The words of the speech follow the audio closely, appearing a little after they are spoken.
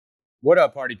What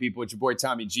up, party people? It's your boy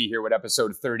Tommy G here with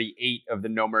episode 38 of the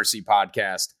No Mercy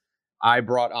podcast. I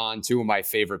brought on two of my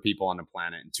favorite people on the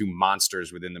planet and two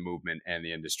monsters within the movement and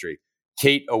the industry.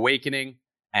 Kate Awakening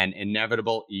and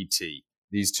Inevitable E.T.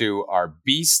 These two are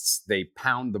beasts. They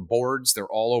pound the boards. They're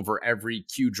all over every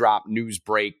Q drop news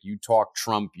break. You talk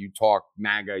Trump, you talk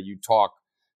MAGA, you talk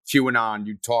QAnon,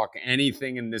 you talk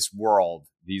anything in this world.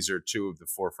 These are two of the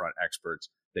forefront experts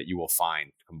that you will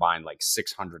find. Combined like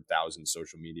 600,000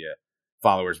 social media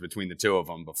followers between the two of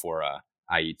them before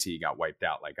IET got wiped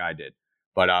out like I did.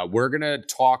 But we're going to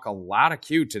talk a lot of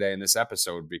Q today in this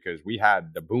episode because we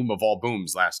had the boom of all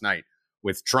booms last night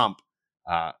with Trump,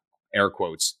 air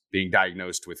quotes, being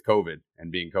diagnosed with COVID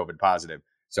and being COVID positive.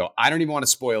 So I don't even want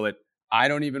to spoil it. I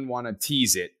don't even want to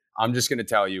tease it. I'm just going to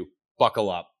tell you, buckle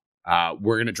up.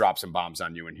 We're going to drop some bombs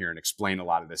on you in here and explain a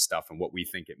lot of this stuff and what we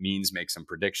think it means, make some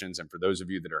predictions. And for those of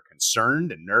you that are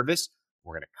concerned and nervous,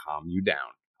 we're going to calm you down.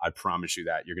 I promise you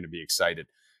that. You're going to be excited.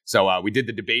 So we did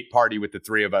the debate party with the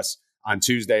three of us on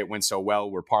Tuesday. It went so well.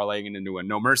 We're parlaying it into a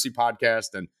No Mercy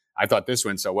podcast. And I thought this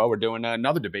went so well. We're doing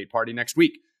another debate party next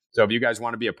week. So if you guys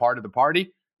want to be a part of the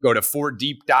party, go to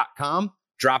 4deep.com,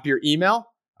 drop your email.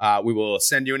 We will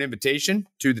send you an invitation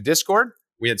to the Discord.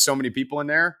 We had so many people in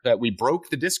there that we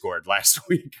broke the Discord last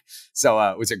week. So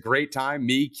it was a great time.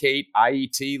 Me, Kate,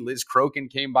 IET, Liz Crokin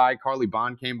came by, Carly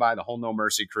Bond came by, the whole No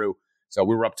Mercy crew. So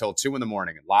we were up till 2 a.m, a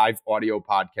live audio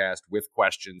podcast with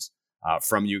questions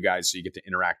from you guys. So you get to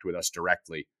interact with us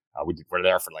directly. We're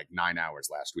there for like 9 hours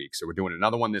last week. So we're doing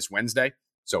another one this Wednesday.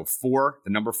 So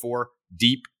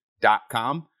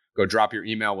 4deep.com. Go drop your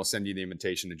email. We'll send you the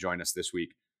invitation to join us this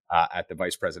week at the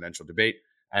vice presidential debate.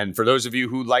 And for those of you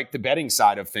who like the betting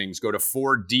side of things, go to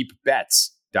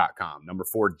 4deepbets.com,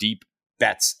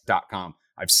 4deepbets.com.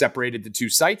 I've separated the two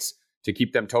sites to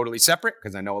keep them totally separate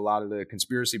because I know a lot of the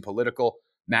conspiracy, political,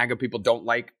 MAGA people don't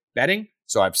like betting.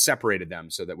 So I've separated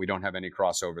them so that we don't have any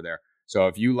crossover there. So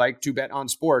if you like to bet on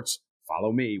sports,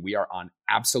 follow me. We are on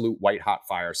absolute white hot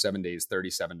fire, 7 days,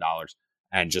 $37,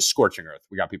 and just scorching earth.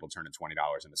 We got people turning $20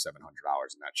 into $700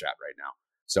 in that chat right now.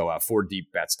 So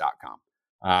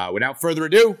 4deepbets.com. Without further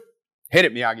ado, hit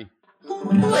it, Miyagi.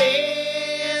 Well,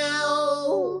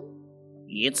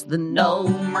 it's the No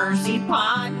Mercy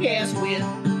podcast with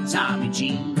Tommy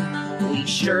G. We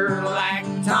sure like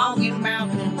talking about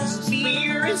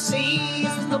conspiracies.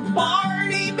 The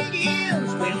party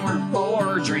begins when we're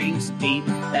 4 drinks deep.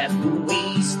 That's when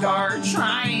we start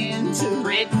trying to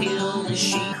red pill the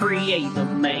sheet. Create the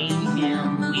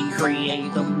mayhem. We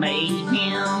create the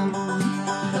mayhem.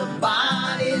 The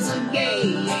body's a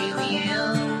gay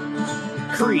alien.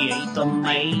 Create the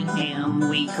mayhem.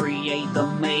 We create the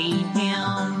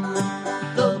mayhem.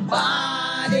 The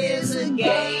body's a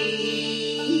gay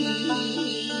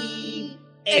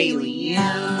alien.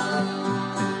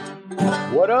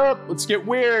 What up? Let's get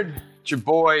weird. It's your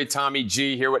boy, Tommy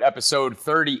G, here with episode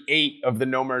 38 of the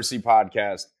No Mercy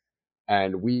podcast.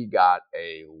 And we got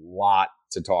a lot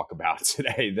to talk about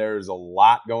today. There's a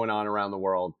lot going on around the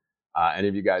world. Any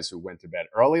of you guys who went to bed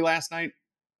early last night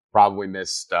probably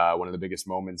missed one of the biggest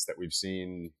moments that we've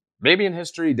seen, maybe in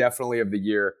history, definitely of the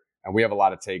year. And we have a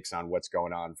lot of takes on what's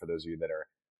going on for those of you that are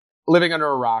living under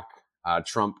a rock.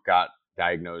 Trump got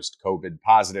diagnosed COVID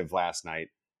positive last night.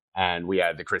 And we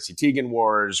had the Chrissy Teigen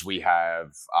wars. We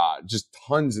have just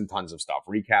tons and tons of stuff.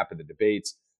 Recap of the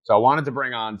debates. So I wanted to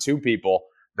bring on two people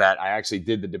that I actually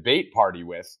did the debate party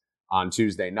with on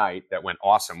Tuesday night that went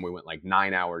awesome. We went like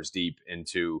 9 hours deep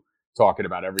into talking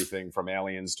about everything from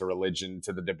aliens to religion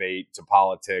to the debate to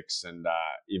politics and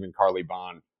even Carly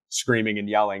Bond screaming and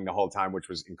yelling the whole time, which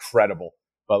was incredible.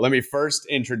 But let me first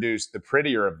introduce the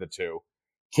prettier of the two,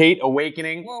 Kate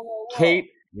Awakening. Whoa.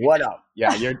 Kate, what up?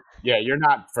 Yeah, you're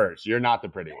not first. You're not the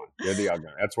pretty one. You're the ugly.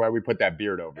 That's why we put that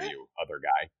beard over you, other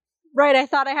guy. Right, I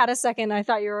thought I had a second. I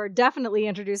thought you were definitely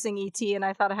introducing ET, and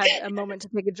I thought I had a moment to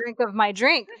take a drink of my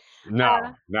drink.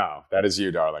 No, that is you,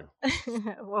 darling.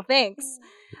 Well, thanks.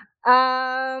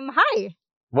 Hi.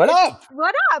 What up?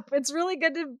 What up? It's really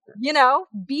good to,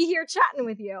 be here chatting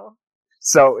with you.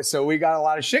 So we got a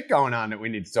lot of shit going on that we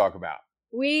need to talk about.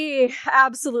 We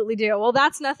absolutely do. Well,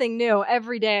 that's nothing new.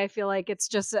 Every day I feel like it's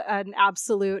just an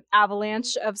absolute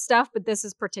avalanche of stuff, but this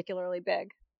is particularly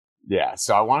big. Yeah,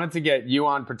 so I wanted to get you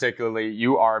on particularly.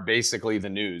 You are basically the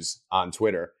news on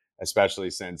Twitter, especially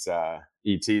since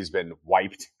ET's been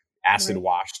wiped, acid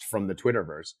washed from the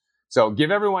Twitterverse. So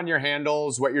give everyone your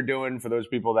handles, what you're doing for those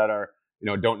people that are,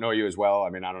 don't know you as well. I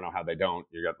mean, I don't know how they don't.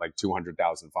 You got like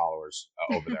 200,000 followers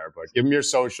over there, but give them your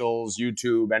socials,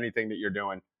 YouTube, anything that you're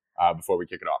doing before we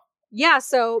kick it off. Yeah,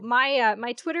 so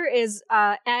my Twitter is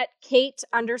at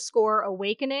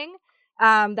Kate_Awakening.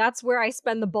 That's where I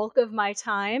spend the bulk of my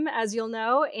time, as you'll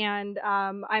know. And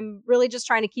I'm really just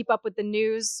trying to keep up with the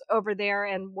news over there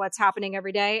and what's happening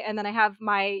every day. And then I have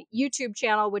my YouTube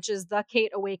channel, which is The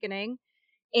Kate Awakening.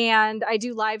 And I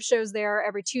do live shows there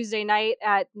every Tuesday night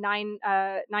at 9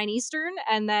 Eastern.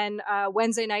 And then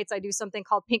Wednesday nights, I do something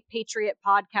called Pink Patriot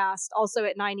Podcast, also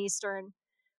at 9 Eastern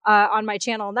on my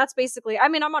channel. And that's basically, I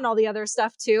mean, I'm on all the other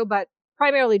stuff too, but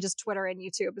primarily just Twitter and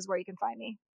YouTube is where you can find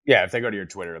me. Yeah, if they go to your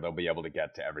Twitter, they'll be able to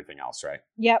get to everything else, right?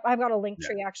 Yep, I've got a link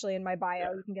tree actually in my bio.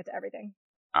 Yeah. You can get to everything.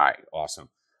 All right, awesome.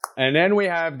 And then we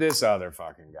have this other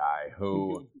fucking guy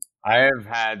who I have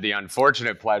had the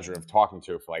unfortunate pleasure of talking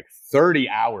to for like 30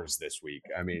 hours this week.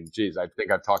 I mean, geez, I think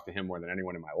I've talked to him more than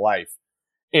anyone in my life.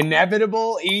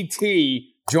 Inevitable ET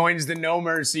joins the No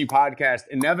Mercy podcast.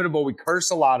 Inevitable, we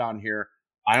curse a lot on here.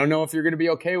 I don't know if you're going to be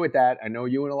okay with that. I know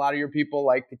you and a lot of your people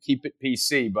like to keep it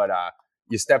PC, but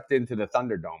you stepped into the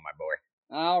Thunderdome, my boy.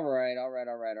 All right.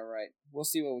 We'll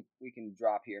see what we can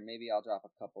drop here. Maybe I'll drop a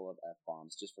couple of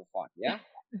F-bombs just for fun. Yeah?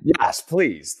 Yes,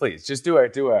 please. Just do a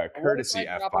courtesy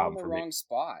F-bomb for me. Wrong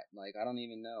spot. Like, I don't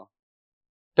even know.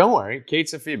 Don't worry.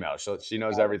 Kate's a female. She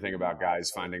knows everything about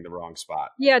guys finding the wrong spot.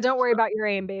 Yeah, don't worry about your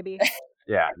aim, baby.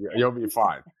 Yeah, you'll be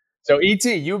fine. So, ET,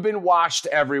 you've been washed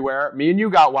everywhere. Me and you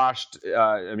got washed.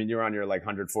 I mean, you're on your like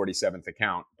 147th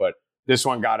account, but this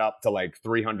one got up to like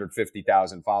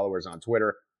 350,000 followers on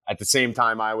Twitter. At the same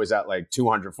time, I was at like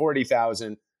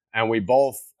 240,000. And we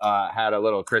both had a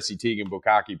little Chrissy Teigen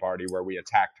Bukkake party where we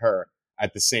attacked her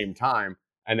at the same time.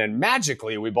 And then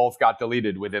magically, we both got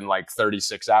deleted within like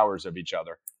 36 hours of each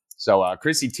other. So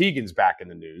Chrissy Teigen's back in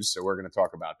the news. So we're going to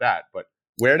talk about that. But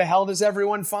where the hell does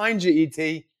everyone find you,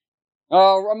 ET?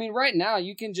 I mean, right now,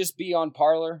 you can just be on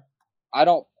Parler. I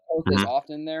don't post as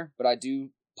often there, but I do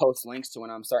post links to when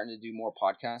I'm starting to do more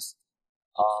podcasts.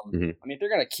 I mean, if they're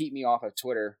going to keep me off of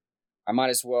Twitter, I might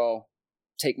as well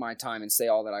take my time and say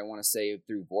all that I want to say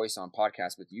through voice on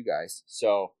podcast with you guys.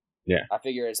 So yeah, I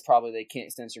figure it's probably they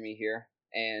can't censor me here.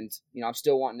 And, you know, I'm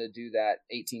still wanting to do that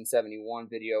 1871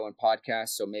 video and podcast.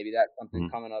 So maybe that's something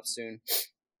coming up soon.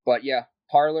 But yeah,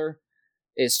 Parler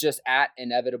is just at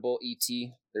Inevitable ET.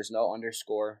 There's no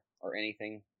underscore or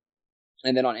anything.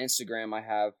 And then on Instagram, I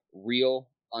have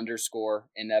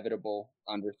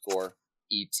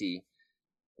real_inevitable_ET.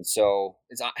 And so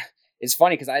it's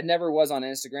funny because I never was on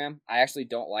Instagram. I actually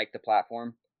don't like the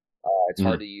platform. It's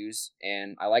hard to use,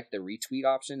 and I like the retweet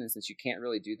option. And since you can't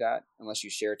really do that unless you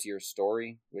share it to your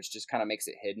story, which just kind of makes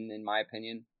it hidden, in my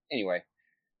opinion. Anyway,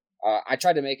 I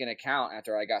tried to make an account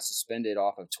after I got suspended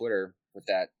off of Twitter with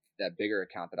that bigger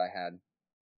account that I had.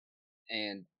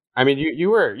 And I mean, you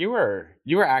were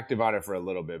active on it for a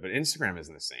little bit, but Instagram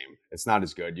isn't the same. It's not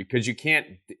as good because you can't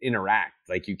interact.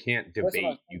 Like you can't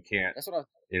debate. You can't. That's what I.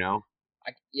 You know.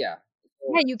 Yeah,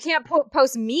 you can't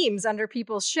post memes under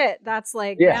people's shit. That's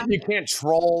like you can't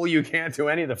troll. You can't do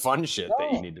any of the fun shit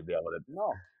that you need to be able to do.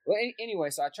 No. Well, anyway,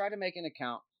 so I tried to make an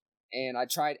account, and I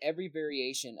tried every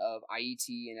variation of IET,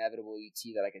 Inevitable ET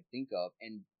that I could think of,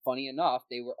 and funny enough,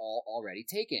 they were all already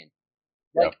taken.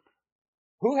 Like,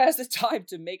 who has the time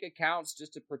to make accounts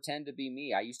just to pretend to be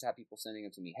me? I used to have people sending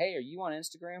them to me. Hey, are you on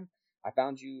Instagram? I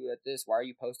found you at this. Why are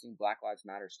you posting Black Lives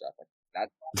Matter stuff? Like that.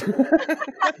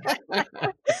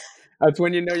 That's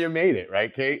when you know you made it,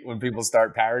 right, Kate? When people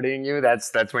start parodying you,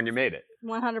 that's when you made it.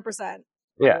 100%.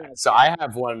 Yeah. So I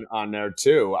have one on there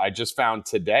too. I just found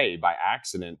today by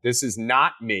accident. This is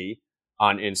not me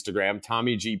on Instagram.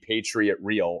 Tommy G Patriot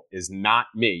Real is not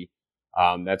me.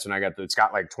 That's when it's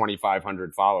got like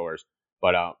 2,500 followers.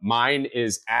 But mine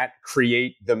is at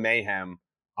Create the Mayhem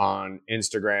on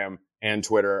Instagram and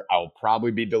Twitter. I'll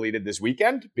probably be deleted this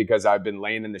weekend because I've been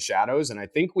laying in the shadows. And I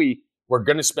think we're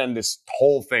going to spend this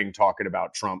whole thing talking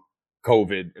about Trump,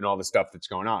 COVID, and all the stuff that's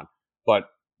going on. But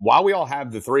while we all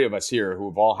have the three of us here who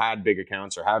have all had big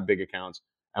accounts or have big accounts,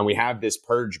 and we have this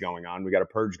purge going on, we got a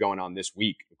purge going on this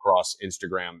week across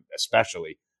Instagram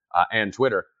especially, and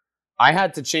Twitter. I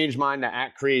had to change mine to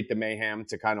at Create the Mayhem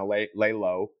to kind of lay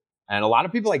low. And a lot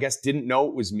of people, I guess, didn't know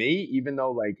it was me, even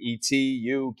though like ET,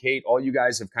 you, Kate, all you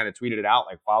guys have kind of tweeted it out,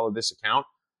 like follow this account.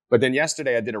 But then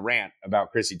yesterday I did a rant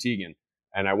about Chrissy Teigen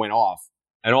and I went off.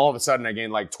 And all of a sudden I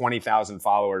gained like 20,000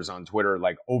 followers on Twitter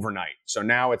like overnight. So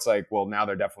now it's like, well, now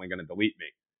they're definitely going to delete me.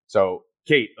 So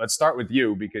Kate, let's start with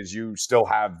you because you still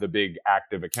have the big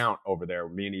active account over there.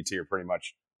 Me and ET are pretty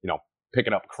much,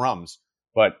 picking up crumbs.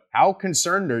 But how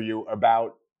concerned are you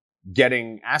about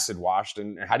getting acid washed,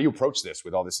 and how do you approach this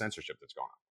with all this censorship that's going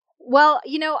on? Well,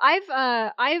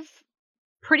 I've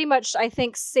pretty much, I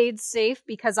think, stayed safe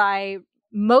because I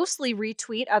mostly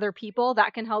retweet other people.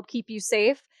 That can help keep you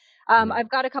safe. I've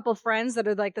got a couple friends that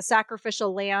are like the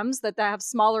sacrificial lambs that have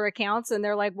smaller accounts, and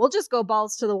they're like, we'll just go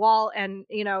balls to the wall and,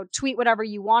 tweet whatever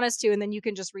you want us to, and then you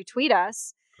can just retweet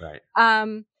us. Right.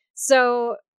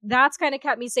 So that's kind of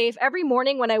kept me safe. Every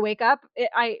morning when I wake up,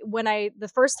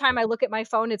 the first time I look at my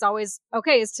phone, it's always,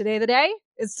 okay, is today the day?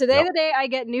 Is today the day I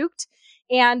get nuked?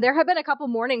 And there have been a couple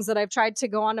mornings that I've tried to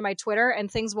go onto my Twitter and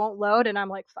things won't load. And I'm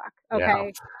like, fuck,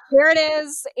 okay, here it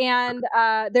is. And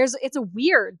it's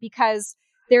weird because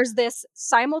there's this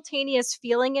simultaneous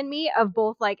feeling in me of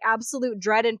both like absolute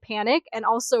dread and panic and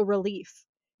also relief,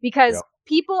 because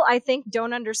people, I think,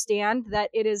 don't understand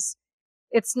that it's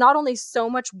not only so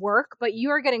much work, but you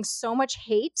are getting so much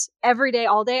hate every day,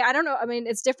 all day. I don't know. I mean,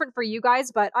 it's different for you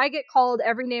guys, but I get called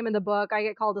every name in the book. I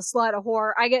get called a slut, a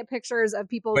whore. I get pictures of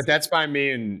people. But that's by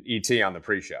me and ET on the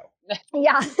pre-show.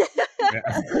 Yeah.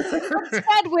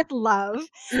 Said with love.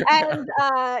 And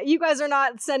you guys are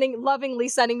not lovingly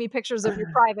sending me pictures of your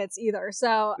privates either.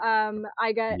 So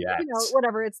I get,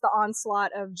 whatever. It's the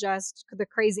onslaught of just the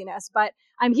craziness. But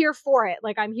I'm here for it.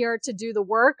 Like, I'm here to do the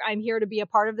work. I'm here to be a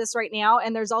part of this right now.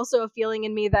 And there's also a feeling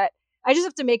in me that I just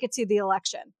have to make it to the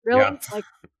election. Really? Yeah. Like,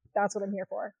 that's what I'm here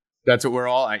for. That's what we're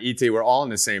all, ET, we're all in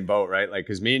the same boat, right? Like,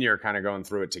 because me and you are kind of going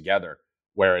through it together,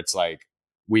 where it's like,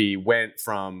 we went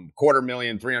from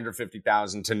 250,000,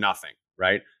 350,000 to nothing,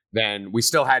 right? Then we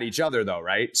still had each other though,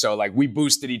 right? So like we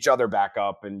boosted each other back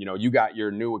up, and you got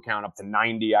your new account up to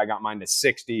 90, I got mine to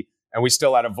 60, and we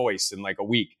still had a voice in like a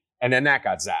week. And then that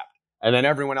got zapped. And then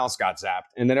everyone else got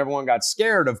zapped. And then everyone got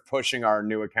scared of pushing our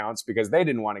new accounts because they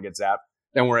didn't want to get zapped.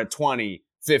 Then we're at 20,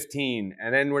 15,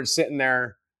 and then we're sitting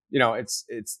there.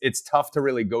 It's tough to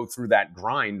really go through that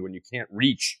grind when you can't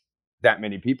reach that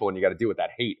many people and you got to deal with that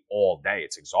hate all day.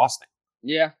 It's exhausting.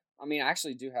 Yeah. I mean, I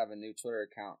actually do have a new Twitter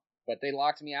account, but they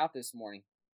locked me out this morning.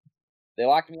 They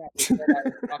locked me out because I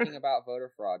was talking about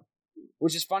voter fraud,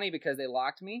 which is funny because they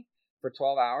locked me for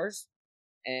 12 hours,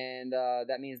 and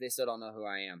that means they still don't know who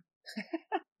I am.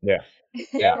 Yeah.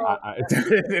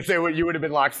 If you would have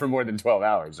been locked for more than 12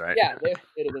 hours, right? Yeah, they'd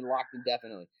have been locked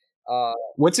indefinitely.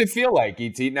 What's it feel like,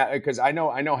 ET? Now, because I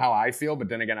know how I feel, but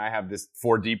then again, I have this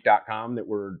 4deep.com that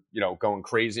we're going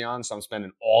crazy on, so I'm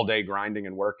spending all day grinding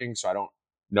and working, so I don't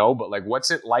know. But like,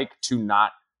 what's it like to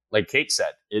not, like Kate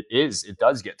said, it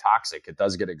does get toxic, it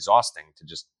does get exhausting to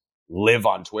just live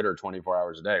on Twitter 24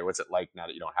 hours a day. What's it like now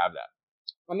that you don't have that?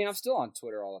 I mean, I'm still on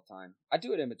Twitter all the time. I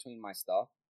do it in between my stuff,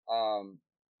 and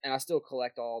I still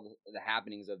collect all the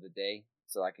happenings of the day,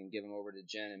 so I can give them over to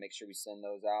Jen and make sure we send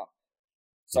those out.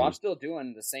 So I'm still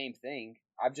doing the same thing.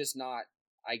 I'm just not,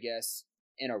 I guess,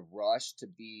 in a rush to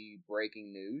be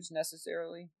breaking news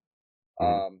necessarily.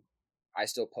 I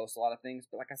still post a lot of things,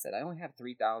 but like I said, I only have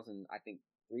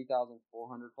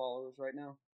 3,400 followers right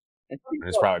now. And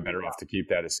it's probably better off to keep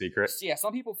that a secret. Yeah,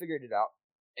 some people figured it out,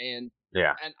 and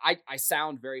I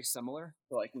sound very similar.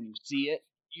 So like when you see it,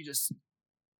 you just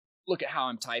look at how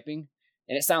I'm typing,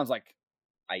 and it sounds like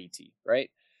IET,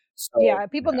 right? So,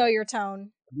 people know your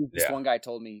tone. This one guy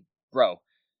told me, bro,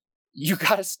 you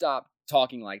got to stop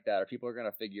talking like that, or people are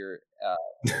going to figure out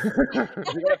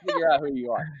who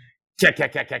you are. Check.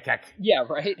 Yeah,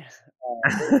 right?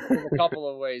 There's a couple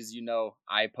of ways,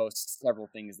 I post several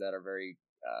things that are very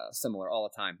similar all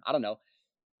the time. I don't know.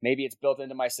 Maybe it's built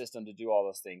into my system to do all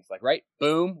those things. Like, right?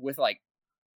 Boom, with like,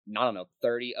 I don't know,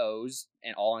 30 O's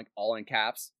and all in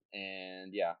caps.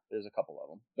 And yeah, there's a couple of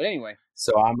them. But anyway.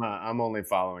 So I'm only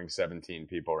following 17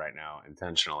 people right now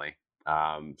intentionally.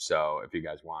 So if you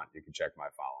guys want, you can check my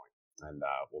following, and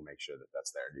we'll make sure that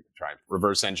that's there. You can try and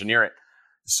reverse engineer it.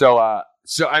 So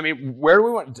I mean, where do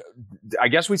we want? I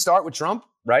guess we start with Trump,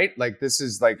 right? Like this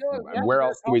is like, where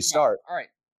else do we start? All right.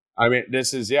 I mean,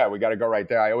 this is, we got to go right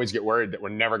there. I always get worried that we're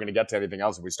never going to get to anything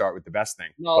else if we start with the best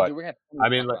thing. No, dude, we're going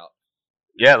to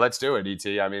yeah, let's do it, ET.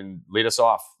 I mean, lead us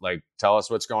off. Like, tell us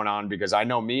what's going on, because I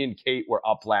know me and Kate were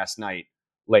up last night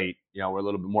late. We're a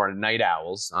little bit more night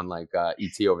owls, unlike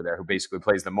ET over there, who basically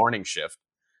plays the morning shift.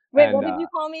 Wait, what did you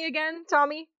call me again,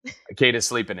 Tommy? Kate is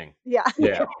sleeping. Yeah.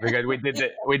 Yeah, because we did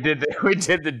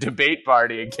the debate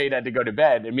party, and Kate had to go to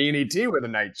bed, and me and ET were the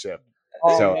night shift.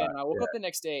 Oh, so, man, I woke up the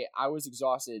next day. I was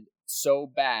exhausted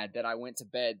so bad that I went to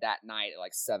bed that night at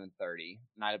like 7:30.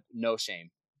 No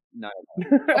shame. No.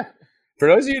 For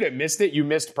those of you that missed it, you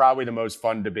missed probably the most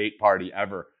fun debate party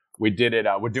ever. We did it.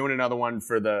 We're doing another one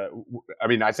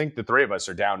I think the three of us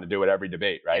are down to do it every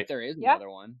debate, right? If there is another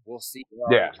one, we'll see.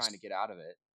 We're trying to get out of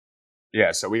it.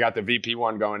 Yeah, so we got the VP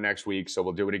one going next week, so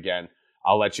we'll do it again.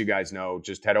 I'll let you guys know.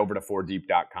 Just head over to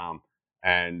 4deep.com,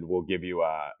 and we'll give you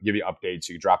updates.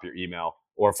 You can drop your email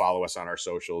or follow us on our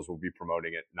socials. We'll be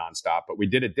promoting it nonstop. But we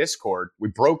did a Discord. We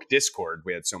broke Discord.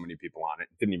 We had so many people on it.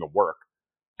 It didn't even work.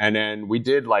 And then we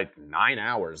did like 9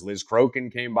 hours. Liz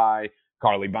Crokin came by,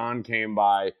 Carly Bond came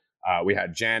by. We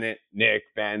had Janet, Nick,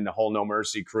 Ben, the whole No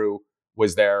Mercy crew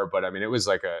was there. But I mean, it was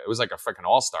like a freaking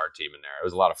all-star team in there. It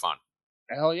was a lot of fun.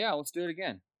 Hell yeah, let's do it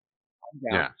again.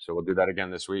 Yeah, so we'll do that again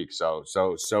this week. So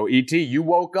ET, you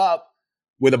woke up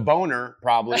with a boner,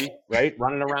 probably, right?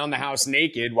 Running around the house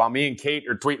naked while me and Kate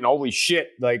are tweeting, holy shit,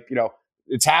 like,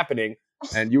 it's happening.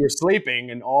 And you were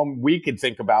sleeping, and all we could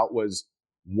think about was,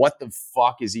 what the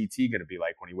fuck is ET going to be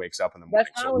like when he wakes up in the morning?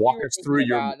 So walk us through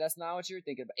your... That's not what you were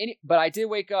thinking about. But I did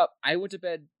wake up. I went to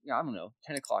bed, I don't know,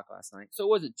 10 o'clock last night. So it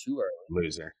wasn't too early.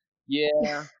 Loser.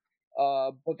 Yeah.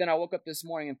 But then I woke up this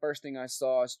morning, and first thing I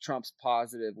saw is Trump's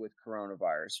positive with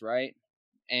coronavirus, right?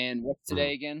 And what's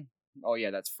today again? Oh, yeah,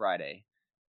 that's Friday.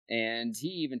 And he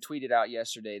even tweeted out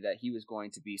yesterday that he was going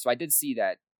to be... So I did see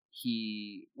that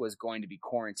he was going to be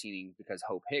quarantining because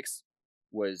Hope Hicks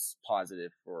was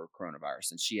positive for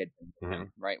coronavirus, and she had been,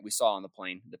 right? We saw on the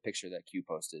plane the picture that Q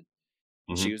posted.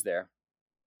 She was there.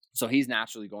 So he's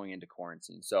naturally going into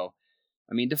quarantine. So,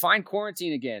 I mean, define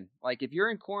quarantine again. Like, if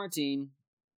you're in quarantine,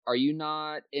 are you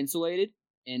not insulated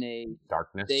in a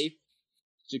darkness, safe,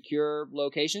 secure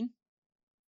location?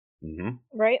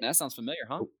 Right. That sounds familiar,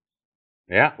 huh?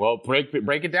 Yeah. Well, break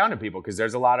it down to people, because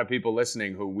there's a lot of people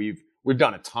listening who we've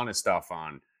done a ton of stuff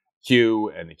on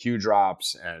Q and the Q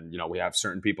drops, and we have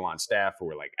certain people on staff who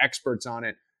are like experts on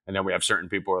it, and then we have certain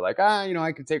people who are like,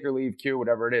 I could take or leave Q,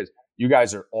 whatever it is. You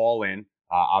guys are all in.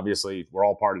 Obviously, we're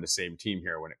all part of the same team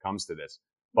here when it comes to this.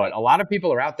 But a lot of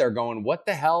people are out there going, what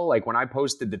the hell? Like, when I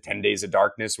posted the 10 Days of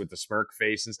Darkness with the smirk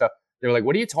face and stuff, they're like,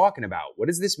 what are you talking about? What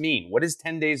does this mean? What is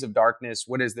 10 Days of Darkness?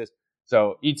 What is this?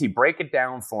 So, ET, break it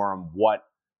down for them what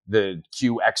the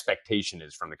Q expectation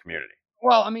is from the community.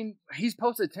 Well, I mean, he's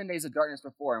posted 10 Days of Darkness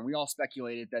before, and we all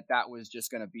speculated that was just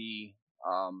going to be,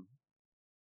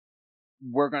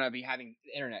 we're going to be having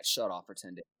the internet shut off for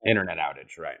 10 days. Internet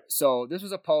outage, right. So this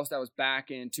was a post that was back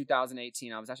in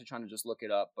 2018. I was actually trying to just look it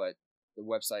up, but the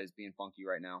website is being funky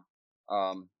right now.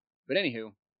 But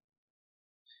anywho,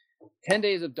 10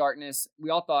 Days of Darkness,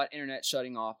 we all thought internet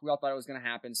shutting off. We all thought it was going to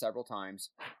happen several times.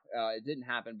 It didn't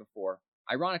happen before.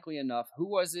 Ironically enough, who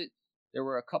was it? There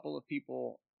were a couple of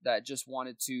people that just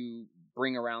wanted to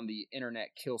bring around the internet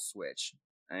kill switch.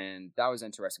 And that was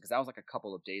interesting, because that was like a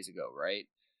couple of days ago, right?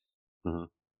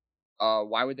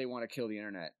 Why would they want to kill the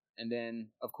internet? And then,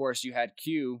 of course, you had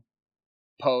Q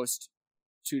post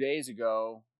 2 days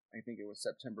ago. I think it was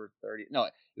September 30th. No,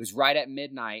 it was right at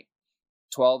midnight,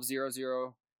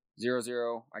 12:00.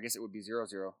 I guess it would be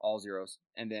 00, all zeros.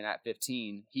 And then at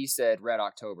 15, he said Red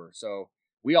October. So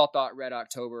we all thought Red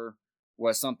October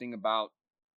was something about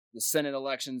the Senate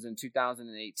elections in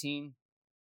 2018.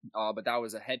 But that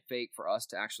was a head fake for us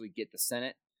to actually get the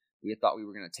Senate. We had thought we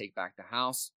were going to take back the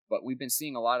House. But we've been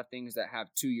seeing a lot of things that have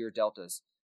 2-year deltas.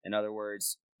 In other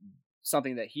words,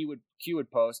 something that Q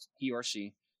would post, he or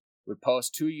she would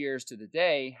post 2 years to the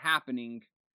day happening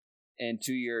and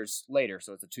 2 years later.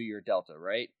 So it's a 2-year delta,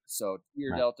 right? So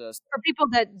 2-year deltas. For people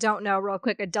that don't know, real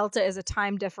quick, a delta is a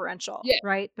time differential,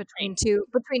 right? Between two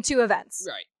events.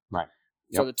 Right.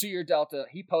 So the 2-year delta,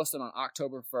 he posted on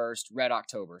October 1st, Red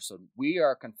October. So we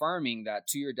are confirming that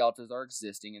 2-year deltas are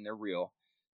existing and they're real.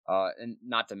 And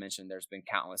not to mention, there's been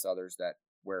countless others that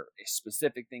were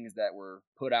specific things that were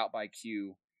put out by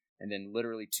Q, and then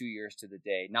literally 2 years to the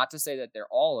day. Not to say that they're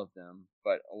all of them,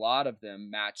 but a lot of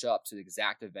them match up to the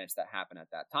exact events that happen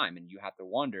at that time. And you have to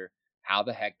wonder, how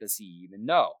the heck does he even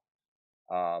know?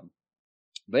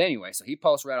 But anyway, so he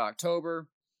posts Red October.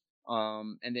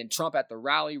 And then Trump at the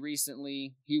rally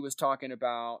recently, he was talking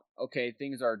about, okay,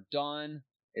 things are done.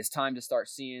 It's time to start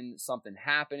seeing something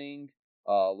happening.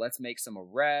 Let's make some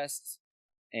arrests.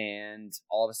 And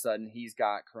all of a sudden he's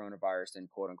got coronavirus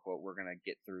and quote unquote, we're going to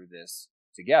get through this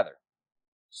together.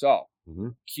 So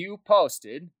Q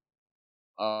posted,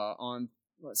 on,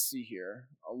 let's see here,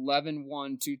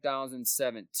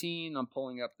 11/1/2017. I'm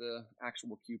pulling up the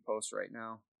actual Q post right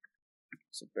now.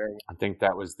 So I think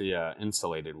that was the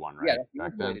insulated one, right? Yeah,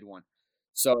 that's the insulated one.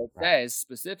 So it says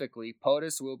specifically,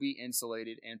 POTUS will be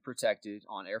insulated and protected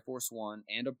on Air Force One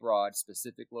and abroad,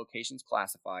 specific locations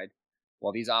classified,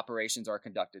 while these operations are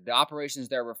conducted. The operations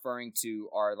they're referring to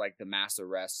are like the mass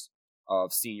arrests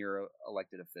of senior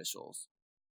elected officials.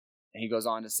 And he goes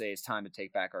on to say it's time to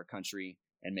take back our country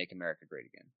and make America great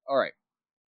again. All right.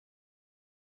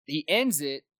 He ends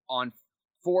it on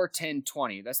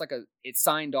 4/10/20. That's like it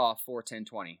signed off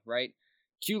 4/10/20, right?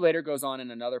 Q later goes on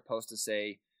in another post to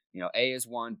say, A is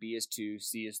 1, B is 2,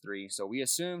 C is 3. So we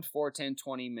assumed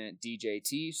 4/10/20 meant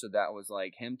DJT. So that was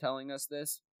like him telling us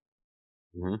this.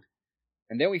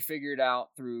 And then we figured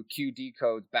out through QD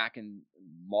codes back in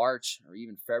March or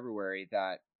even February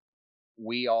that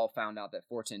we all found out that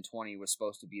 4/10/20 was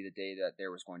supposed to be the day that there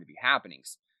was going to be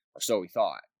happenings, or so we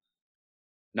thought.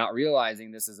 Not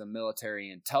realizing this is a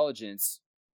military intelligence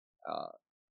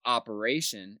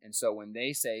operation, and so when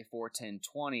they say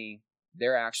 4/10/20,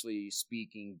 they're actually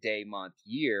speaking day, month,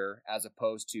 year, as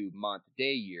opposed to month,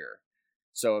 day, year.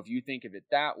 So if you think of it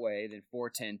that way, then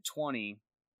 4/10/20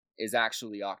 is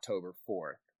actually October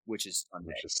 4th, which is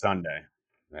Sunday.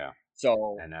 Yeah.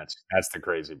 So, and that's the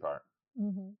crazy part.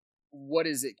 Mm-hmm. What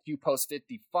is it? Q post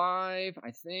 55,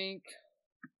 I think.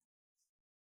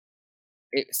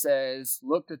 It says,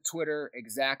 look to Twitter,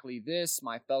 exactly this.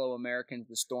 My fellow Americans,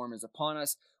 the storm is upon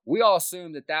us. We all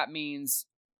assume that means,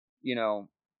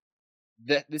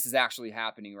 that this is actually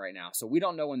happening right now. So we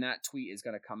don't know when that tweet is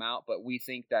going to come out, but we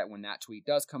think that when that tweet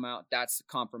does come out, that's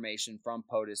confirmation from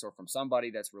POTUS or from somebody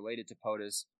that's related to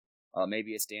POTUS.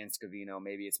 Maybe it's Dan Scavino,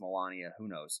 maybe it's Melania, who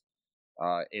knows?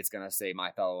 It's going to say, my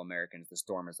fellow Americans, the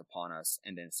storm is upon us,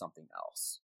 and then something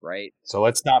else, right? So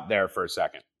let's stop there for a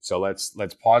second. So let's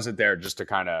pause it there just to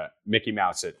kind of Mickey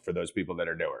Mouse it for those people that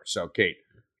are newer. So Kate,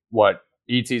 what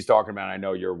ET's talking about, I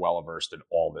know you're well versed in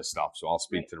all this stuff, so I'll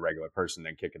speak to the regular person,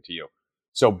 then kick it to you.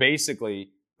 So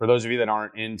basically, for those of you that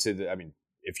aren't into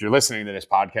if you're listening to this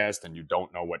podcast and you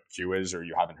don't know what Q is, or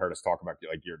you haven't heard us talk about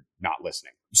it, you're not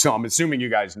listening. So I'm assuming you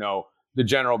guys know the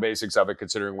general basics of it,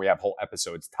 considering we have whole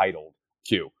episodes titled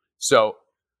Q. So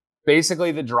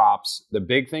basically the drops, the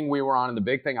big thing we were on, and the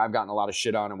big thing I've gotten a lot of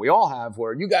shit on, and we all have,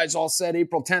 where you guys all said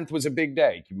April 10th was a big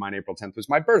day. Keep in mind, April 10th was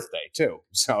my birthday too.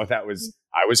 So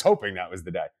I was hoping that was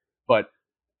the day. But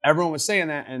everyone was saying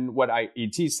that, and what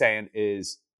ET's saying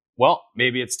is, well,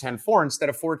 maybe it's 10/4 instead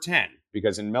of 4/10,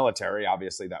 because in military,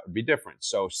 obviously that would be different.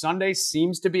 So Sunday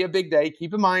seems to be a big day.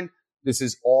 Keep in mind, this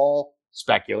is all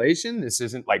speculation. This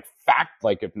isn't fact.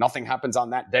 If nothing happens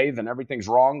on that day, then everything's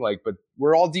wrong. But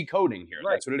we're all decoding here.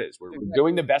 Right. That's what it is. We're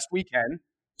doing the best we can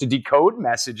to decode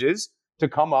messages to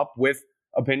come up with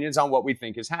opinions on what we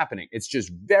think is happening. It's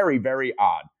just very, very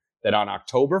odd that on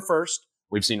October 1st,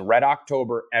 we've seen red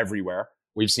October everywhere.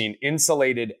 We've seen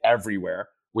insulated everywhere.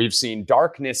 We've seen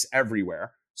darkness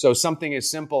everywhere. So something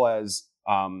as simple as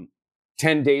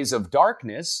 10 days of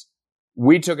darkness,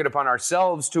 we took it upon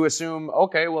ourselves to assume,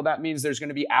 okay, well, that means there's going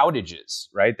to be outages,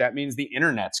 right? That means the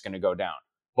internet's going to go down.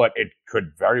 But it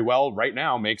could very well right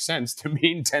now make sense to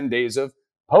mean 10 days of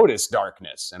POTUS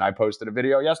darkness. And I posted a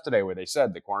video yesterday where they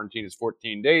said the quarantine is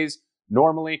 14 days.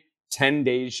 Normally, 10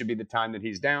 days should be the time that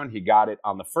he's down. He got it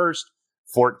on the 1st.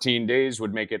 14 days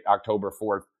would make it October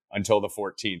 4th until the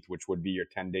 14th, which would be your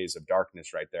 10 days of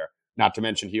darkness right there. Not to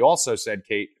mention, he also said,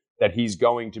 Kate, that he's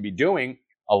going to be doing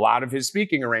a lot of his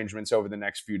speaking arrangements over the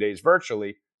next few days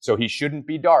virtually, so he shouldn't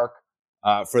be dark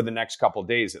for the next couple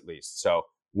days at least. So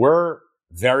we're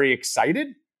very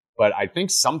excited, but I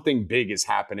think something big is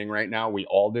happening right now. We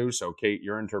all do. So Kate,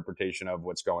 your interpretation of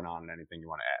what's going on and anything you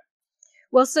want to add.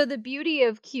 Well, so the beauty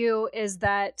of Q is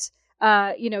that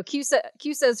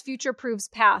Q says future proves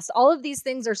past. All of these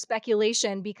things are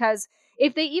speculation, because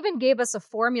if they even gave us a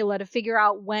formula to figure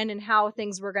out when and how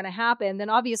things were going to happen, then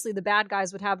obviously the bad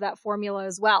guys would have that formula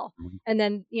as well. Mm-hmm. And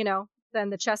then, then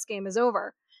the chess game is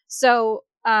over. So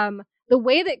the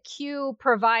way that Q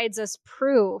provides us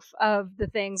proof of the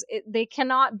things, they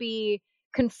cannot be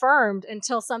confirmed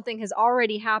until something has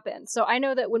already happened. So I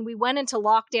know that when we went into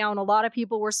lockdown, a lot of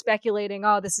people were speculating,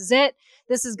 oh, this is it.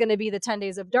 This is going to be the 10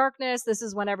 days of darkness. This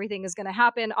is when everything is going to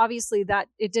happen. Obviously that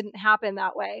it didn't happen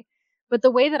that way. But the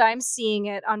way that I'm seeing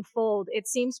it unfold, it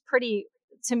seems pretty,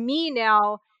 to me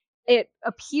now, it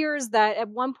appears that at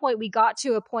one point we got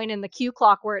to a point in the Q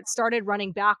clock where it started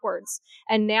running backwards.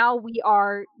 And now we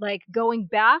are going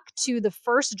back to the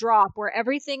first drop, where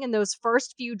everything in those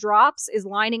first few drops is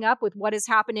lining up with what is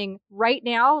happening right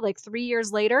now, 3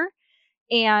 years later.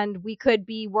 And we could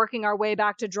be working our way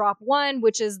back to drop 1,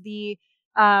 which is the,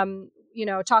 talking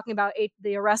about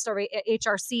the arrest of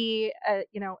HRC,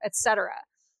 et cetera.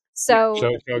 So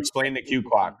explain the Q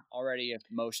clock. Already a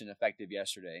motion effective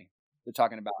yesterday. They're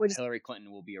talking about Hillary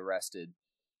Clinton will be arrested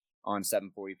on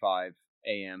 7:45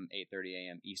 a.m., 8:30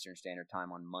 a.m. Eastern Standard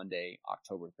Time on Monday,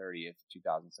 October 30th,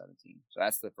 2017. So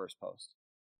that's the first post.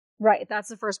 Right, that's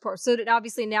the first post. So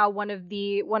obviously now one of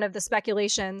the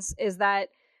speculations is that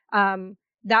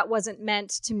that wasn't meant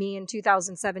to me in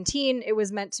 2017. It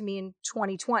was meant to me in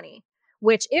 2020.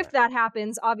 Which, if that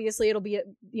happens, obviously it'll be,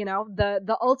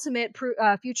 the ultimate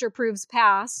future proves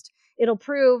past. It'll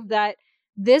prove that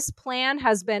this plan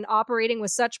has been operating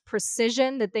with such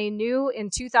precision that they knew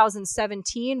in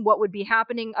 2017 what would be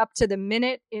happening up to the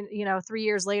minute, 3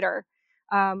 years later.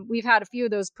 We've had a few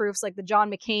of those proofs, like the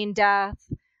John McCain death,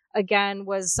 again,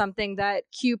 was something that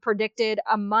Q predicted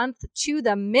a month to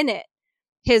the minute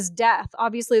his death.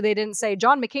 Obviously, they didn't say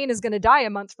John McCain is going to die a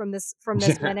month from this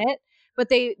minute, but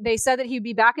they said that he'd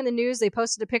be back in the news. They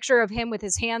posted a picture of him with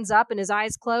his hands up and his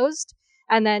eyes closed.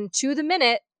 And then to the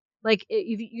minute, like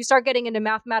you start getting into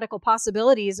mathematical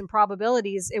possibilities and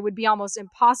probabilities, it would be almost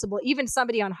impossible. Even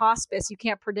somebody on hospice, you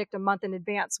can't predict a month in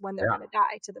advance when they're going to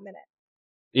die to the minute.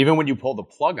 Even when you pull the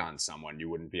plug on someone, you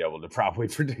wouldn't be able to probably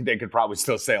predict. They could probably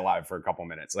still stay alive for a couple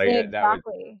minutes. Like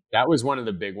exactly. that was one of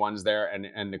the big ones there.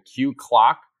 And the Q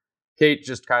clock, Kate,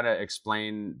 just kind of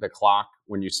explain the clock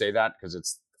when you say that,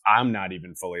 because I'm not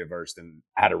even fully versed in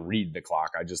how to read the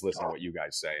clock. I just listen to what you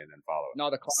guys say and then follow it. No,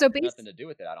 the clock has nothing to do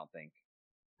with it, I don't think.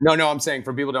 No, I'm saying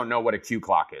for people who don't know what a Q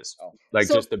clock is,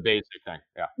 just the basic thing.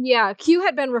 Yeah. Yeah. Q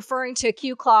had been referring to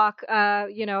Q clock.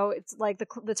 It's like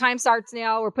the time starts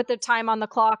now, or put the time on the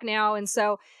clock now. And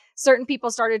so certain people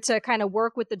started to kind of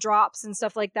work with the drops and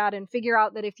stuff like that and figure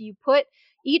out that if you put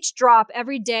each drop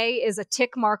every day is a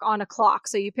tick mark on a clock.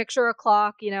 So you picture a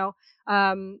clock,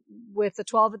 with the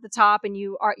 12 at the top, and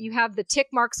you have the tick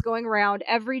marks going around.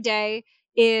 Every day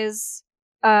is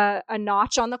a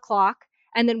notch on the clock.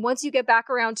 And then once you get back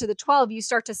around to the 12, you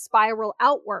start to spiral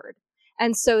outward.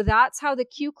 And so that's how the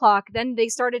Q clock, then they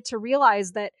started to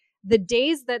realize that the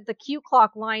days that the Q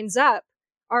clock lines up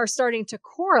are starting to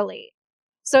correlate.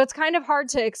 So it's kind of hard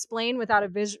to explain without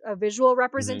a visual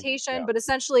representation. Mm-hmm. Yeah. But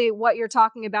essentially what you're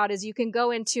talking about is you can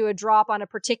go into a drop on a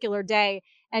particular day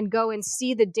and go and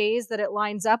see the days that it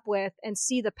lines up with and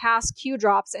see the past Q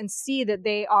drops and see that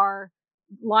they are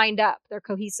lined up. They're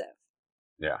cohesive.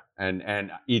 Yeah. And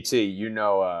ET,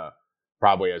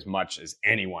 probably as much as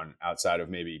anyone outside of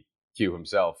maybe Q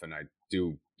himself. And I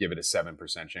do give it a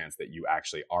 7% chance that you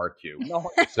actually are Q.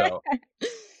 No.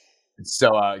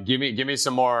 So give me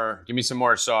some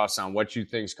more sauce on what you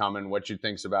think's coming, what you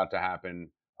think's about to happen,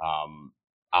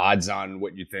 odds on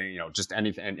what you think, just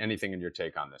anything in your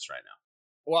take on this right now.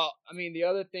 Well, I mean, the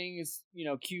other thing is,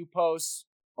 Q posts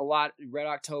a lot. Red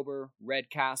October, Red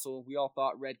Castle. We all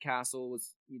thought Red Castle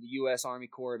was the U.S. Army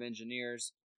Corps of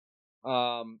Engineers.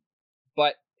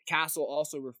 But Castle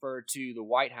also referred to the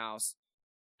White House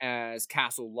as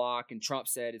Castle Lock, and Trump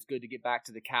said it's good to get back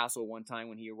to the castle one time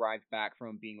when he arrived back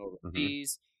from being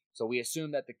overseas. Mm-hmm. So we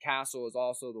assume that the castle is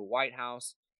also the White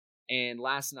House. And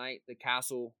last night, the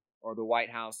castle or the White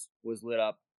House was lit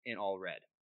up in all red.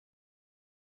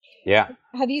 Yeah.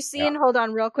 Have you seen, hold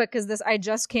on real quick, because I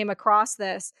just came across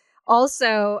this.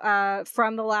 Also,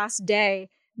 from the last day,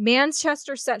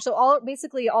 Manchester Central, all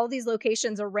these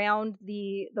locations around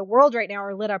the world right now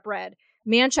are lit up red.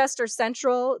 Manchester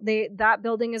Central, that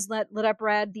building is lit up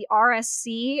red. The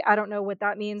RSC, I don't know what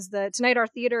that means. The Tonight Our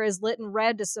Theater is lit in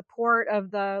red to support of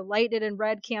the Light It in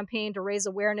Red campaign to raise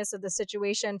awareness of the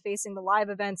situation facing the live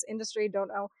events industry. Don't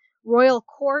know. Royal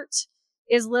Court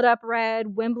is lit up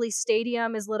red. Wembley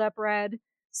Stadium is lit up red.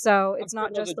 So it's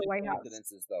not just the White House.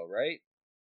 Coincidences, though, right?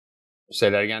 Say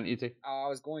that again, ET. I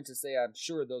was going to say, I'm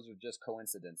sure those are just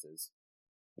coincidences.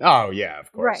 Oh yeah,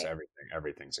 of course. Right.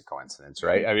 Everything's a coincidence,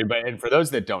 right? I mean, and for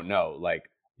those that don't know, like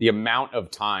the amount of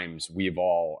times we've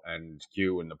all, and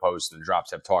Q and the post and the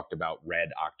drops have talked about Red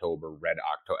October.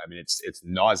 I mean, it's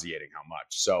nauseating how much.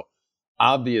 So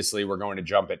obviously we're going to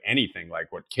jump at anything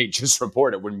like what Kate just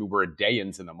reported when we were a day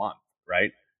into the month,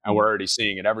 right? And we're already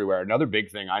seeing it everywhere. Another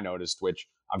big thing I noticed, which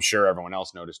I'm sure everyone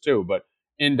else noticed too, but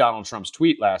in Donald Trump's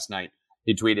tweet last night,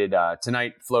 he tweeted,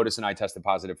 tonight, Flotus and I tested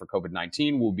positive for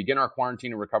COVID-19. We'll begin our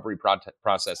quarantine and recovery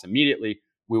process immediately.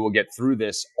 We will get through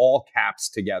this, all caps,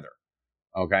 together.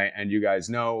 Okay. And you guys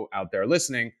know out there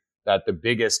listening that the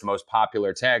biggest, most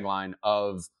popular tagline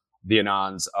of the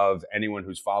Anons, of anyone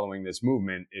who's following this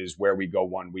movement, is where we go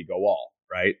one, we go all,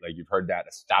 right? Like you've heard that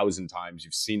 1,000 times.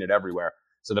 You've seen it everywhere.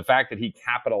 So the fact that he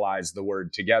capitalized the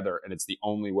word together, and it's the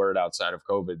only word outside of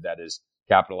COVID that is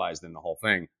capitalized in the whole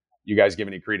thing, you guys give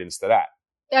any credence to that?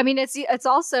 I mean, it's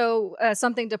also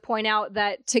something to point out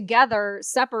that together,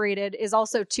 separated, is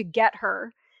also to get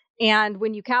her. And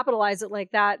when you capitalize it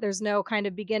like that, there's no kind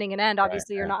of beginning and end.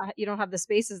 Obviously, you don't have the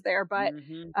spaces there, but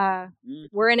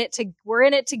we're in it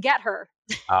to get her.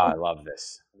 Oh, I love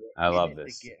this. I love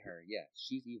this. To get her, yeah,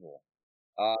 she's evil.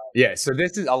 Yeah, so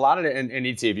this is a lot of it. And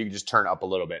ET, if you could just turn up a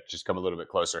little bit, just come a little bit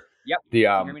closer. Yep. Can you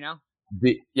hear me now?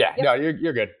 Yep. No,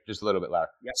 you're good. Just a little bit louder.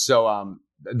 Yep. So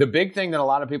the big thing that a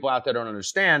lot of people out there don't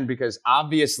understand, because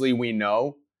obviously we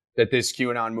know that this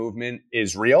QAnon movement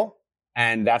is real,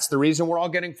 and that's the reason we're all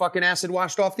getting fucking acid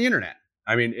washed off the internet.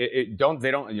 I mean, they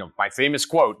don't, my famous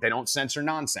quote, they don't censor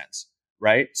nonsense,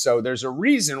 right? So there's a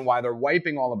reason why they're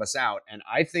wiping all of us out. And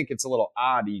I think it's a little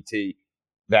odd, ET,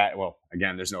 that, well,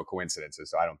 again, there's no coincidences,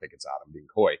 so I don't think it's Adam being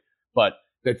coy, but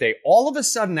that they all of a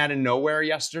sudden out of nowhere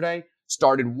yesterday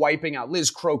started wiping out.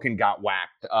 Liz Crokin got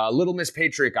whacked. Little Miss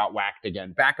Patriot got whacked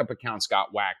again. Backup accounts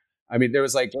got whacked. I mean, there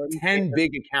was like 10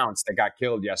 big accounts that got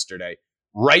killed yesterday,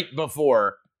 right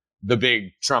before the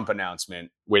big Trump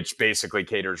announcement, which basically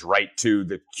caters right to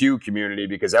the Q community,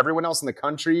 because everyone else in the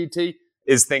country, ET,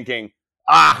 is thinking,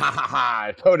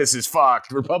 POTUS is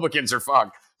fucked. Republicans are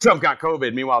fucked. Trump got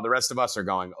COVID. Meanwhile, the rest of us are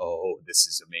going, oh, this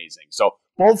is amazing. So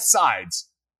both sides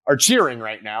are cheering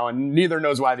right now, and neither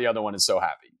knows why the other one is so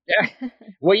happy. Yeah.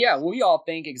 Well, yeah, we all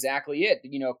think exactly it.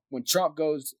 You know, when Trump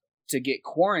goes to get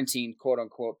quarantined, quote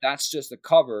unquote, that's just a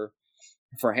cover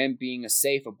for him being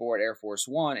safe aboard Air Force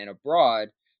One and abroad,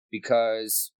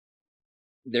 because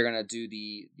they're going to do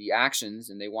the actions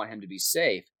and they want him to be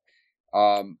safe.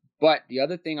 But the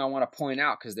other thing I want to point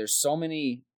out, because there's so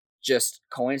many just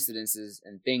coincidences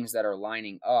and things that are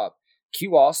lining up,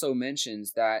 Q also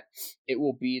mentions that it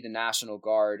will be the National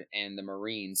Guard and the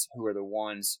Marines who are the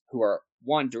ones who are,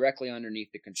 one, directly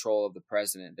underneath the control of the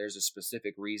president. There's a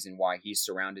specific reason why he's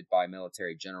surrounded by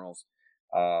military generals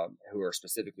who are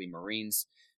specifically Marines,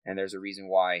 and there's a reason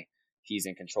why he's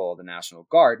in control of the National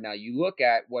Guard. Now, you look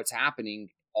at what's happening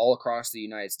all across the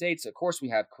United States. Of course, we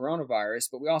have coronavirus,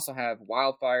 but we also have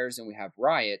wildfires and we have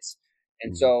riots.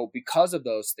 And so because of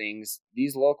those things,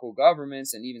 these local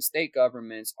governments and even state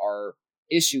governments are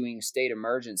issuing state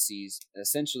emergencies,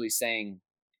 essentially saying,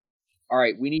 all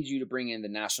right, we need you to bring in the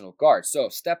National Guard. So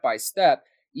step by step,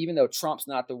 even though Trump's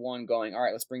not the one going, all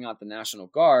right, let's bring out the National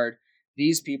Guard,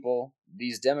 these people,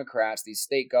 these Democrats, these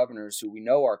state governors who we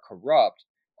know are corrupt,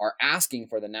 are asking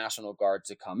for the National Guard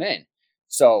to come in.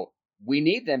 So we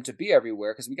need them to be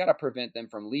everywhere because we got to prevent them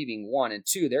from leaving, one. And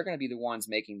two, they're going to be the ones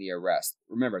making the arrest.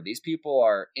 Remember, these people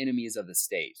are enemies of the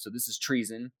state. So this is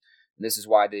treason. And this is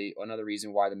why another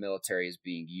reason why the military is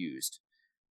being used.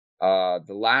 The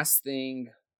last thing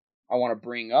I want to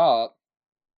bring up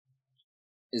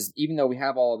is, even though we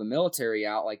have all of the military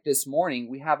out, like this morning,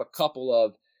 we have a couple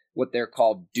of what they're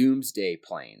called doomsday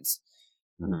planes.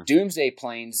 Mm-hmm. Doomsday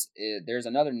planes, there's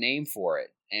another name for it.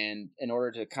 And in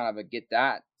order to kind of get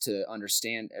that to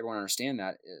everyone understand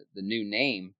that, the new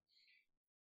name,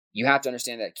 you have to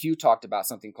understand that Q talked about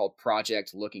something called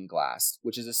Project Looking Glass,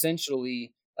 which is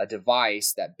essentially a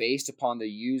device that, based upon the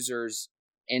user's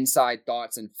inside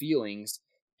thoughts and feelings,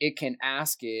 it can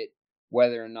ask it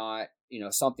whether or not,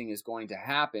 something is going to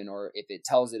happen, or if it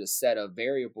tells it a set of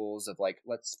variables of, like,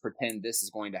 let's pretend this is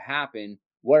going to happen,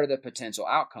 what are the potential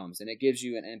outcomes? And it gives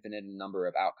you an infinite number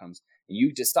of outcomes. And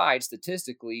you decide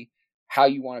statistically how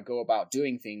you want to go about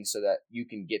doing things so that you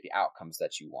can get the outcomes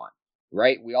that you want,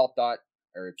 right? We all thought,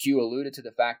 or Q alluded to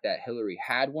the fact that Hillary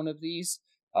had one of these,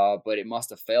 but it must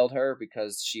have failed her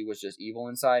because she was just evil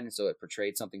inside, and so it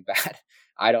portrayed something bad.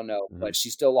 I don't know, but she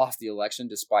still lost the election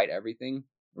despite everything.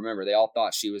 Remember, they all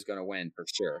thought she was going to win for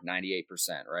sure, 98%,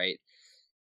 right?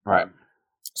 Right.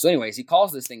 So anyways, he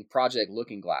calls this thing Project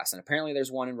Looking Glass, and apparently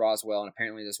there's one in Roswell, and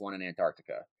apparently there's one in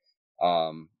Antarctica.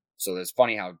 So it's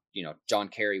funny how, John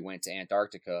Kerry went to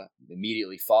Antarctica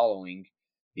immediately following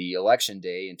the election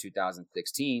day in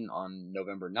 2016 on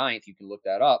November 9th. You can look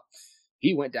that up.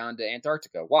 He went down to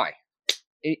Antarctica. Why?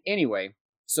 Anyway,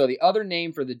 so the other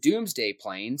name for the doomsday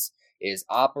planes is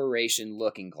Operation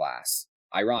Looking Glass.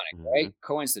 Ironic, right?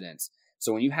 Coincidence.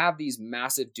 So when you have these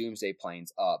massive doomsday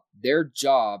planes up, their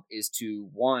job is to,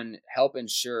 one, help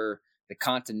ensure the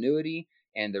continuity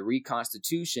and the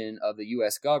reconstitution of the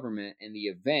U.S. government in the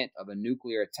event of a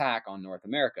nuclear attack on North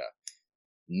America.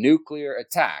 Nuclear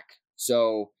attack.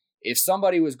 So if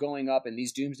somebody was going up and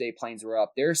these doomsday planes were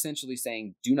up, they're essentially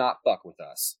saying, do not fuck with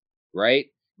us, right?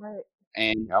 Right.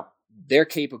 And their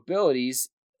capabilities,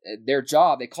 their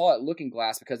job, they call it Looking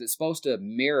Glass because it's supposed to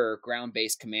mirror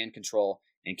ground-based command control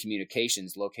and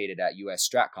communications located at U.S.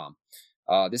 Stratcom.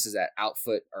 This is at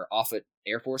Offutt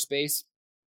Air Force Base.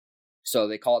 So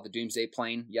they call it the Doomsday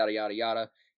Plane, yada, yada, yada.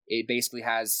 It basically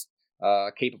has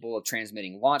capable of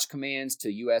transmitting launch commands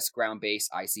to U.S.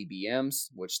 ground-based ICBMs,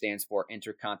 which stands for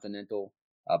Intercontinental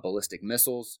Ballistic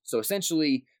Missiles. So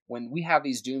essentially, when we have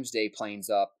these Doomsday planes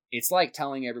up, it's like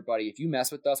telling everybody, if you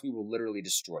mess with us, we will literally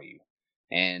destroy you.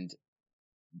 And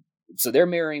so they're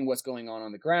mirroring what's going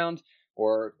on the ground,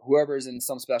 or whoever's in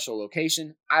some special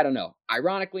location. I don't know.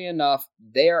 Ironically enough,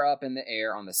 they are up in the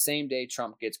air on the same day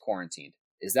Trump gets quarantined.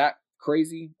 Is that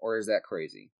crazy, or is that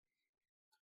crazy?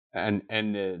 And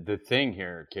the thing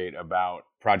here, Kate, about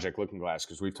Project Looking Glass,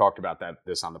 because we've talked about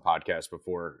this on the podcast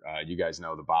before. You guys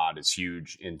know the BOD is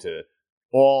huge into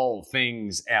all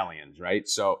things aliens, right?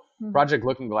 So Project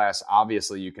Looking Glass,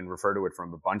 obviously you can refer to it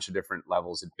from a bunch of different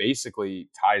levels. It basically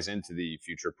ties into the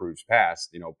future proofs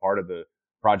past. Part of the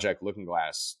Project Looking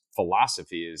Glass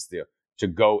philosophy is to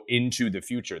go into the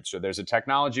future. So there's a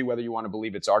technology, whether you want to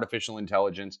believe it's artificial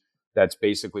intelligence, that's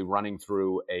basically running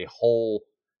through a whole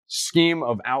scheme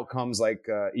of outcomes, like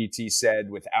E.T. said,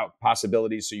 without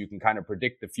possibilities. So you can kind of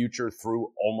predict the future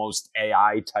through almost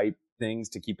AI type things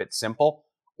to keep it simple.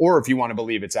 Or if you want to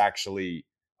believe it's actually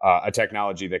a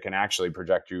technology that can actually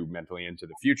project you mentally into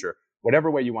the future, whatever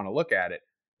way you want to look at it,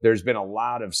 there's been a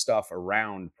lot of stuff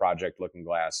around Project Looking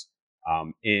Glass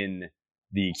in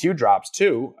the Q drops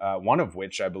too. One of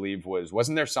which I believe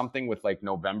wasn't there something with like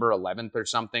November 11th or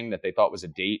something that they thought was a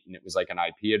date, and it was like an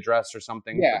IP address or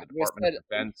something for the Department of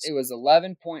Defense? It was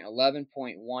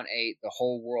 11.11.18. The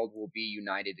whole world will be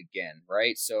united again,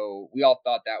 right? So we all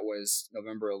thought that was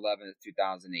November 11th,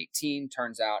 2018.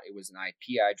 Turns out it was an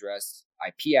IP address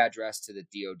to the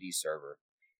DoD server.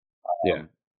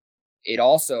 It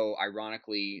also,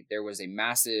 ironically, there was a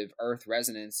massive Earth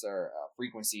resonance or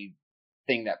frequency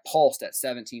thing that pulsed at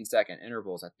 17-second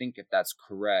intervals. I think, if that's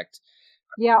correct.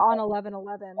 Yeah, on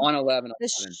 11/11. On 11/11.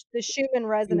 The Schumann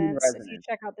resonance. If you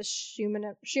check out the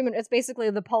Schumann, it's basically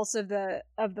the pulse of the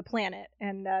planet,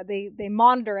 and they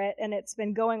monitor it, and it's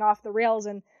been going off the rails.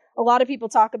 And a lot of people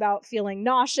talk about feeling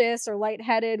nauseous or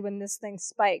lightheaded when this thing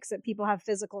spikes, that people have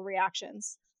physical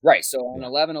reactions. Right. So on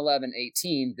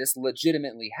 11/11/18, this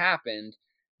legitimately happened.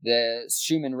 The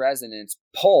Schumann resonance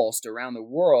pulsed around the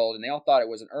world, and they all thought it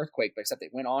was an earthquake, but except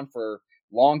it went on for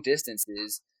long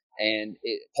distances, and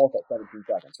it pulsed at 17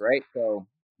 seconds, right? So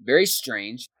very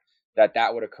strange that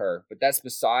would occur, but that's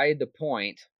beside the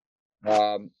point,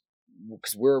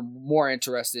 because we're more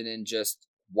interested in just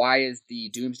why is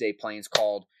the Doomsday Plains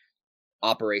called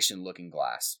Operation Looking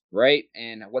Glass, right?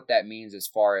 And what that means as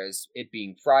far as it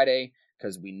being Friday,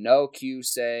 because we know Q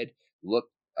said, look,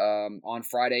 on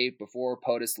Friday before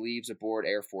POTUS leaves aboard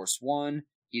Air Force One,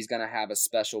 he's going to have a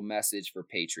special message for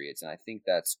Patriots. And I think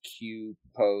that's Q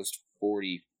post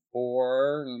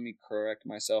 44. Let me correct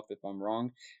myself if I'm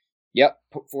wrong. Yep,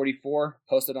 44,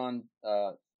 posted on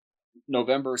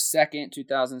November 2nd,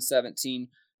 2017.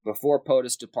 Before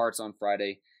POTUS departs on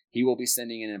Friday, he will be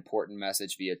sending an important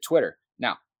message via Twitter.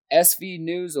 Now, SV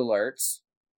News Alerts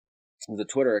is a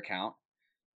Twitter account,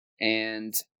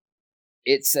 and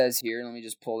it says here, let me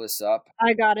just pull this up.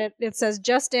 I got it. It says,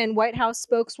 just in, White House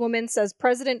spokeswoman says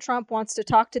President Trump wants to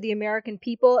talk to the American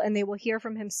people and they will hear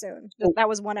from him soon. That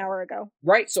was 1 hour ago.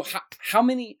 Right. So how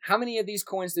many of these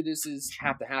coincidences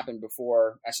have to happen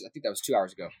before, actually, I think that was 2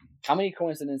 hours ago. How many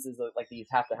coincidences like these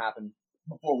have to happen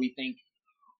before we think,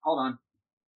 hold on.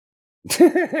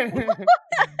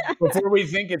 Before we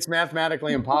think it's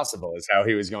mathematically impossible is how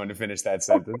he was going to finish that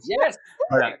sentence. Yes.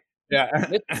 Right. Yeah.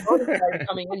 Mr.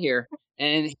 coming in here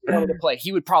and he wanted to play.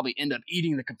 He would probably end up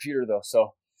eating the computer though.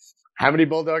 So how many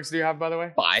bulldogs do you have, by the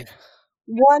way? 5.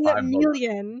 1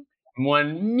 million.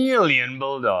 1 million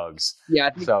bulldogs. Yeah. I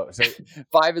think so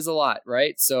 5 is a lot,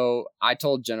 right? So I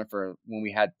told Jennifer when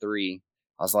we had 3,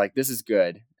 I was like, this is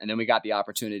good. And then we got the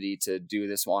opportunity to do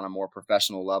this on a more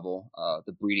professional level,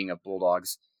 the breeding of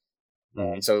bulldogs.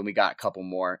 So we got a couple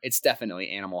more. It's definitely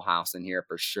Animal House in here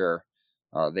for sure.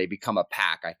 They become a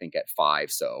pack, I think, at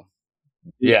 5. So,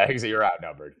 yeah, you're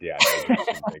outnumbered. Yeah,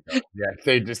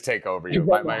 they just take over you.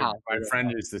 My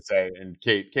friend used to say, and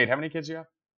Kate, how many kids do you have?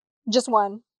 Just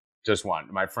 1. Just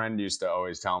 1. My friend used to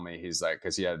always tell me, he's like,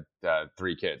 because he had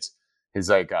 3 kids. He's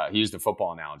like, he used a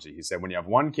football analogy. He said, when you have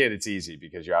 1 kid, it's easy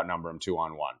because you outnumber them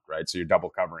 2-on-1, right? So you're double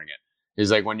covering it. He's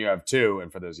like, when you have 2,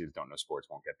 and for those of you who don't know sports,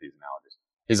 won't get these analogies.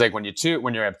 He's like, when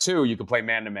you have 2, you can play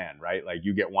man to man, right? Like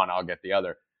you get 1, I'll get the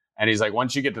other. And he's like,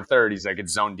 once you get to 3rd, he's like,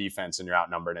 it's zone defense and you're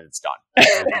outnumbered and it's done.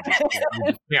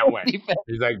 You can't win.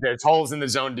 He's like, there's holes in the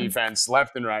zone defense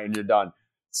left and right and you're done.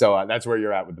 So that's where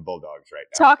you're at with the Bulldogs right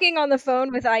now. Talking on the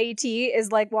phone with IET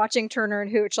is like watching Turner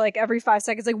and Hooch, like every 5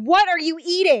 seconds, like, what are you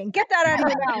eating? Get that out of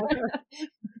your mouth.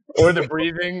 Or the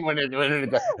breathing when it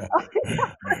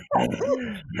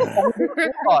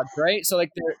right? So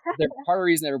like they're part of the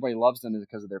reason everybody loves them is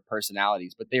because of their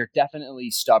personalities, but they're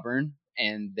definitely stubborn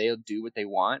and they'll do what they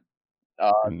want.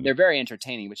 They're very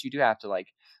entertaining, but you do have to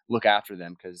like look after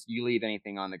them because you leave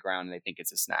anything on the ground and they think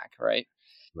it's a snack, right?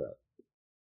 Right.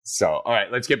 So, all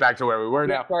right, let's get back to where we were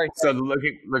now. Sorry. So no,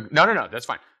 that's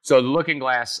fine. So the Looking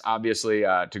Glass, obviously,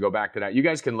 to go back to that, you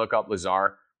guys can look up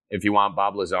Lazar if you want.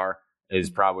 Bob Lazar is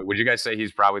probably, would you guys say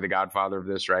he's probably the godfather of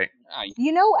this, right?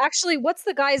 You know, actually, what's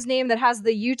the guy's name that has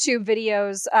the YouTube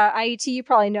videos, IET, you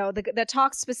probably know, that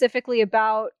talks specifically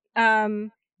about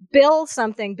Bill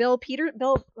something. Bill, I'm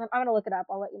going to look it up.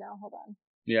 I'll let you know. Hold on.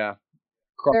 Yeah.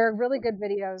 They're really good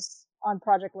videos on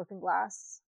Project Looking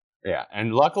Glass. Yeah.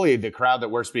 And luckily, the crowd that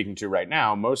we're speaking to right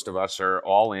now, most of us are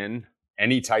all in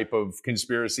any type of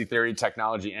conspiracy theory,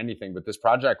 technology, anything. But this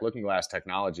Project Looking Glass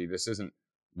technology, this isn't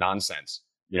nonsense.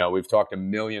 You know, we've talked a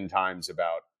million times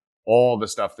about all the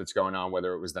stuff that's going on,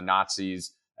 whether it was the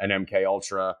Nazis and MK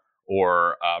Ultra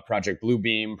or Project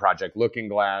Bluebeam, Project Looking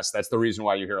Glass. That's the reason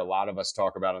why you hear a lot of us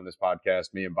talk about on this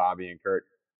podcast, me and Bobby and Kurt,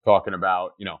 talking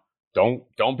about, you know,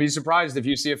 don't be surprised if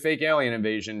you see a fake alien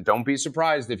invasion. Don't be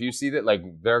surprised if you see that, like,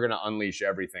 they're going to unleash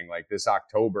everything. Like this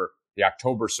October, the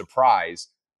October surprise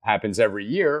happens every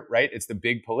year, right? It's the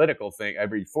big political thing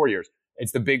every 4 years.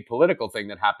 It's the big political thing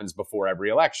that happens before every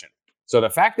election. So the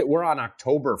fact that we're on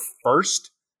October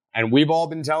 1st, and we've all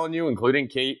been telling you, including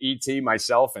Kate, E.T.,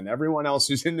 myself, and everyone else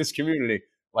who's in this community,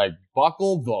 like,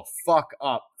 buckle the fuck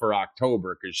up for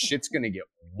October because shit's going to get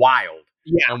wild.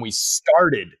 Yeah. And we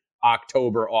started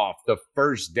October off the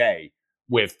first day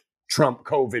with Trump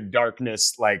COVID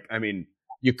darkness. Like, I mean,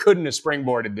 you couldn't have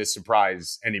springboarded this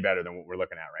surprise any better than what we're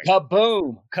looking at right now.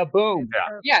 Kaboom.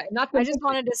 Yeah. I just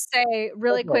wanted to say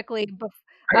really quickly,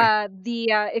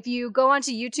 if you go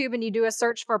onto YouTube and you do a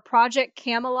search for Project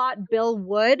Camelot, Bill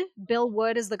Wood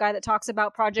is the guy that talks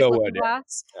about Project Looking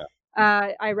Glass.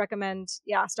 Yeah. I recommend,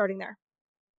 starting there.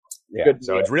 Yeah. Good.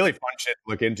 So it's really fun shit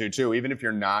to look into too, even if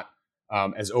you're not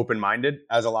as open-minded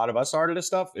as a lot of us are to this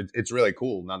stuff. It's really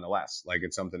cool nonetheless. Like,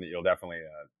 it's something that you'll definitely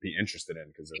be interested in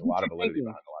because there's a lot of validity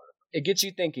behind a lot of it. It gets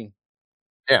you thinking.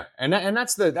 Yeah. And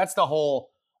that's the whole,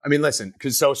 I mean, listen,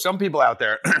 because so some people out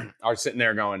there are sitting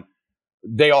there going,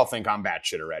 they all think I'm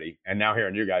batshit already. And now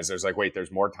hearing you guys, there's like, wait,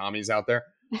 there's more Tommies out there.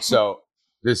 So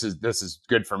this is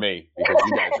good for me because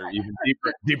you guys are even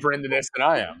deeper into this than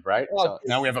I am, right? So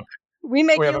now we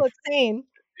make you look sane.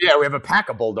 Yeah, we have a pack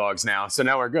of bulldogs now, so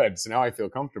now we're good. So now I feel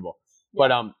comfortable. Yeah.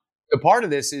 But the part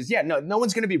of this is, no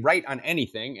one's going to be right on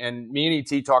anything. And me and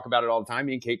E.T. talk about it all the time.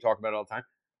 Me and Kate talk about it all the time.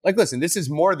 Like, listen, this is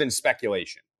more than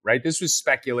speculation, right? This was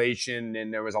speculation,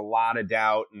 and there was a lot of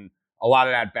doubt and a lot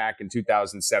of that back in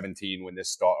 2017 when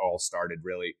this all started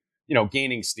really,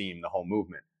 gaining steam, the whole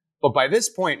movement. But by this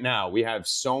point now, we have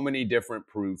so many different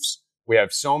proofs. We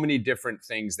have so many different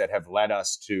things that have led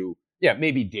us to,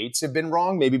 maybe dates have been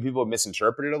wrong. Maybe people have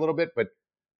misinterpreted a little bit, but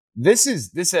this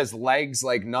has legs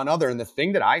like none other. And the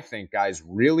thing that I think, guys,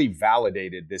 really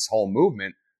validated this whole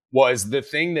movement was the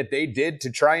thing that they did to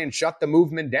try and shut the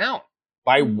movement down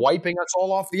by wiping us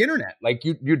all off the internet. Like,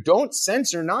 you don't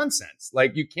censor nonsense.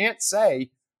 Like, you can't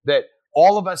say that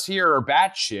all of us here are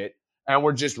batshit and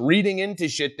we're just reading into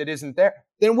shit that isn't there.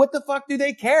 Then what the fuck do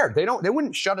they care? They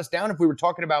wouldn't shut us down if we were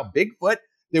talking about Bigfoot.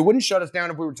 They wouldn't shut us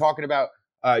down if we were talking about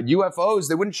UFOs.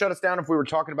 They wouldn't shut us down if we were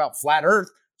talking about flat Earth.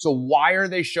 So why are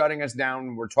they shutting us down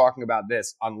when we're talking about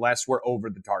this unless we're over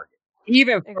the target?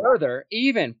 Even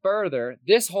further,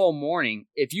 this whole morning,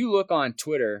 if you look on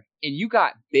Twitter and you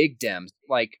got big Dems,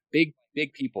 like big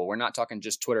people, we're not talking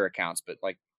just Twitter accounts, but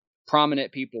like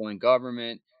prominent people in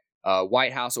government,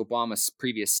 White House, Obama's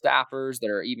previous staffers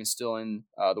that are even still in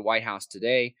the White House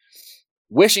today,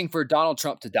 wishing for Donald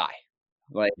Trump to die.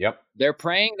 Like, they're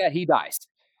praying that he dies.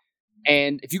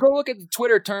 And if you go look at the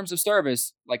Twitter terms of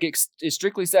service, like it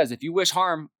strictly says, if you wish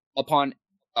harm upon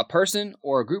a person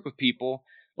or a group of people,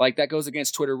 like that goes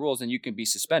against Twitter rules and you can be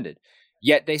suspended.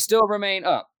 Yet they still remain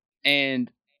up.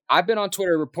 And I've been on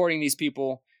Twitter reporting these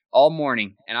people all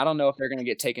morning, and I don't know if they're going to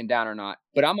get taken down or not,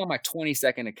 but I'm on my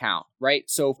 20-second account, right?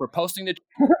 So for posting you're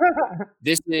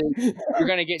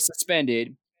going to get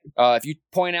suspended. If you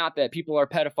point out that people are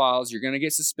pedophiles, you're going to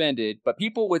get suspended. But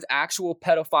people with actual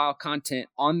pedophile content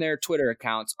on their Twitter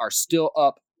accounts are still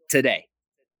up today.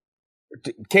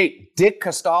 Kate, Dick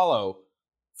Costolo,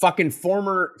 fucking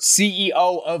former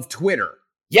CEO of Twitter.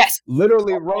 Yes.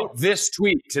 Literally wrote this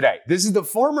tweet today. This is the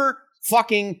former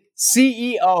fucking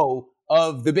CEO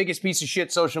of the biggest piece of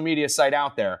shit social media site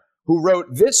out there who wrote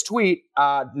this tweet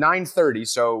 9:30.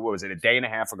 So what was it? A day and a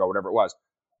half ago, whatever it was.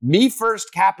 Me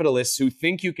first capitalists who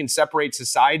think you can separate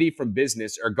society from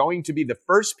business are going to be the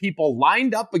first people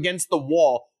lined up against the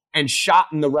wall and shot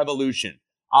in the revolution.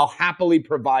 I'll happily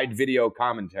provide video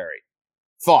commentary.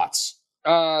 Thoughts?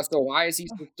 So why is he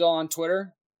still on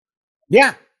Twitter?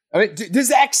 Yeah. I mean,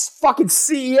 this ex-fucking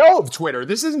CEO of Twitter.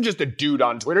 This isn't just a dude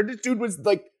on Twitter. This dude was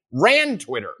ran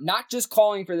Twitter. Not just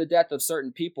calling for the death of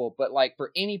certain people, but like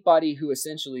for anybody who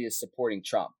essentially is supporting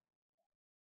Trump.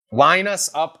 Line us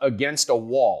up against a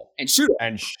wall and shoot us.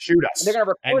 And they're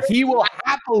gonna and he will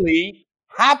happily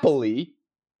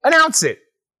announce it.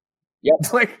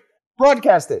 Yep. Like,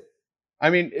 broadcast it. I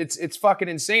mean, it's fucking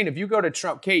insane. If you go to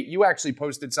Trump, Kate, you actually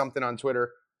posted something on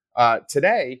Twitter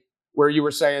today where you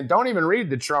were saying, don't even read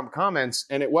the Trump comments.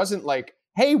 And it wasn't like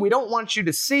hey, we don't want you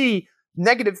to see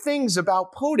negative things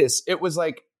about POTUS. It was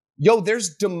like, yo,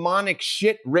 there's demonic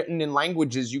shit written in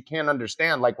languages you can't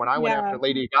understand. Like when I went after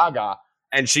Lady Gaga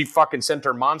and she fucking sent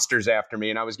her monsters after me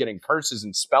and I was getting curses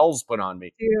and spells put on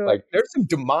me. Dude. Like there's some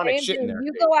demonic shit in there.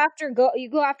 You go after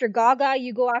Gaga,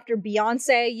 you go after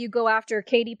Beyonce, you go after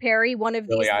Katy Perry, one of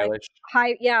these like,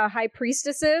 high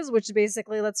priestesses, which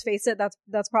basically, let's face it,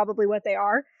 that's probably what they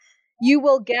are. You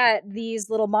will get these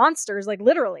little monsters, like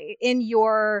literally in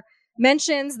your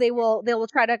mentions. They will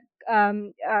try to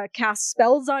cast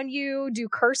spells on you, do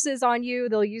curses on you.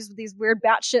 They'll use these weird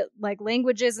batshit like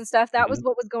languages and stuff. That was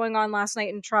what was going on last night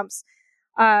in Trump's.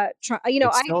 It's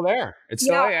still there. It's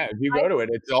still If you go to it,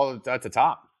 it's all at the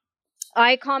top.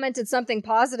 I commented something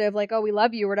positive, like, "Oh, we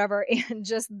love you," or whatever, and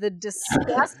just the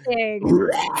disgusting.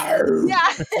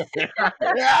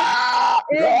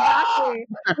 Exactly.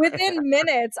 Within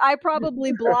minutes, I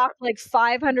probably blocked like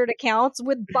 500 accounts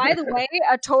with, by the way,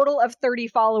 a total of 30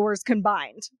 followers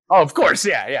combined. Oh, of course,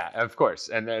 yeah, of course.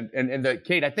 And then and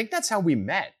Kate, I think that's how we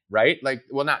met, right? Like,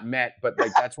 well, not met, but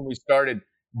like that's when we started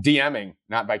DMing,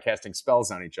 not by casting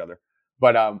spells on each other,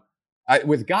 but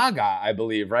with Gaga, I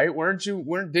believe, right?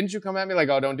 Didn't you come at me like,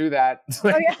 oh, don't do that?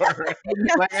 And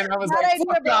I was like,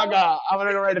 fuck Gaga, I'm going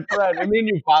to go write a thread. I mean,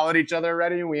 you followed each other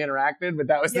already and we interacted, but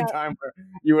that was the time where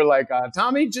you were like,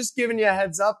 Tommy, just giving you a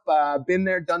heads up, been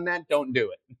there, done that, don't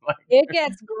do it. It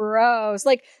gets gross.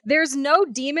 Like, there's no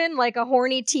demon like a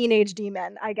horny teenage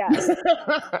demon, I guess.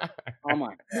 Oh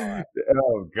my God.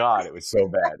 Oh God, it was so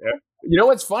bad. You know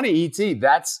what's funny, ET?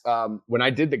 That's when I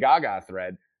did the Gaga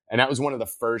thread, and that was one of the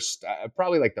first,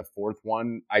 probably like the fourth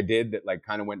one I did that like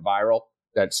kind of went viral,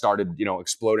 that started,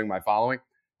 exploding my following.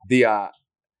 That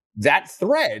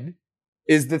thread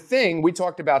is the thing. We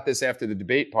talked about this after the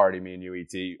debate party, me and you,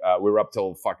 ET. We were up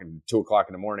till fucking 2:00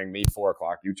 in the morning, me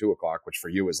 4:00, you 2:00, which for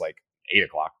you is like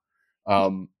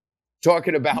 8:00.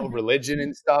 Talking about religion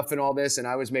and stuff and all this. And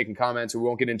I was making comments. We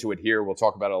won't get into it here. We'll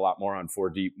talk about it a lot more on 4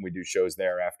 Deep when we do shows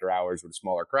there after hours with a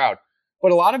smaller crowd.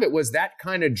 But a lot of it was that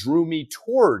kind of drew me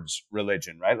towards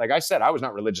religion, right? Like I said, I was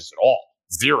not religious at all.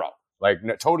 Zero. Like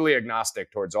totally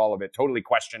agnostic towards all of it, totally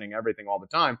questioning everything all the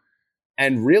time.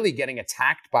 And really getting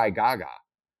attacked by Gaga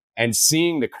and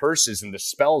seeing the curses and the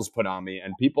spells put on me,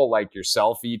 and people like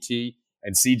yourself, ET,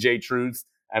 and CJ Truth,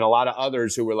 and a lot of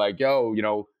others who were like,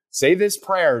 yo, say this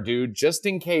prayer, dude, just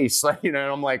in case. Like, and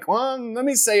I'm like, well, let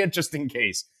me say it just in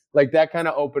case. Like that kind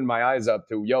of opened my eyes up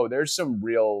to, yo, there's some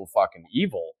real fucking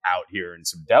evil out here and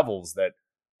some devils that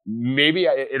maybe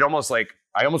I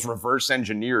almost reverse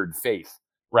engineered faith,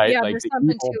 right? Yeah, like the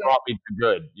evil brought me to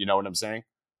good. You know what I'm saying?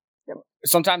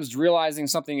 Sometimes realizing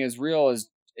something is real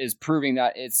is proving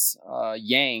that it's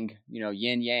yang,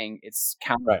 yin yang, its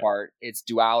counterpart, its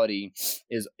duality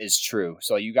is true.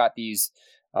 So you got these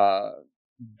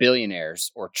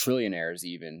billionaires or trillionaires,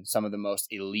 even some of the most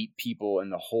elite people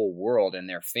in the whole world, and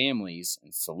their families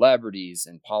and celebrities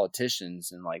and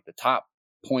politicians, and like the top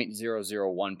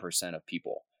 0.001% of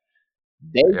people.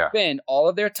 They spend all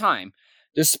of their time,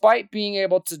 despite being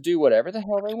able to do whatever the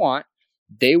hell they want,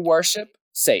 they worship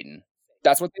Satan.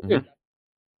 That's what they do.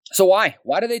 So why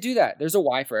do they do that? There's a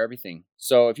why for everything.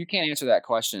 So if you can't answer that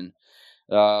question,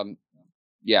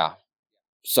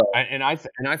 So I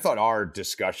thought our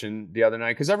discussion the other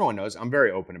night, because everyone knows I'm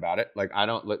very open about it. Like I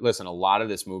don't listen. A lot of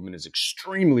this movement is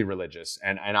extremely religious,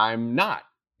 and I'm not.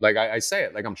 Like I say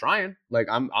it, like I'm trying. Like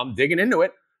I'm digging into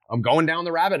it. I'm going down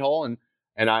the rabbit hole, and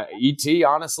ET.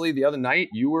 Honestly, the other night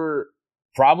you were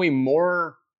probably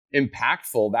more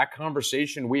impactful. That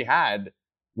conversation we had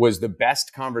was the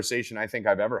best conversation I think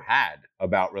I've ever had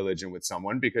about religion with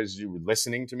someone, because you were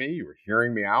listening to me, you were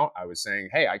hearing me out. I was saying,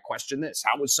 hey, I question this.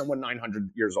 How was someone 900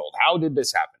 years old? How did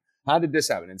this happen? How did this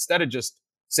happen? Instead of just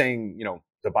saying,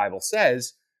 the Bible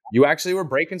says, you actually were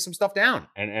breaking some stuff down,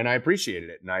 and I appreciated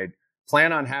it. And I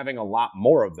plan on having a lot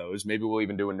more of those. Maybe we'll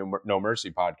even do a No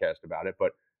Mercy podcast about it,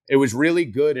 but it was really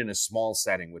good in a small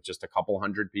setting with just a couple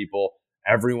hundred people.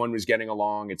 Everyone was getting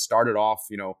along. It started off,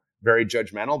 very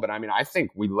judgmental, but I mean, I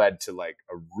think we led to like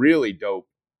a really dope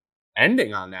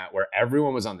ending on that, where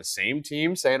everyone was on the same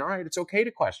team saying, all right, it's okay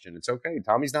to question. It's okay.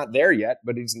 Tommy's not there yet,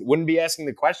 but he wouldn't be asking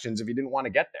the questions if he didn't want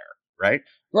to get there. Right.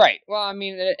 Right. Well, I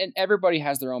mean, and everybody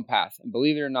has their own path, and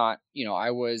believe it or not, I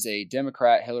was a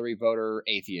Democrat, Hillary voter,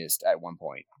 atheist at one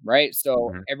point. Right.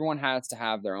 So everyone has to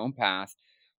have their own path.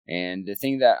 And the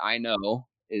thing that I know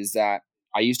is that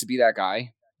I used to be that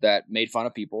guy that made fun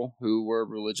of people who were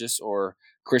religious or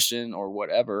Christian or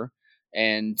whatever,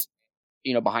 and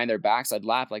behind their backs I'd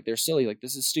laugh like they're silly, like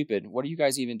this is stupid, what are you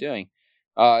guys even doing?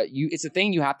 It's a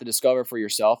thing you have to discover for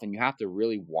yourself, and you have to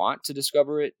really want to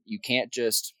discover it. You can't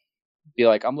just be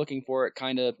like, I'm looking for it,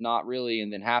 kind of, not really,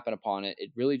 and then happen upon it.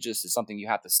 It really just is something you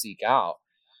have to seek out.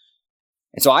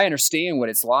 And so I understand what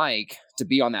it's like to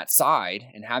be on that side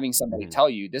and having somebody tell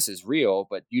you this is real,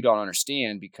 but you don't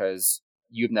understand because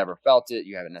you've never felt it.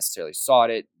 You haven't necessarily sought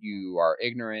it. You are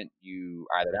ignorant. You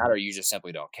either that or you just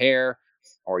simply don't care,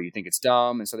 or you think it's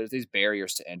dumb. And so there's these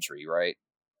barriers to entry, right?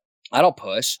 I don't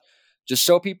push, just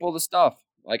show people the stuff.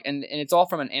 Like, and it's all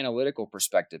from an analytical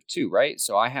perspective too, right?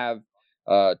 So I have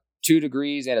 2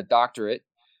 degrees and a doctorate.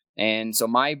 And so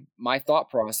my thought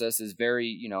process is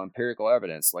very, empirical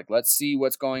evidence. Like, let's see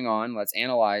what's going on. Let's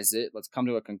analyze it. Let's come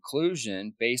to a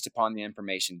conclusion based upon the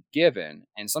information given.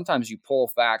 And sometimes you pull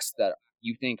facts that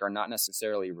you think are not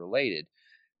necessarily related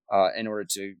in order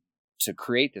to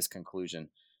create this conclusion.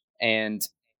 And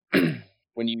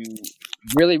when you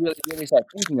really, really, really start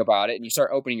thinking about it and you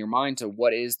start opening your mind to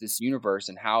what is this universe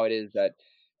and how it is that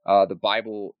the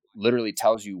Bible literally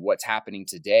tells you what's happening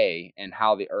today and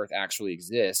how the earth actually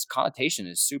exists, connotation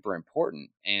is super important.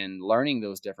 And learning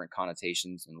those different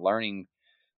connotations and learning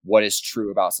what is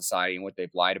true about society and what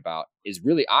they've lied about is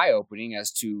really eye-opening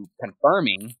as to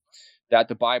confirming that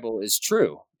the Bible is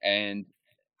true. And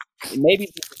maybe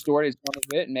they distorted some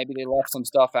of it and maybe they left some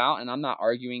stuff out. And I'm not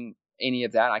arguing any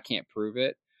of that. I can't prove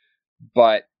it.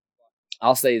 But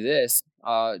I'll say this,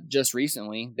 just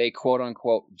recently, they quote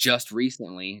unquote just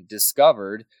recently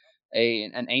discovered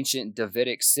an ancient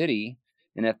Davidic city.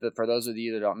 And for those of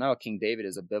you that don't know, King David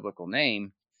is a biblical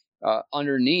name,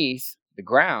 underneath the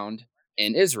ground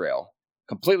in Israel,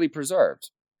 completely preserved,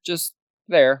 just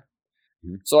there.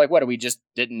 Mm-hmm. So like, what, we just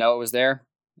didn't know it was there?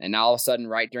 And now all of a sudden,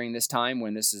 right during this time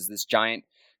when this is this giant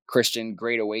Christian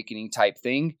Great Awakening type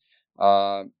thing,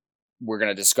 we're going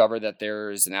to discover that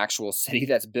there's an actual city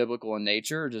that's biblical in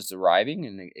nature just arriving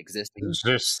and existing.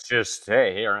 Just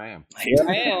hey, here I am. Here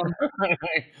I am.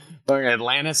 Like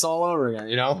Atlantis all over again,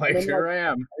 here I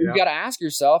am. You've got to ask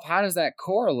yourself, how does that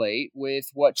correlate with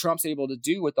what Trump's able to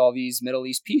do with all these Middle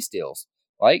East peace deals?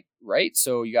 Like, right?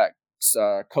 So you got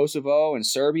Kosovo and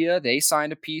Serbia. They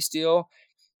signed a peace deal.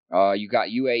 You got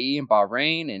UAE and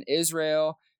Bahrain and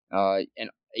Israel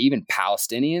and even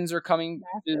Palestinians are coming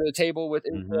to the table with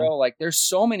Israel. Mm-hmm. Like, there's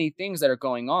so many things that are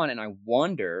going on. And I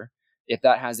wonder if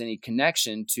that has any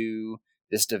connection to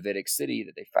this Davidic city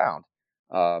that they found,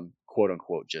 quote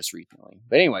unquote, just recently.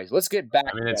 But anyways, let's get back.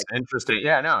 I mean, it's interesting.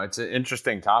 Yeah, no, it's an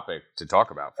interesting topic to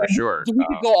talk about for sure. We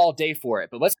could go all day for it,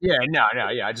 but let's. Yeah, no.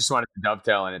 I just wanted to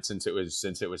dovetail in it since it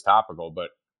was topical. But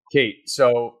Kate,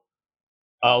 so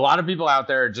a lot of people out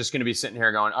there are just going to be sitting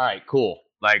here going, all right, cool.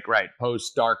 Like, right,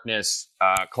 post-darkness,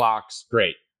 clocks,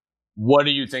 great. What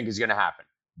do you think is going to happen?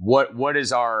 What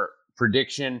is our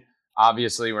prediction?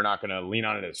 Obviously, we're not going to lean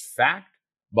on it as fact,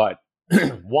 but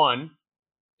one,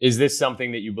 is this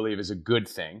something that you believe is a good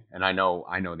thing? And I know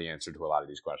the answer to a lot of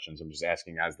these questions. I'm just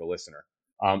asking as the listener.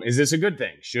 Is this a good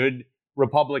thing? Should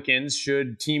Republicans,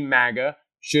 should Team MAGA,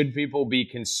 should people be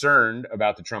concerned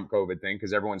about the Trump COVID thing?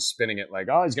 Because everyone's spinning it like,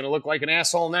 oh, he's going to look like an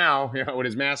asshole now, with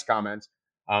his mask comments.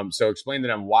 So explain to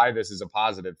them why this is a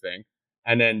positive thing.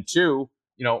 And then 2,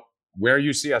 where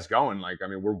you see us going. Like, I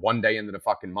mean, we're 1 day into the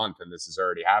fucking month and this is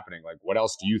already happening. Like, what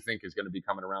else do you think is going to be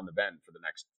coming around the bend for the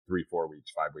next 3, 4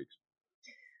 weeks, 5 weeks?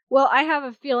 Well, I have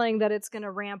a feeling that it's going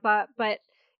to ramp up, but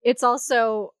it's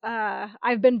also,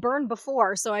 I've been burned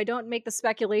before, so I don't make the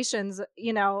speculations,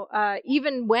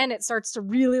 even when it starts to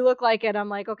really look like it, I'm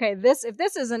like, okay, if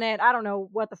this isn't it, I don't know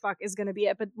what the fuck is going to be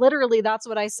it. But literally that's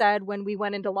what I said when we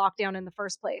went into lockdown in the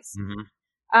first place.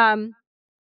 Mm-hmm.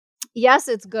 Yes,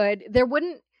 it's good. The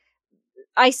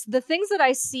things that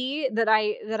I see that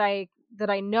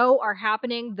I know are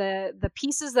happening, the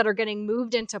pieces that are getting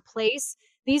moved into place,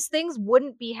 these things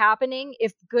wouldn't be happening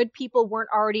if good people weren't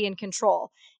already in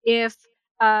control. If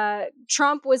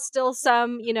Trump was still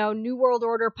some, New World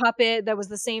Order puppet that was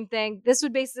the same thing, this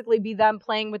would basically be them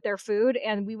playing with their food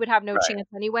and we would have no chance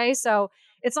anyway. So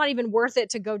it's not even worth it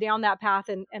to go down that path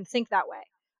and think that way.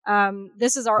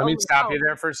 This is our Let me stop you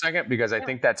there for a second, because I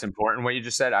think that's important what you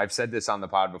just said. I've said this on the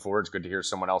pod before. It's good to hear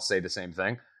someone else say the same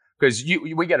thing, because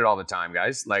we get it all the time,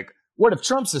 guys. Like, what if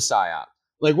Trump's a psyop?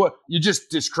 Like, what? You just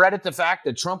discredit the fact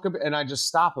that Trump could, and I just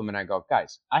stop him and I go,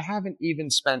 guys, I haven't even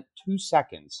spent 2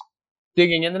 seconds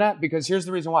digging into that, because here's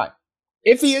the reason why.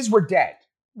 If he is, we're dead.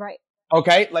 Right.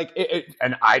 Okay? Like,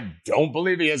 and I don't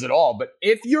believe he is at all, but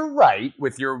if you're right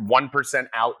with your 1%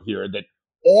 out here that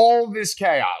all this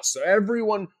chaos,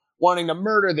 everyone wanting to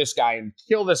murder this guy and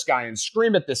kill this guy and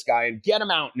scream at this guy and get him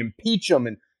out and impeach him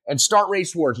and start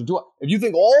race wars and if you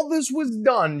think all this was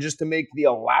done just to make the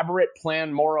elaborate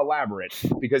plan more elaborate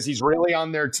because he's really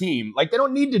on their team, like, they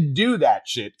don't need to do that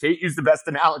shit. Kate used the best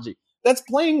analogy. That's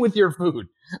playing with your food.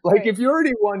 Like Right. if you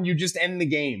already won, you just end the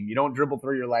game. You don't dribble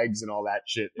through your legs and all that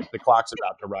shit if the clock's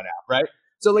about to run out, right?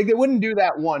 So like they wouldn't do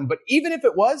that one. But even if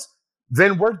it was,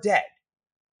 then we're dead.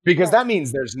 Because Right. that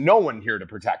means there's no one here to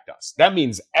protect us. That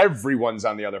means everyone's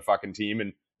on the other fucking team,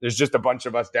 and there's just a bunch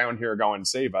of us down here going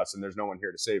save us, and there's no one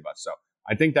here to save us. So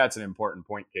I think that's an important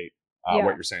point, Kate. Yeah.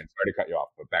 What you're saying. Sorry to cut you off,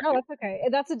 but back No, to you. that's okay.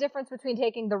 That's the difference between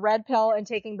taking the red pill and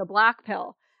taking the black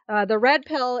pill. The red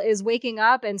pill is waking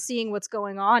up and seeing what's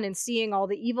going on and seeing all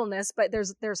the evilness, but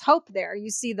there's hope there. You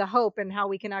see the hope and how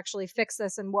we can actually fix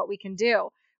this and what we can do.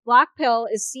 Black pill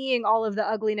is seeing all of the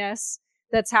ugliness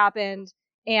that's happened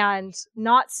and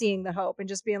not seeing the hope and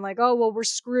just being like, oh, well, we're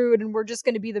screwed and we're just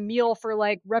going to be the meal for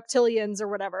like reptilians or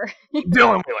whatever.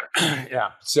 Dylan Wheeler.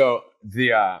 Yeah. So did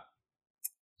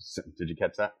you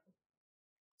catch that?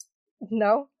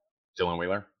 No? Dylan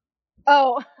Wheeler.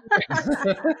 Oh,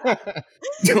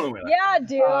 Dylan Wheeler. yeah,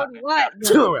 dude. What?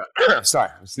 Dylan Wheeler. Sorry,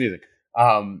 I'm sneezing.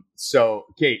 So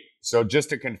Kate, so just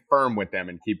to confirm with them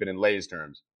and keep it in lay's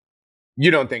terms, you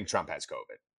don't think Trump has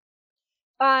COVID?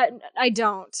 I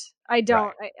don't.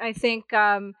 Right. I think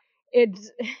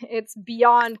it's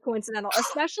beyond coincidental,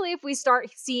 especially if we start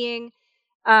seeing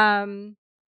some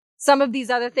of these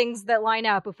other things that line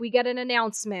up. If we get an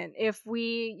announcement, if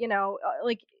we,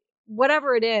 like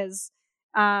whatever it is,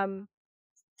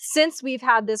 since we've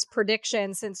had this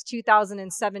prediction since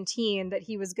 2017 that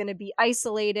he was going to be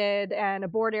isolated and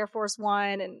aboard Air Force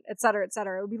One and et cetera,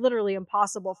 it would be literally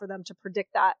impossible for them to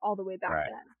predict that all the way back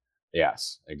then.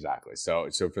 Yes, exactly. So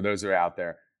for those who are out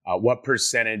there, what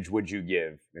percentage would you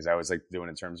give? Because I always like doing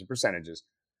in terms of percentages.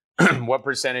 What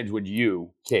percentage would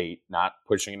you, Kate, not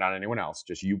pushing it on anyone else,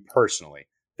 just you personally,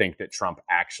 think that Trump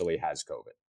actually has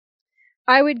COVID?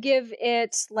 I would give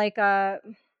it like a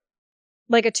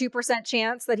 2%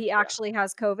 chance that he actually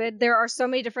has COVID. There are so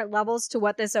many different levels to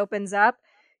what this opens up.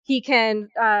 He can,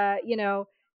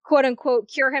 quote unquote,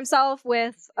 cure himself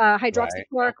with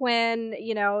hydroxychloroquine.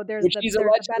 There's Which the he's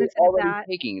benefit of already that.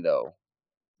 taking, though.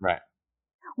 Right.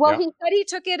 Well, Yeah. he said he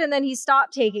took it and then he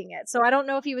stopped taking it. So I don't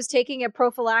know if he was taking it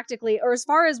prophylactically or as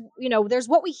far as, there's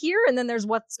what we hear and then there's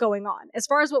what's going on. As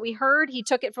far as what we heard, he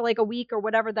took it for like a week or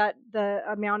whatever that the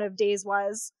amount of days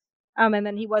was. And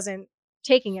then he wasn't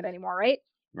taking it anymore, right?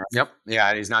 Yep.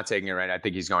 Yeah, he's not taking it right. I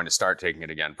think he's going to start taking it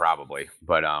again probably.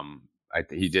 But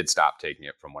he did stop taking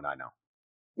it from what I know.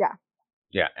 Yeah.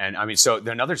 Yeah. And I mean, so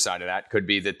another side of that could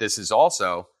be that this is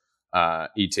also,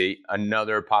 ET,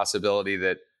 another possibility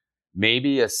that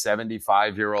maybe a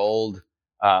 75-year-old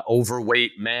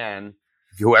overweight man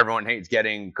who everyone hates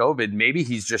getting COVID, maybe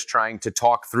he's just trying to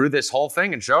talk through this whole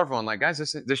thing and show everyone like, guys,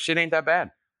 this shit ain't that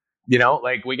bad.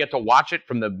 Like we get to watch it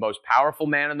from the most powerful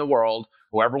man in the world,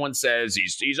 who everyone says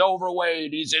he's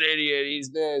overweight, he's an idiot,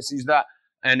 he's this, he's that.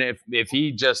 And if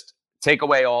he just take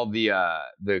away all the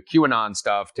QAnon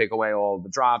stuff, take away all the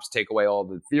drops, take away all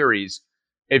the theories,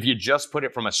 if you just put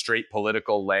it from a straight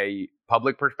political lay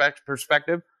public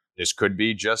perspective, this could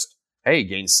be just, hey,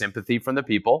 gain sympathy from the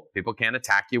people. People can't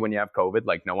attack you when you have COVID.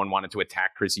 Like no one wanted to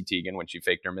attack Chrissy Teigen when she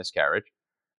faked her miscarriage.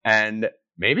 And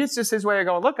maybe it's just his way of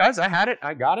going, look, guys, I had it.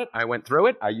 I got it. I went through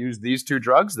it. I used these 2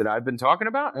 drugs that I've been talking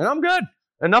about, and I'm good.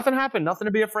 And nothing happened. Nothing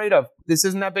to be afraid of. This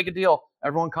isn't that big a deal.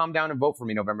 Everyone calm down and vote for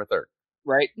me November 3rd.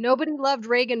 Right. Nobody loved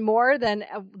Reagan more than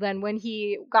when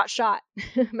he got shot.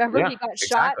 Remember, he got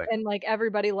shot and like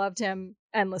everybody loved him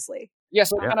endlessly. Yeah,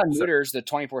 so it kind of neuters the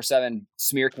 24/7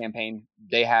 smear campaign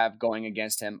they have going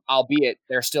against him, albeit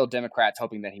they're still Democrats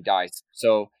hoping that he dies.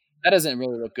 So that doesn't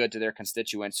really look good to their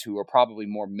constituents who are probably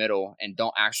more middle and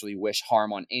don't actually wish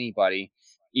harm on anybody,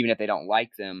 even if they don't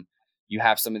like them. You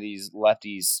have some of these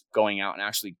lefties going out and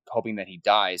actually hoping that he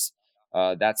dies.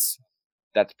 That's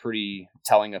pretty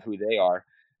telling of who they are.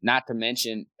 Not to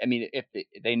mention, I mean, if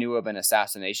they knew of an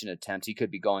assassination attempt, he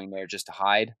could be going there just to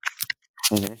hide.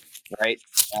 Mm-hmm. Right?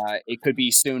 It could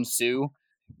be Sun Tzu,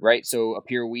 right? So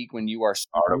appear weak when you are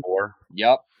strong. Art of War.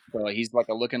 Yep. So he's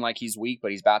looking like he's weak,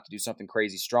 but he's about to do something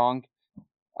crazy strong.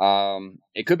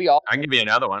 It could be all. I can give you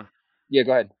another one. Yeah,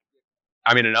 go ahead.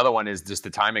 I mean, another one is just the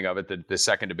timing of it. The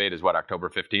second debate is what, October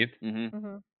 15th? Mm-hmm.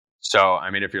 Mm-hmm. So,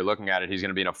 I mean, if you're looking at it, he's going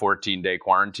to be in a 14-day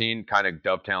quarantine, kind of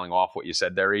dovetailing off what you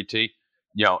said there, ET.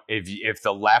 If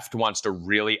the left wants to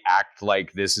really act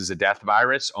like this is a death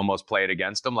virus, almost play it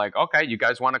against them, like, okay, you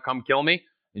guys want to come kill me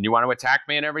and you want to attack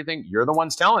me and everything, you're the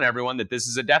ones telling everyone that this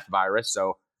is a death virus,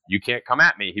 so you can't come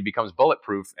at me. He becomes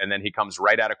bulletproof, and then he comes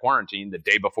right out of quarantine the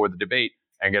day before the debate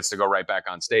and gets to go right back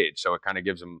on stage. So it kind of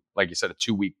gives him, like you said, a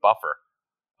 2-week buffer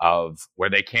of where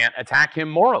they can't attack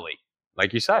him morally.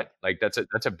 Like you said, like that's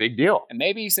a big deal. And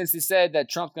maybe since he said that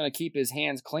Trump's going to keep his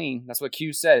hands clean, that's what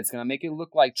Q said. It's going to make it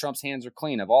look like Trump's hands are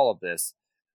clean of all of this.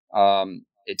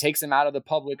 it takes him out of the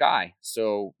public eye.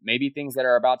 So maybe things that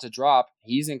are about to drop,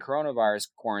 he's in coronavirus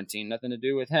quarantine, nothing to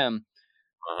do with him.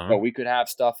 But we could have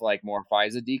stuff like more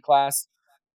FISA D-class.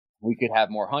 We could have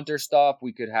more Hunter stuff.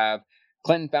 We could have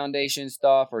Clinton Foundation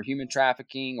stuff, or human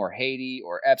trafficking, or Haiti,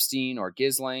 or Epstein, or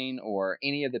Ghislaine, or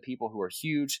any of the people who are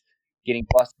huge getting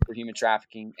busted for human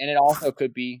trafficking. And it also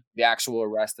could be the actual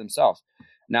arrests themselves.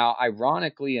 Now,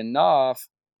 ironically enough,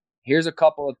 here's a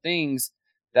couple of things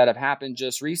that have happened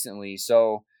just recently.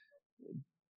 So,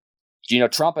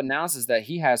 Trump announces that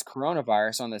he has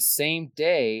coronavirus on the same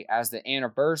day as the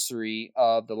anniversary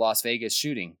of the Las Vegas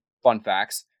shooting. Fun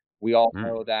facts. We all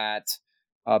know that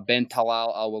Ben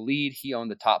Talal al-Walid, he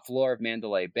owned the top floor of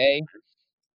Mandalay Bay.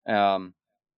 And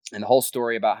the whole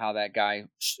story about how that guy,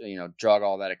 drug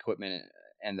all that equipment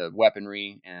and the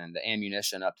weaponry and the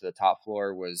ammunition up to the top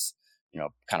floor was,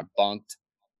 kind of bunked.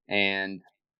 And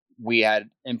we had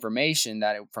information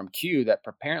from Q that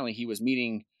apparently he was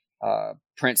meeting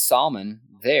Prince Salman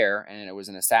there, and it was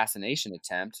an assassination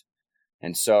attempt.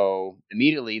 And so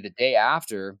immediately the day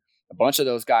after, a bunch of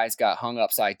those guys got hung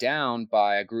upside down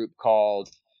by a group called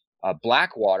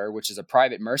Blackwater, which is a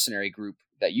private mercenary group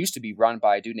that used to be run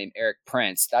by a dude named Eric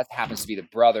Prince. That happens to be the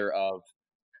brother of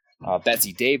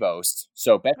Betsy DeVos.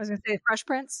 So I was going to say Fresh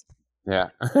Prince. Yeah.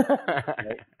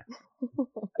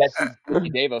 Betsy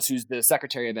DeVos, who's the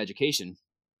Secretary of Education.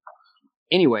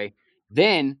 Anyway,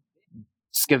 then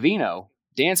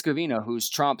Dan Scavino, who's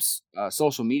Trump's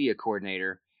social media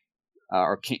coordinator,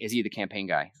 is he the campaign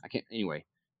guy? Anyway,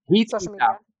 he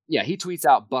tweets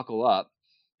out, "Buckle up,"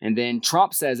 and then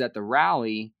Trump says at the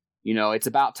rally, it's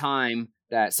about time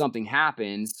that something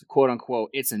happens, quote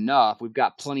unquote. It's enough. We've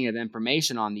got plenty of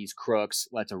information on these crooks.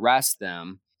 Let's arrest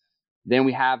them. Then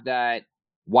we have that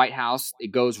White House.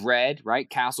 It goes red, right?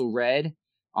 Castle red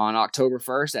on October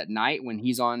 1st at night when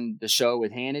he's on the show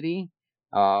with Hannity.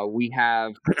 We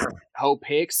have Hope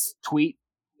Hicks tweet.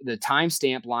 The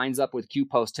timestamp lines up with Q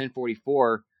Post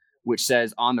 1044, which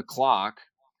says on the clock.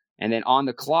 And then on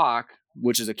the clock,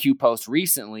 which is a Q Post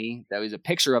recently, that was a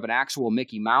picture of an actual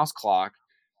Mickey Mouse clock.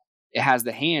 It has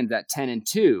the hands at 10 and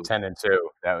 2. 10 and 2.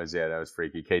 That was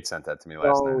freaky. Kate sent that to me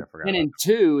last night. I forgot. 10 and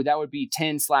 2, that would be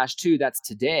 10/2. That's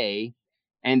today.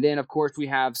 And then, of course, we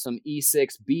have some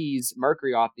E6Bs,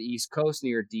 Mercury off the East Coast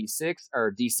near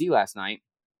DC last night.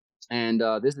 And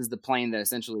this is the plane that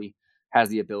essentially has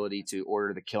the ability to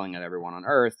order the killing of everyone on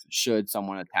Earth should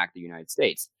someone attack the United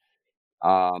States.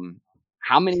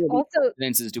 How many of these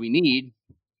evidences do we need,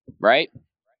 right?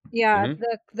 Yeah,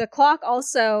 the clock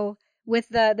also, with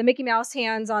the Mickey Mouse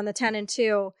hands on the 10 and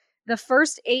 2, the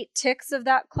first 8 ticks of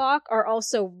that clock are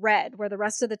also red, where the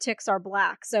rest of the ticks are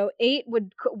black. So 8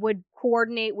 would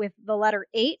coordinate with the letter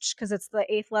H, because it's the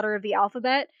 8th letter of the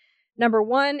alphabet. Number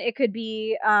 1, it could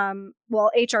be,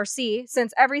 HRC,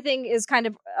 since everything is kind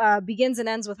of begins and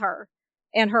ends with her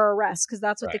and her arrest, because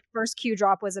that's what the first Q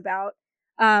drop was about.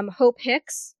 Hope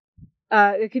Hicks,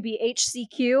 it could be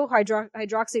HCQ,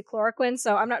 hydroxychloroquine.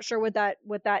 So I'm not sure what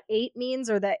that 8 means,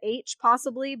 or the H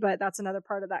possibly, but that's another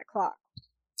part of that clock.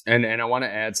 And I want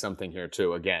to add something here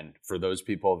too. Again, for those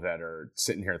people that are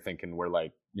sitting here thinking we're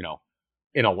like,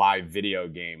 in a live video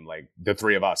game, like the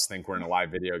three of us think we're in a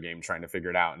live video game trying to figure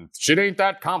it out. And shit ain't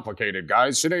that complicated,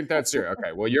 guys. Shit ain't that serious.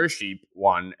 Okay, well, you're sheep,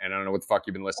 one, and I don't know what the fuck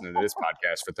you've been listening to this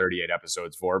podcast for 38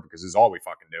 episodes for, because it's all we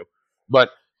fucking do.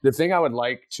 But the thing I would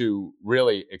like to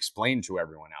really explain to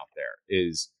everyone out there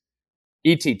is,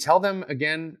 E.T., tell them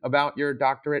again about your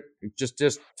doctorate. Just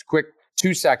quick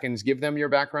 2 seconds. Give them your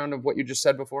background of what you just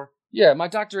said before. Yeah, my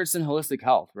doctorate's in holistic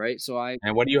health, right? So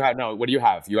And what do you have? No, what do you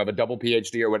have? You have a double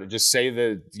PhD or what? Just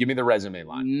give me the resume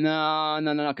line. No.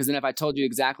 Because then if I told you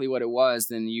exactly what it was,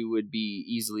 then you would be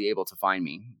easily able to find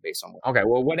me based on what. Okay,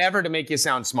 well, whatever to make you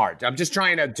sound smart. I'm just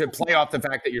trying to play off the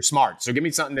fact that you're smart. So give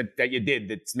me something that you did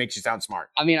that makes you sound smart.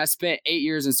 I mean, I spent 8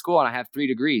 years in school and I have 3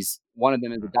 degrees. One of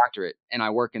them is a doctorate, and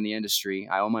I work in the industry.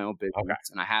 I own my own business,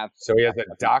 and I have. So he has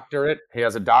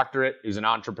a doctorate. He's an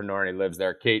entrepreneur, and he lives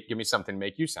there. Kate, give me something to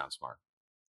make you sound smart.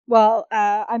 Well,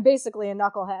 I'm basically a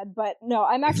knucklehead, but no,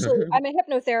 I'm a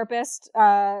hypnotherapist.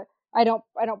 I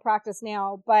don't practice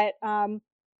now, but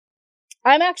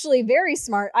I'm actually very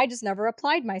smart. I just never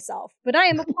applied myself, but I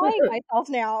am applying myself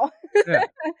now. Yeah.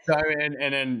 So, and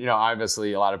then,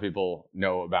 obviously a lot of people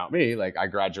know about me. Like, I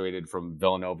graduated from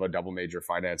Villanova, double major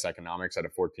finance economics at a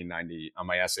 1490 on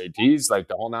my SATs, like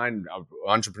the whole nine.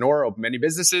 Entrepreneur, open many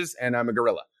businesses, and I'm a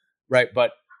gorilla, right?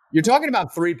 But you're talking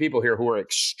about 3 people here who are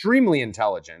extremely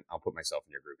intelligent. I'll put myself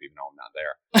in your group, even though I'm not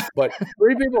there. But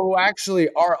 3 people who actually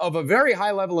are of a very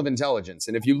high level of intelligence.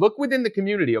 And if you look within the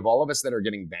community of all of us that are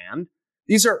getting banned,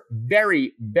 these are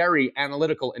very, very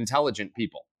analytical, intelligent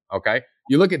people. Okay.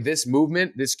 You look at this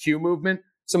movement, this Q movement,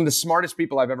 some of the smartest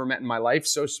people I've ever met in my life,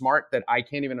 so smart that I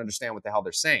can't even understand what the hell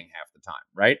they're saying half the time,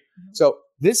 right? Mm-hmm. So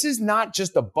this is not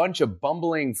just a bunch of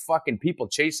bumbling fucking people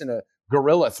chasing a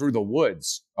gorilla through the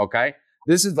woods, okay?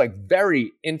 This is like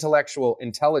very intellectual,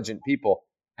 intelligent people,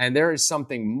 and there is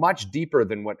something much deeper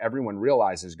than what everyone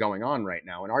realizes going on right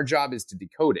now, and our job is to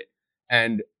decode it.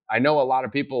 And I know a lot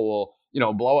of people will,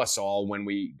 blow us all when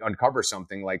we uncover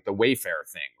something like the Wayfair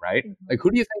thing, right? Mm-hmm. Like, who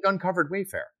do you think uncovered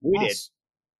Wayfair?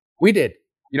 We did.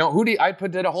 I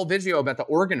did a whole video about the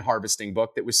organ harvesting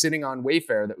book that was sitting on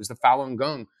Wayfair that was the Falun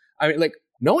Gong. I mean, like,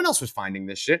 no one else was finding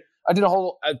this shit. I did a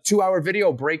 2-hour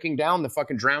video breaking down the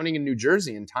fucking drowning in New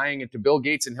Jersey and tying it to Bill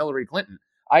Gates and Hillary Clinton.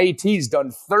 IET's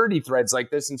done 30 threads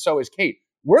like this, and so is Kate.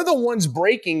 We're the ones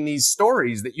breaking these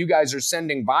stories that you guys are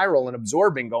sending viral and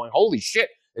absorbing, going, holy shit,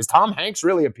 is Tom Hanks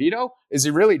really a pedo? Is he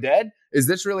really dead? Is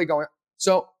this really going on?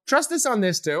 So trust us on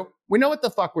this too. We know what the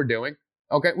fuck we're doing.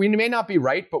 Okay, we may not be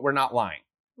right, but we're not lying.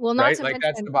 Well, not right? to Like mention,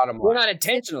 that's the bottom line. We're not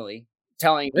intentionally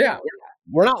telling. Yeah,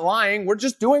 we're not lying. We're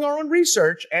just doing our own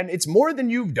research, and it's more than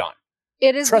you've done.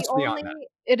 It is Trust me on that.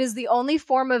 It is the only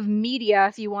form of media,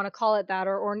 if you want to call it that,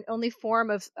 or only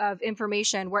form of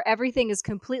information where everything is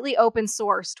completely open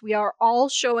sourced. We are all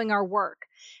showing our work.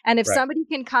 And if somebody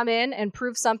can come in and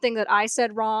prove something that I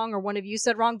said wrong or one of you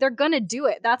said wrong, they're going to do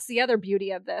it. That's the other beauty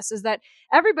of this, is that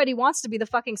everybody wants to be the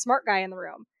fucking smart guy in the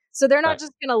room. So they're not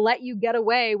just going to let you get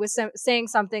away with saying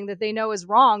something that they know is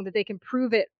wrong, that they can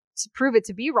prove it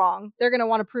to be wrong. They're going to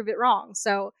want to prove it wrong.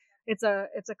 So it's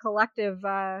a collective.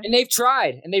 And they've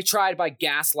tried by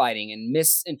gaslighting and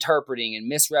misinterpreting and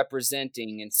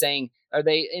misrepresenting and saying, or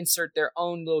they insert their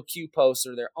own little Q post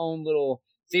or their own little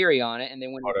theory on it. And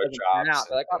then when it doesn't turn out,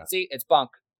 they're like, oh, see, it's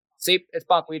bunk. See, it's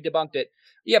bunk. We've debunked it.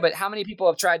 Yeah, but how many people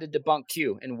have tried to debunk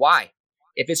Q, and why?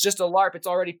 If it's just a LARP, it's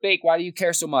already fake. Why do you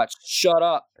care so much? Shut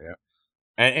up. Yeah.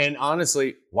 And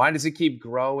honestly, why does it keep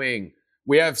growing?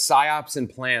 We have psyops and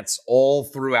plants all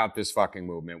throughout this fucking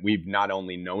movement. We've not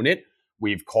only known it,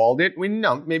 we've called it. We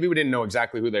know, maybe we didn't know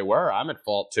exactly who they were. I'm at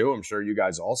fault too. I'm sure you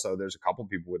guys also. There's a couple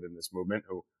people within this movement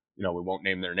who, we won't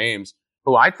name their names,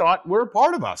 who I thought were a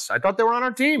part of us. I thought they were on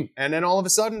our team. And then all of a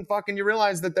sudden, fucking, you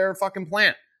realize that they're a fucking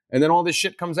plant. And then all this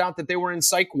shit comes out that they were in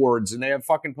psych wards and they have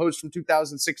fucking posts from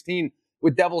 2016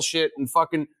 with devil shit and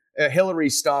fucking Hillary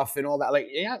stuff and all that. Like,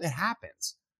 yeah, it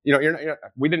happens. You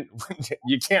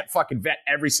can't fucking vet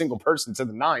every single person to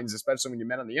the nines, especially when you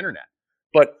met on the internet.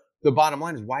 But the bottom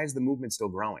line is, why is the movement still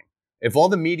growing? If all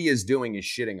the media is doing is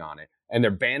shitting on it, and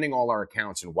they're banning all our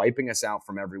accounts and wiping us out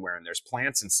from everywhere, and there's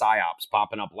plants and psyops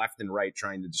popping up left and right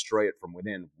trying to destroy it from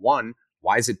within, one,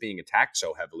 why is it being attacked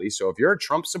so heavily? So if you're a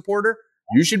Trump supporter,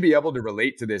 you should be able to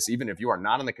relate to this, even if you are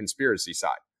not on the conspiracy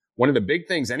side. One of the big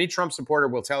things any Trump supporter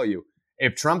will tell you,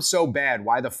 if Trump's so bad,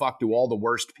 why the fuck do all the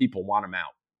worst people want him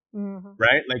out? Mm-hmm.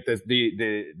 Right? Like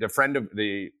the friend of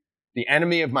the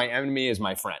enemy of my enemy is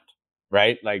my friend,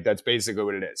 right? Like that's basically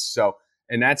what it is. So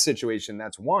in that situation,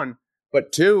 that's one.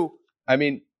 But two, I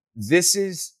mean, this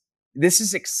is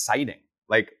exciting.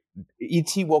 Like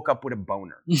E.T. woke up with a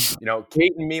boner.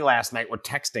 Kate and me last night were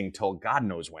texting till God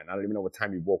knows when. I don't even know what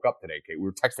time you woke up today, Kate. We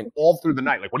were texting all through the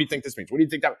night. Like, what do you think this means? What do you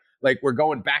think that? Like, we're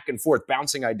going back and forth,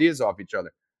 bouncing ideas off each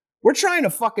other. We're trying to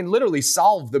fucking literally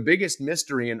solve the biggest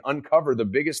mystery and uncover the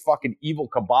biggest fucking evil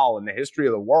cabal in the history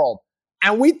of the world.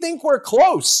 And we think we're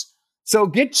close. So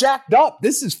get jacked up.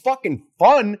 This is fucking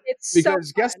fun. It's because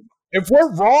so guess if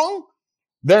we're wrong,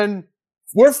 then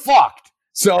we're fucked.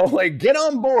 So like get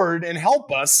on board and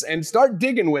help us and start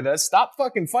digging with us. Stop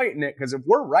fucking fighting it. Because if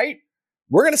we're right,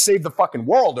 we're going to save the fucking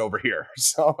world over here.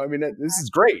 So, I mean, this is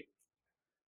great.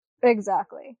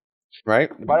 Exactly.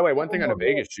 Right? By the way, one thing on a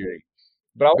Vegas shooting.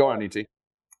 But go on, ET.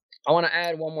 I want to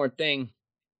add one more thing.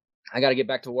 I got to get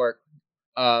back to work.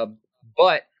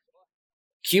 But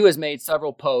Q has made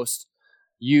several posts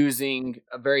using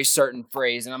a very certain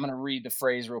phrase, and I'm going to read the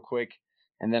phrase real quick,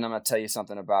 and then I'm going to tell you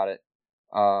something about it.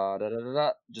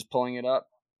 Just pulling it up.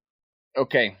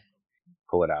 Okay.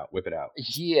 Pull it out. Whip it out.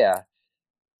 Yeah.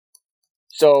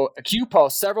 So Q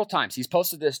posts several times. He's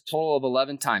posted this total of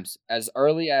 11 times as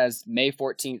early as May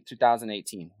 14th,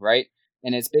 2018, right?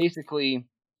 And it's basically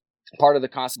part of the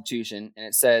Constitution, and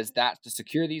it says that to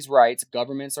secure these rights,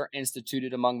 governments are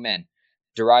instituted among men,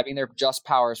 deriving their just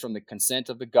powers from the consent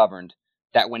of the governed,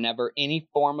 that whenever any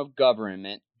form of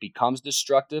government becomes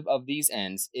destructive of these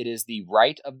ends, it is the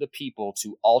right of the people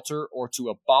to alter or to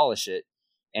abolish it,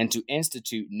 and to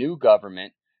institute new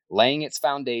government, laying its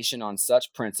foundation on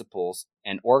such principles,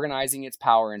 and organizing its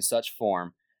power in such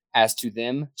form as to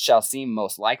them shall seem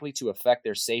most likely to affect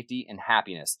their safety and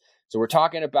happiness. So we're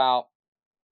talking about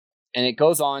And it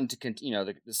goes on to,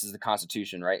 this is the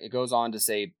Constitution, right? It goes on to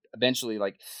say eventually,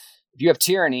 like, if you have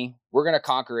tyranny, we're going to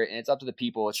conquer it, and it's up to the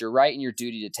people. It's your right and your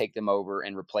duty to take them over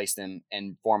and replace them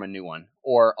and form a new one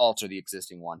or alter the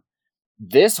existing one.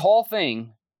 This whole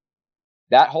thing,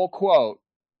 that whole quote,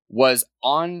 was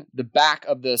on the back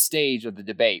of the stage of the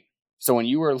debate. So when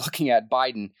you were looking at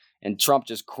Biden and Trump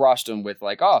just crushed him with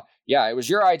like, oh, yeah, it was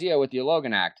your idea with the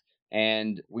Logan Act,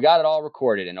 and we got it all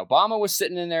recorded, and Obama was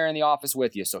sitting in there in the office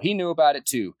with you, so he knew about it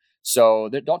too. So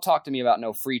don't talk to me about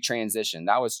no free transition.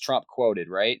 That was Trump quoted,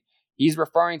 right? He's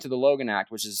referring to the Logan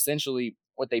Act, which is essentially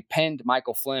what they pinned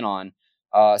Michael Flynn on,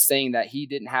 saying that he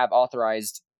didn't have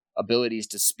authorized abilities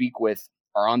to speak with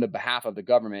or on the behalf of the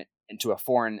government into a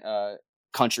foreign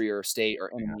country or state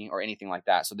or enemy or anything like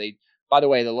that. So by the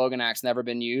way, the Logan Act's never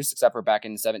been used except for back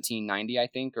in 1790, I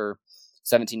think, or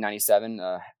 1797.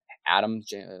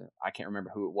 Adams, I can't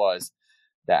remember who it was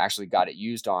that actually got it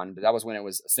used on, but that was when it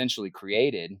was essentially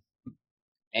created,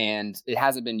 and it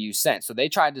hasn't been used since. So they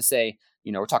tried to say,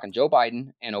 we're talking Joe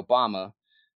Biden and Obama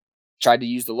tried to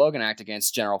use the Logan Act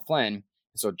against General Flynn.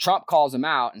 So Trump calls him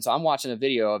out, and so I'm watching a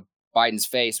video of Biden's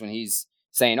face when he's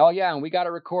saying, oh yeah, and we got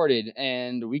it recorded,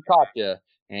 and we caught you,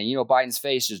 and Biden's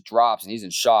face just drops, and he's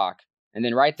in shock. And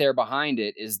then right there behind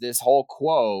it is this whole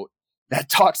quote that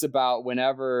talks about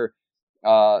whenever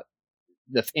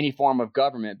any form of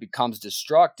government becomes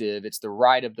destructive, it's the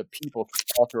right of the people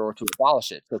to alter or to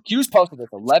abolish it. So Q's posted this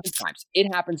 11 times.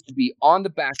 It happens to be on the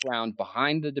background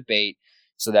behind the debate,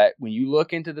 so that when you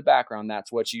look into the background,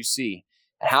 that's what you see.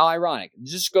 And how ironic. It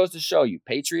just goes to show you,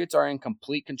 patriots are in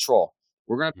complete control.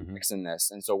 We're going to be fixing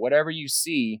this. And so whatever you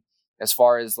see as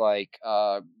far as like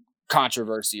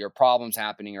controversy or problems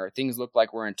happening or things look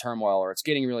like we're in turmoil or it's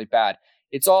getting really bad,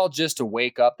 it's all just to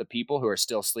wake up the people who are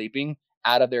still sleeping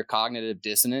out of their cognitive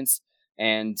dissonance.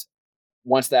 And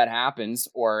once that happens,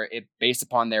 or based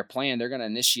upon their plan, they're going to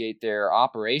initiate their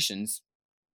operations,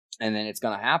 and then it's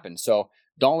going to happen. So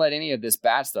don't let any of this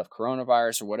bad stuff,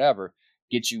 coronavirus or whatever,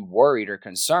 get you worried or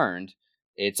concerned.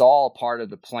 It's all part of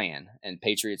the plan, and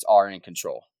patriots are in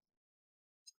control.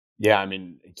 Yeah, I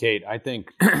mean, Kate, I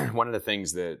think one of the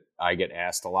things that I get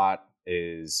asked a lot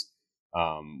is,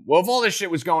 well, if all this shit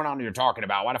was going on you're talking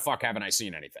about, why the fuck haven't I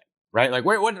seen anything? Right? Like,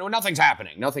 nothing's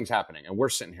happening. Nothing's happening. And we're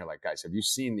sitting here like, guys, have you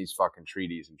seen these fucking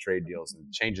treaties and trade deals and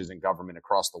changes in government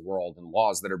across the world and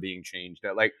laws that are being changed?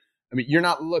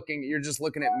 You're just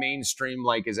looking at mainstream,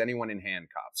 like, is anyone in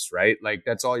handcuffs, right? Like,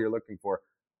 that's all you're looking for.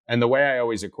 And the way I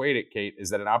always equate it, Kate, is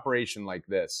that an operation like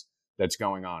this that's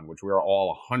going on, which we are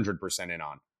all 100% in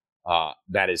on,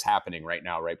 that is happening right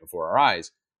now, right before our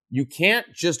eyes, you can't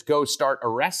just go start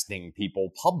arresting people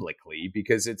publicly,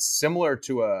 because it's similar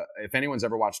to if anyone's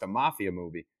ever watched a mafia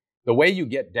movie, the way you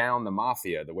get down the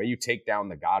mafia, the way you take down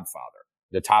the Godfather,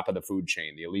 the top of the food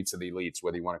chain, the elites of the elites,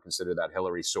 whether you want to consider that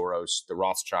Hillary Soros, the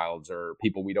Rothschilds, or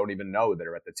people we don't even know that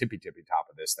are at the tippy top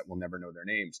of this that we'll never know their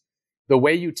names. The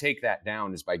way you take that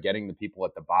down is by getting the people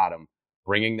at the bottom,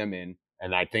 bringing them in.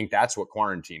 And I think that's what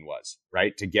quarantine was,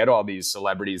 right? To get all these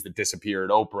celebrities that disappeared,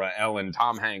 Oprah, Ellen,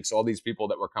 Tom Hanks, all these people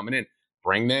that were coming in,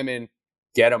 bring them in,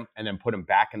 get them, and then put them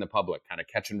back in the public, kind of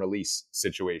catch and release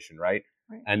situation, right?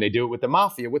 And they do it with the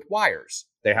mafia with wires.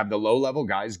 They have the low-level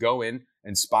guys go in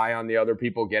and spy on the other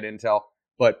people, get intel.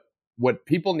 But what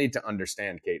people need to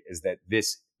understand, Kate, is that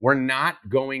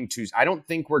I don't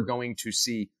think we're going to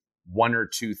see one or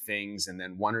two things and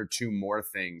then one or two more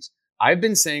things. I've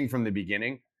been saying from the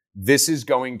beginning,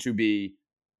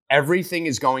 everything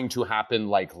is going to happen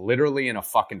like literally in a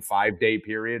fucking 5-day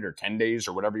period or 10 days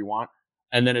or whatever you want.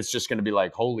 And then it's just going to be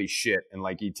like, holy shit. And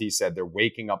like ET said, they're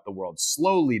waking up the world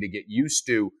slowly to get used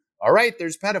to, all right,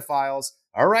 there's pedophiles.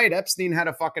 All right, Epstein had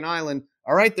a fucking island.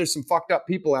 All right, there's some fucked up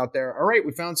people out there. All right,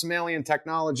 we found some alien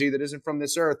technology that isn't from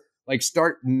this earth. Like,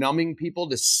 start numbing people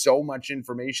to so much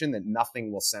information that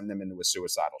nothing will send them into a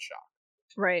suicidal shock.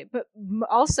 Right. But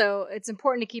also, it's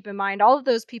important to keep in mind all of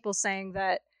those people saying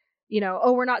that,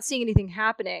 we're not seeing anything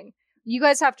happening. You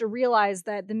guys have to realize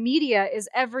that the media is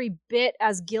every bit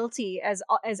as guilty as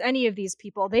any of these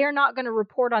people. They are not going to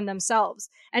report on themselves.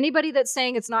 Anybody that's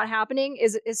saying it's not happening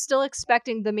is still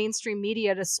expecting the mainstream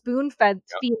media to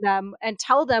spoon-feed them and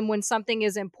tell them when something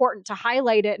is important, to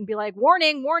highlight it and be like,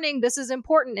 warning, warning, this is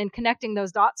important, and connecting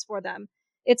those dots for them.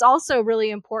 It's also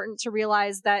really important to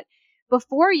realize that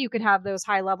before you could have those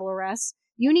high-level arrests,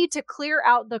 you need to clear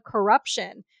out the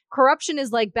corruption. Corruption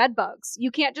is like bed bugs.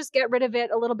 You can't just get rid of it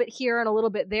a little bit here and a little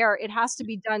bit there. It has to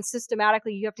be done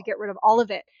systematically. You have to get rid of all of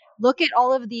it. Look at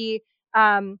all of the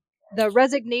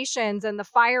resignations and the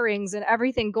firings and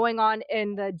everything going on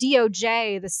in the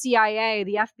DOJ, the CIA,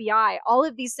 the FBI, all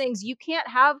of these things. You can't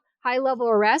have high level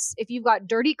arrests if you've got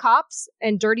dirty cops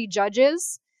and dirty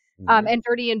judges and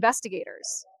dirty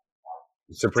investigators.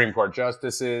 Supreme Court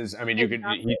justices. I mean,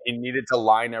 he needed to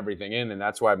line everything in. And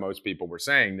that's why most people were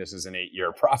saying this is an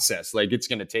 8-year process. Like, it's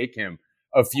going to take him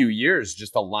a few years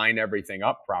just to line everything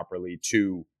up properly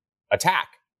to attack.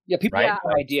 Yeah, people have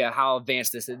no idea how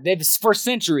advanced this is. For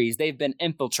centuries, they've been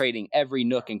infiltrating every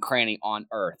nook and cranny on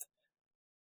Earth.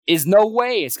 Is no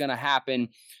way it's going to happen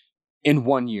in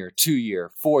 1 year, 2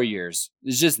 year, 4 years.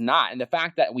 It's just not. And the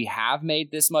fact that we have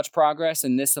made this much progress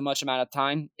in this much amount of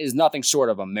time is nothing short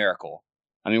of a miracle.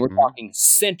 I mean, we're talking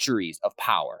centuries of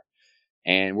power,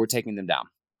 and we're taking them down.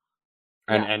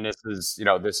 And this is,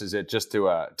 this is it. Just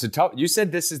to tell, you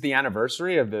said this is the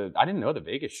anniversary of I didn't know the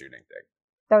Vegas shooting thing.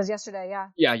 That was yesterday, yeah.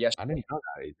 Yeah, yes. I didn't know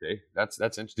that, AT.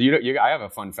 That's interesting. I have a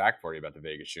fun fact for you about the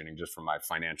Vegas shooting, just from my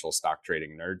financial stock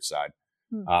trading nerd side.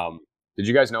 Did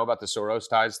you guys know about the Soros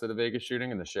ties to the Vegas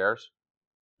shooting and the shares?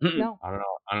 No. I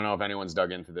don't know if anyone's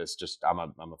dug into this. Just I'm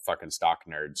a fucking stock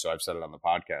nerd, so I've said it on the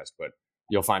podcast, but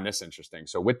you'll find this interesting.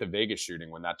 So with the Vegas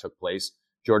shooting, when that took place,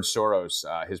 George Soros,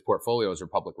 his portfolios are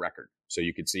public record, so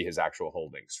you could see his actual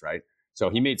holdings, right? So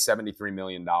he made $73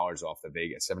 million off the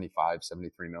Vegas,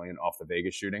 73 million off the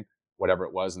Vegas shooting, whatever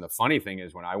it was. And the funny thing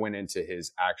is, when I went into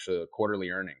his actual quarterly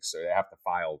earnings, so they have to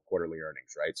file quarterly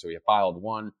earnings, right? So he filed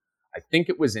one, I think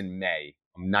it was in May.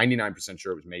 I'm 99%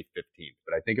 sure it was May 15th,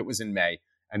 but I think it was in May.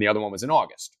 And the other one was in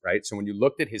August, right? So when you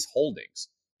looked at his holdings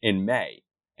in May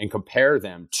and compare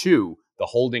them to the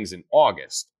holdings in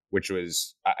August, which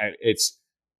was, it's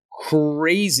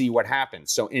crazy what happened.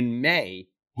 So in May,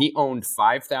 he owned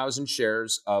 5,000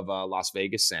 shares of Las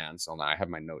Vegas Sands. Hold on, I have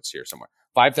my notes here somewhere.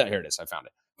 Here it is. I found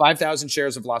it. 5,000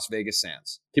 shares of Las Vegas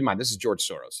Sands. Keep in mind, this is George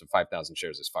Soros, so 5,000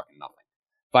 shares is fucking nothing.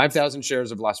 5,000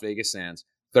 shares of Las Vegas Sands,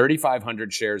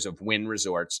 3,500 shares of Wynn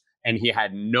Resorts, and he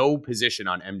had no position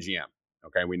on MGM.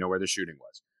 Okay, we know where the shooting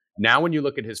was. Now, when you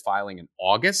look at his filing in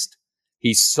August,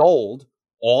 he sold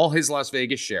all his Las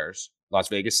Vegas shares, Las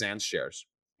Vegas Sands shares.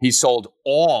 He sold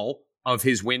all of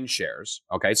his Wynn shares.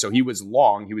 Okay, so he was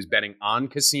long. He was betting on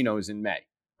casinos in May.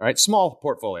 All right, small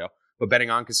portfolio, but betting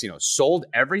on casinos. Sold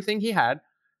everything he had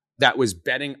that was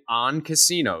betting on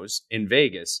casinos in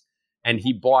Vegas, and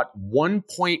he bought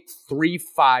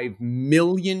 1.35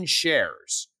 million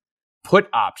shares, put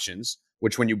options,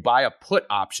 which when you buy a put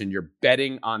option, you're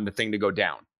betting on the thing to go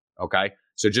down. Okay,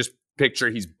 so just picture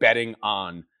he's betting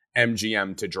on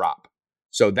MGM to drop.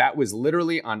 So that was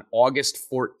literally on August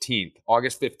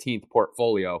 15th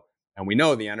portfolio. And we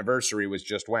know the anniversary was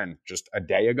just when? Just a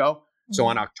day ago. Mm-hmm. So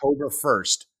on October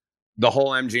 1st, the whole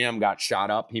MGM got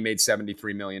shot up. He made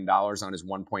 $73 million on his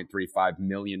 1.35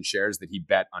 million shares that he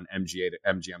bet on MGM to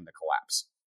collapse.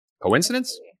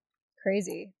 Coincidence?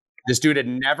 Crazy. This dude had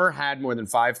never had more than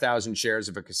 5,000 shares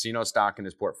of a casino stock in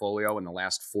his portfolio in the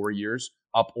last 4 years,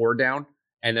 up or down.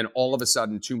 And then all of a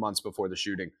sudden, 2 months before the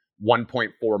shooting,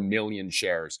 1.4 million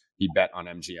shares he bet on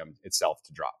MGM itself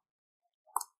to drop.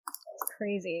 That's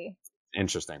crazy.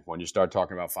 Interesting. When you start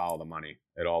talking about follow the money,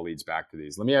 it all leads back to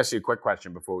these. Let me ask you a quick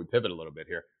question before we pivot a little bit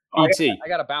here. E.T. I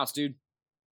got to bounce, dude.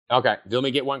 Okay. Let me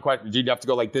get one question. Do you have to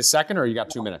go like this second, or you got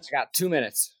 2 minutes? I got 2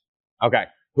 minutes. Okay.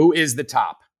 Who is the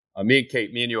top? Me and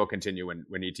Kate, me and you will continue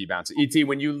when E.T. bounces. E.T.,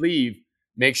 when you leave,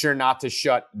 make sure not to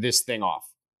shut this thing off.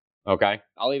 Okay?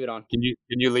 I'll leave it on. Can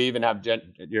you leave and have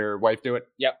your wife do it?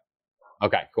 Yep.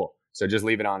 Okay, cool. So just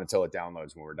leave it on until it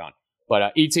downloads when we're done.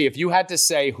 But E.T., if you had to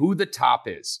say who the top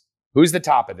is, who's the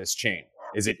top of this chain?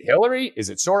 Is it Hillary? Is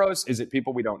it Soros? Is it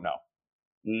people we don't know?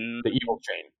 The evil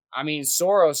chain. I mean,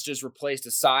 Soros just replaced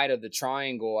the side of the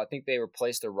triangle. I think they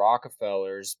replaced the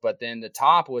Rockefellers, but then the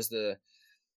top was the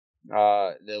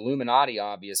Illuminati,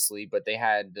 obviously, but they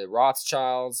had the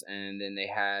Rothschilds, and then they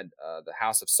had the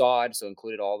House of Saud, so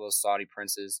included all those Saudi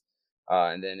princes,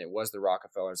 and then it was the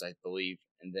Rockefellers, I believe,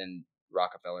 and then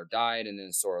Rockefeller died, and then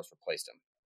Soros replaced him.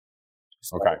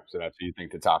 Okay, so that's who you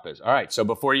think the top is. All right, so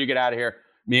before you get out of here,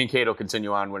 me and Kate will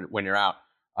continue on when you're out.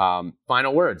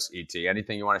 Final words, E.T.,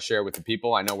 anything you want to share with the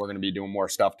people? I know we're going to be doing more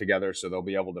stuff together, so they'll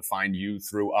be able to find you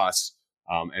through us.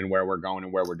 And where we're going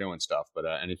and where we're doing stuff. But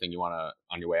anything you want to,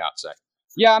 on your way out, say?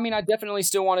 Yeah, I mean, I definitely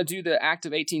still want to do the Active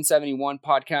 1871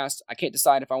 podcast. I can't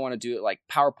decide if I want to do it like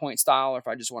PowerPoint style or if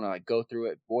I just want to like go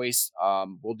through it voice.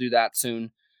 We'll do that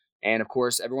soon. And of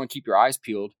course, everyone keep your eyes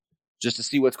peeled just to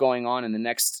see what's going on in the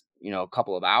next,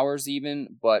 couple of hours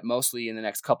even, but mostly in the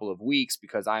next couple of weeks,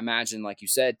 because I imagine, like you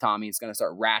said, Tommy, it's going to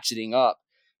start ratcheting up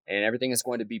and everything is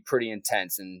going to be pretty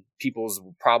intense and people's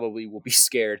probably will be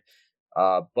scared.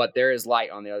 But there is light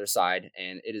on the other side,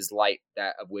 and it is light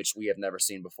that of which we have never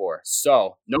seen before.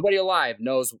 So nobody alive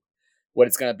knows what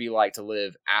it's going to be like to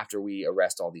live after we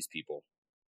arrest all these people.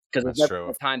 Because That's there's true.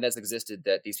 never a time that's existed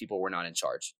that these people were not in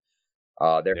charge.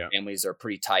 Their families are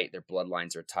pretty tight. Their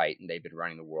bloodlines are tight, and they've been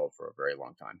running the world for a very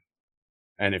long time.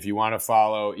 And if you want to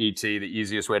follow ET, the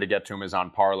easiest way to get to him is on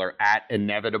Parler at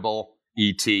Inevitable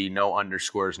ET, no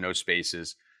underscores, no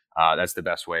spaces. That's the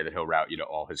best way that he'll route you to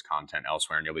all his content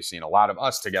elsewhere, and you'll be seeing a lot of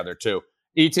us together too.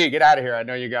 ET, get out of here. I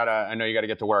know you gotta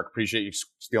get to work. Appreciate you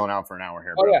stealing out for an hour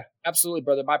here, bro. Oh yeah, absolutely,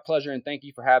 brother. My pleasure, and thank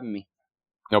you for having me.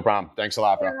 No problem. Thanks a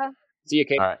lot, bro. Yeah. See you,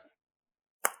 Kate. All right.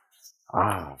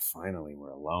 Finally, we're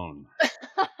alone.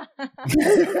 I've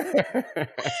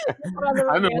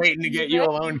been waiting to get you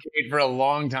alone, Kate, for a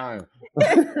long time. If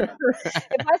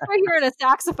I start hearing a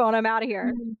saxophone, I'm out of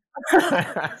here.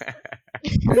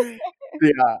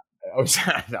 Yeah,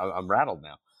 I'm rattled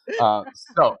now.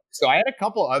 So I had a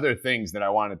couple other things that I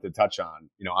wanted to touch on,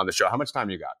 on the show. How much time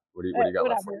you got? What do you got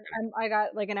left for you? I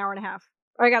got like an hour and a half.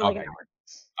 Or I got like an hour.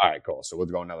 All right, cool. So we'll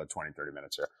go another 20, 30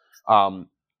 minutes here.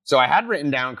 So I had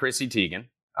written down Chrissy Teigen.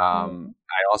 I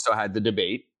also had the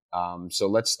debate. So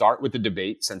let's start with the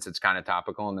debate since it's kind of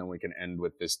topical, and then we can end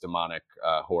with this demonic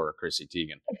horror, Chrissy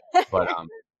Teigen. But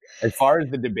as far as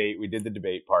the debate, we did the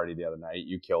debate party the other night.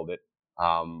 You killed it.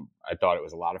 I thought it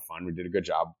was a lot of fun. We did a good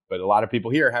job. But a lot of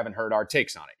people here haven't heard our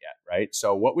takes on it yet, right?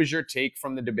 So what was your take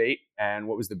from the debate, and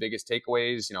what was the biggest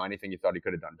takeaways? Anything you thought he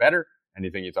could have done better?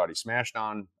 Anything you thought he smashed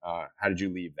on? How did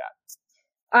you leave that?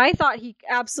 I thought he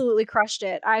absolutely crushed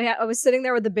it. I was sitting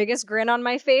there with the biggest grin on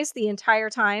my face the entire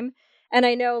time. And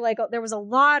I know there was a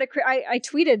lot of, I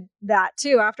tweeted that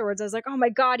too afterwards. I was like, oh my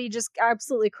God, he just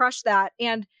absolutely crushed that.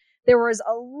 And there was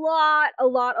a lot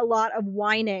of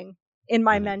whining in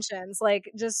my mentions,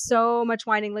 like just so much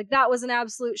whining. Like that was an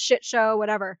absolute shit show,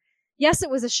 whatever. Yes, it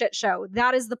was a shit show.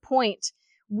 That is the point.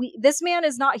 This man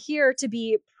is not here to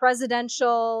be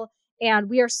presidential. And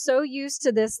we are so used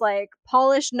to this like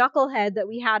polished knucklehead that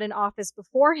we had in office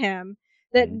before him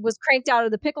that was cranked out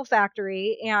of the pickle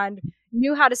factory and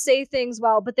knew how to say things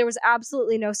well, but there was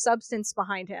absolutely no substance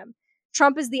behind him.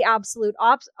 Trump is the absolute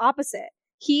opposite.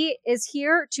 He is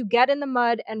here to get in the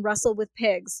mud and wrestle with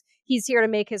pigs. He's here to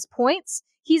make his points.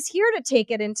 He's here to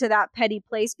take it into that petty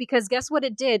place because guess what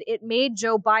it did? It made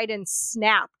Joe Biden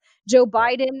snap. Joe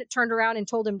Biden turned around and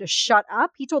told him to shut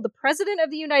up. He told the president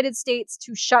of the United States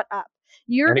to shut up.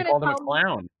 And he called him a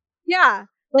clown. Yeah.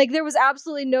 Like there was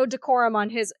absolutely no decorum on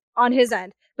his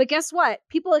end. But guess what?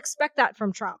 People expect that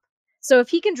from Trump. So if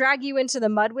he can drag you into the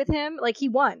mud with him, like he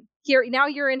won. Now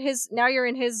you're in his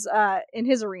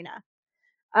arena.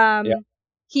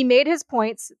 He made his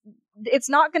points. It's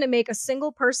not going to make a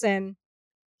single person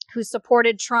who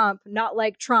supported Trump not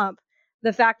like Trump.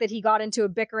 The fact that he got into a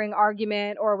bickering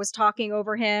argument or was talking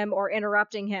over him or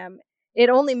interrupting him, it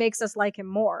only makes us like him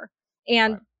more.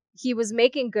 And he was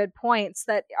making good points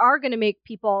that are going to make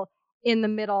people in the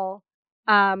middle,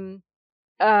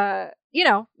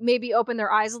 maybe open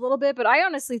their eyes a little bit. But I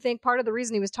honestly think part of the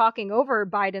reason he was talking over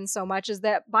Biden so much is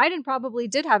that Biden probably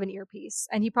did have an earpiece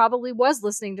and he probably was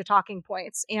listening to talking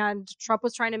points and Trump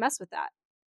was trying to mess with that.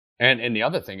 And the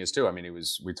other thing is too, I mean,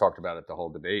 we talked about it the whole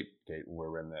debate, Kate, when we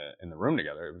were in the room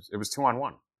together. It was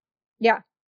 2-on-1. Yeah.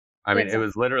 I mean, it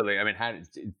was literally, I mean,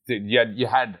 you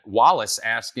had Wallace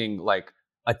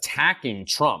attacking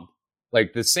Trump.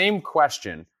 Like the same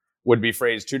question would be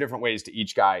phrased two different ways to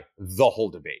each guy the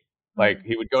whole debate. Like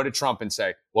he would go to Trump and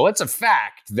say, well, it's a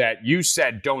fact that you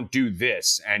said don't do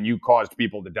this and you caused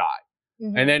people to die.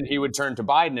 And then he would turn to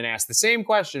Biden and ask the same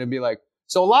question and be like,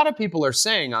 so a lot of people are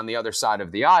saying on the other side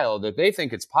of the aisle that they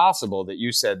think it's possible that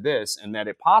you said this and that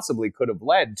it possibly could have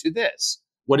led to this.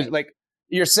 What is like,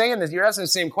 you're saying this, you're asking the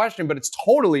same question, but it's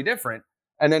totally different.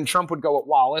 And then Trump would go at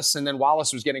Wallace and then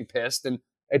Wallace was getting pissed and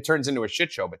it turns into a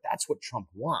shit show. But that's what Trump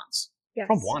wants. Yes.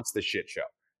 Trump wants the shit show.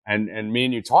 And me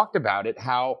and you talked about it,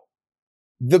 how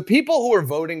the people who are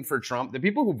voting for Trump, the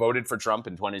people who voted for Trump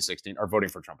in 2016 are voting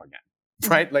for Trump again,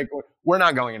 right? Like we're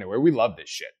not going anywhere. We love this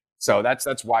shit. So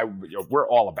that's why we're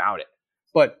all about it.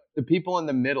 But the people in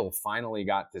the middle finally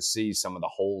got to see some of the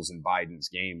holes in Biden's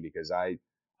game because I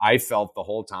felt the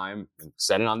whole time, and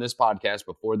said it on this podcast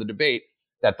before the debate,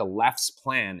 that the left's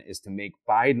plan is to make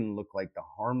Biden look like the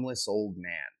harmless old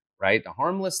man, right? The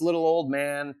harmless little old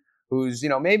man who's,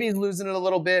 maybe he's losing it a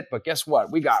little bit, but guess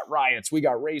what? We got riots, we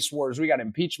got race wars, we got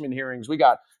impeachment hearings, we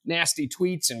got nasty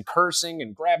tweets and cursing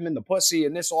and grabbing in the pussy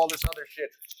and all this other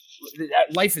shit.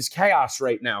 Life is chaos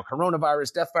right now.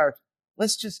 Coronavirus, death virus.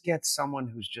 Let's just get someone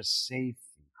who's just safe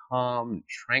and calm and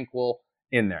tranquil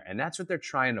in there. And that's what they're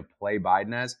trying to play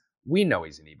Biden as. We know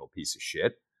he's an evil piece of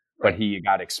shit, but he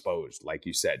got exposed. Like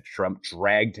you said, Trump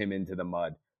dragged him into the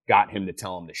mud, got him to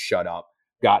tell him to shut up,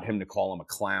 got him to call him a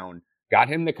clown, got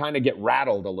him to kind of get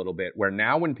rattled a little bit, where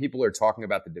now when people are talking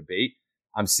about the debate,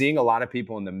 I'm seeing a lot of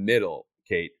people in the middle,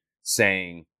 Kate,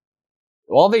 saying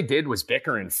all they did was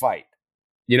bicker and fight.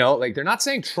 You know, like they're not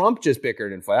saying Trump just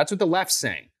bickered and fight. That's what the left's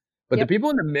saying. But the people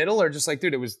in the middle are just like,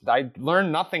 dude, I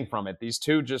learned nothing from it. These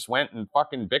two just went and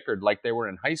fucking bickered like they were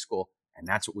in high school. And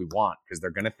that's what we want, because they're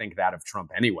going to think that of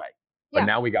Trump anyway. But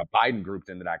now we got Biden grouped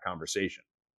into that conversation.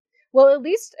 Well, at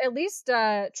least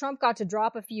Trump got to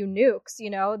drop a few nukes, you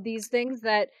know, these things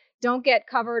that don't get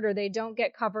covered, or they don't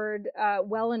get covered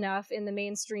well enough in the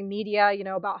mainstream media, you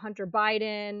know, about Hunter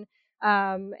Biden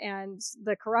and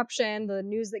the corruption, the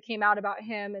news that came out about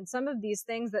him, and some of these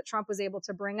things that Trump was able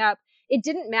to bring up. It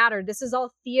didn't matter. This is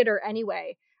all theater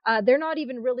anyway. They're not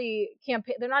even really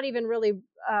They're not even really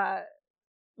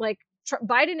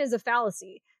Biden is a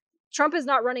fallacy. Trump is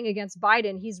not running against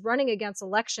Biden. He's running against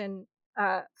election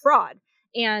fraud.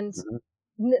 And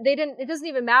it doesn't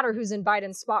even matter who's in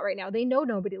Biden's spot right now. They know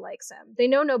nobody likes him. They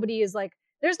know nobody is like,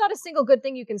 there's not a single good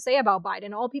thing you can say about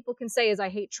Biden. All people can say is, I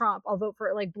hate Trump. I'll vote for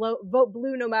it, vote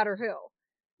blue no matter who.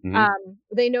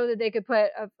 They know that they could put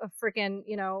a freaking,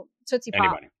 you know, Tootsie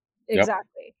Pop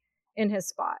exactly in his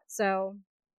spot. So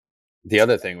the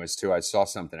other thing was too, I saw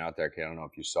something out there, Kate, I don't know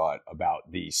if you saw it,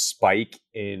 about the spike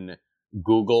in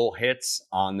Google hits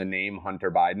on the name Hunter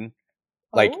Biden.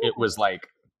 Like it was like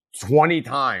 20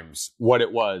 times what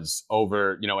it was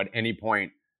over, you know, at any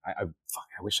point. I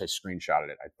wish I screenshotted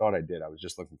it. I thought I did. I was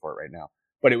just looking for it right now.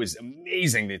 But it was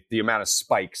amazing the amount of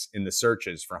spikes in the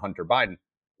searches for Hunter Biden,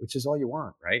 which is all you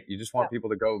want, right? You just want people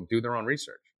to go do their own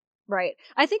research. Right.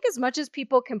 I think as much as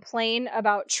people complain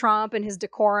about Trump and his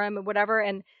decorum and whatever,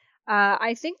 and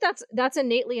I think that's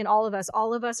innately in all of us.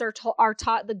 All of us are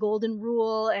taught the golden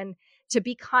rule and to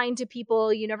be kind to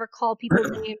people. You never call people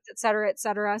names, et cetera, et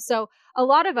cetera. So a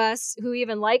lot of us who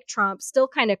even like Trump still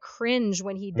kind of cringe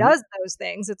when he does those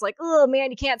things. It's like, oh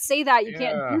man, you can't say that. You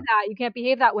can't do that. You can't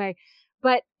behave that way.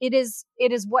 But it is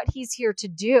what he's here to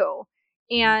do.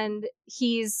 And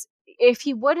if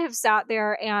he would have sat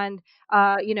there and,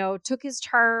 you know, took his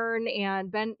turn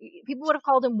and people would have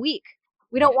called him weak.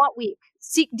 We don't want weak.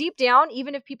 See, deep down,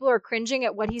 even if people are cringing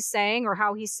at what he's saying or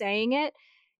how he's saying it,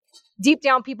 deep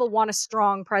down, people want a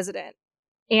strong president,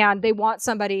 and they want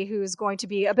somebody who's going to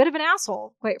be a bit of an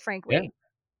asshole, quite frankly. Yeah.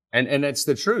 And it's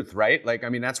the truth, right? Like, I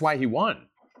mean, that's why he won.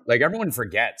 Like, everyone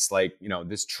forgets, like, you know,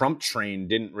 this Trump train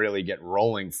didn't really get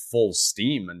rolling full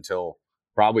steam until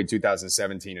probably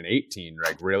 2017 and 18,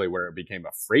 like really where it became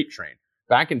a freight train.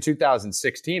 Back in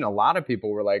 2016, a lot of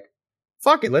people were like,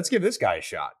 fuck it, let's give this guy a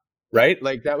shot, right?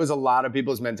 Like, that was a lot of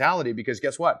people's mentality, because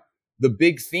guess what? The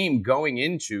big theme going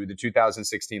into the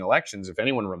 2016 elections, if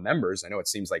anyone remembers, I know it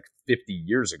seems like 50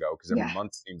 years ago because every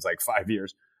month seems like 5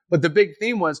 years, but the big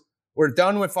theme was, we're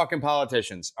done with fucking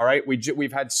politicians. All right.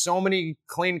 We've had so many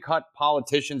clean cut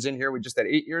politicians in here. We just had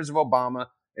 8 years of Obama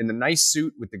in the nice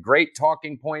suit with the great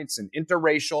talking points and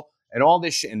interracial and all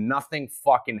this shit, and nothing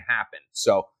fucking happened.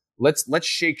 So let's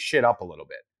shake shit up a little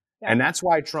bit. Yeah. And that's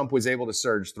why Trump was able to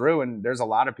surge through. And there's a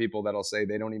lot of people that'll say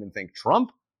they don't even think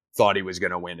Trump thought he was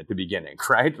going to win at the beginning,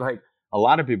 right? Like, a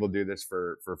lot of people do this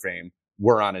for fame.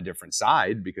 We're on a different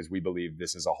side because we believe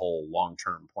this is a whole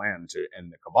long-term plan to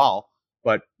end the cabal.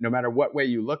 But no matter what way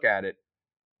you look at it,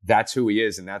 that's who he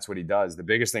is and that's what he does. The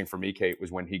biggest thing for me, Kate,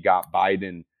 was when he got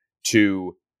Biden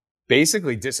to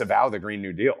basically disavow the Green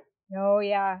New Deal. Oh,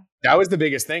 yeah. That was the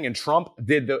biggest thing. And Trump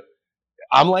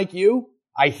I'm like you.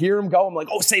 I hear him go. I'm like,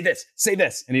 oh, say this.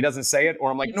 And he doesn't say it.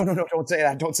 Or I'm like, no, don't say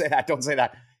that. Don't say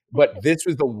that. But this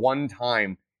was the one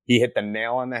time he hit the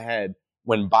nail on the head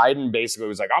when Biden basically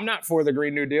was like, I'm not for the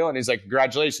Green New Deal. And he's like,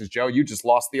 congratulations, Joe. You just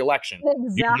lost the election.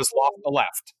 Exactly. You just lost the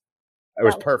left. It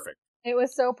was perfect. It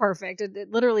was so perfect. It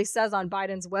literally says on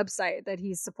Biden's website that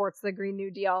he supports the Green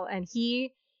New Deal. And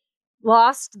he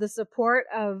lost the support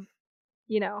of,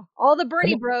 you know, all the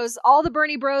Bernie bros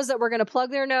that were going to plug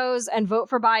their nose and vote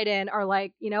for Biden are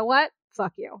like, you know what?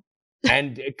 Fuck you.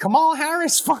 And Kamala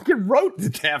Harris fucking wrote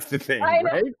half the thing,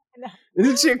 right?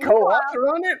 Isn't she a co-author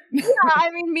on it? Yeah, I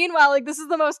mean, meanwhile, like, this is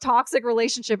the most toxic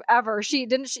relationship ever. She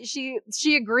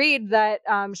agreed that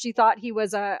she thought he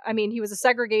was a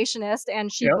segregationist,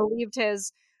 and she believed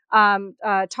his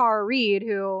Tara Reid,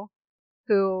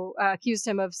 who accused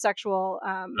him of sexual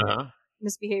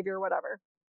misbehavior or whatever.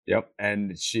 Yep,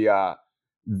 and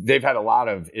they've had a lot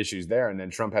of issues there, and then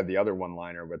Trump had the other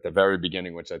one-liner at the very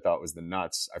beginning, which I thought was the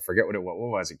nuts. I forget what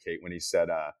was it, Kate, when he said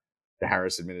the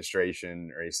Harris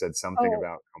administration, or he said something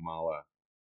about Kamala.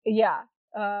 Yeah.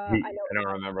 I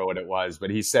don't remember what it was,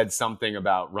 but he said something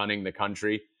about running the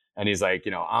country, and he's like,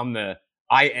 you know,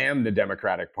 I am the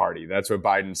Democratic Party. That's what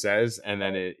Biden says, and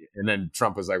then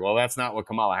Trump was like, well, that's not what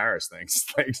Kamala Harris thinks.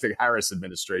 The Harris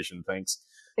administration thinks,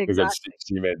 because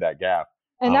she made that gap.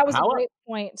 And that was a How? great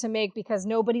point to make because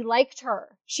nobody liked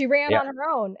her. She ran Yeah. on her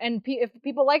own, and if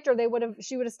people liked her,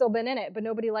 she would have still been in it, but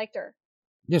nobody liked her.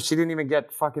 Yeah, she didn't even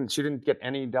get she didn't get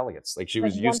any delegates. Like, she Like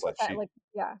was useless. 1%, like,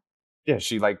 yeah. Yeah,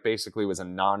 she like basically was a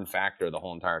non-factor the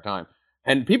whole entire time.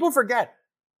 And people forget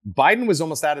Biden was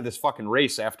almost out of this fucking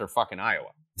race after fucking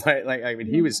Iowa. Right? Like, I mean,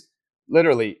 he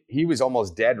was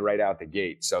almost dead right out the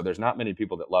gate. So there's not many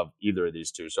people that love either of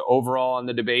these two. So overall on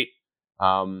the debate,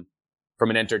 from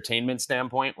an entertainment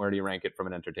standpoint, where do you rank it from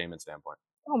an entertainment standpoint?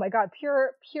 Oh my God,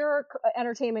 pure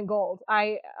entertainment gold.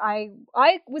 I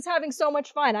was having so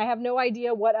much fun. I have no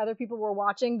idea what other people were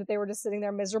watching, that they were just sitting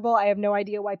there miserable. I have no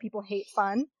idea why people hate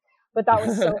fun, but that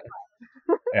was so fun.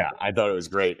 Yeah, I thought it was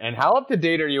great. And how up to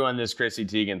date are you on this Chrissy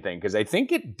Teigen thing? Because I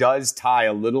think it does tie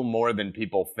a little more than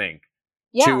people think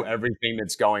to everything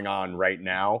that's going on right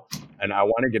now. And I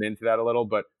want to get into that a little,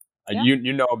 but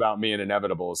you know about me and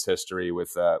Inevitable's history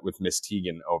with Miss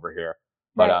Teigen over here.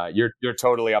 But you're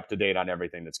totally up to date on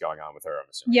everything that's going on with her, I'm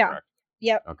assuming, correct?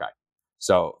 Yep. Okay.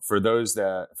 So for those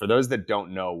that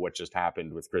don't know what just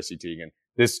happened with Chrissy Teigen,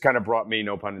 this kind of brought me,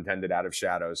 no pun intended, out of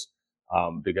shadows,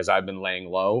 because I've been laying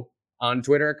low on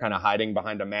Twitter, kind of hiding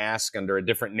behind a mask under a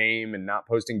different name and not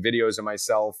posting videos of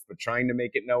myself, but trying to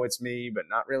make it know it's me, but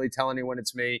not really tell anyone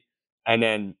it's me. And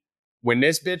then when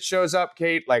this bitch shows up,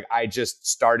 Kate, like, I just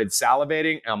started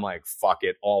salivating. I'm like, fuck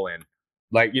it, all in.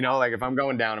 Like, you know, like, if I'm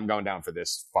going down, I'm going down for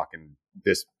this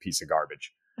piece of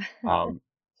garbage.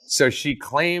 So she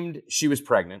claimed she was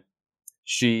pregnant.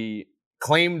 She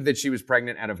claimed that she was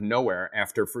pregnant out of nowhere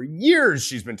after for years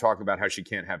she's been talking about how she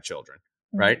can't have children,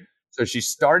 right? So she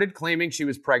started claiming she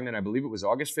was pregnant. I believe it was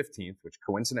August 15th, which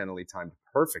coincidentally timed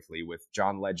perfectly with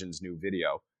John Legend's new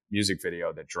music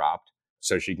video that dropped,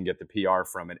 so she can get the PR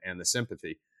from it and the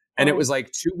sympathy. And it was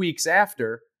like 2 weeks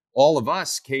after, all of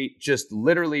us, Kate, just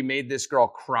literally made this girl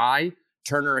cry,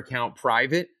 turn her account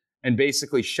private, and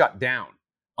basically shut down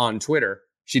on Twitter.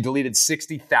 She deleted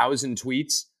 60,000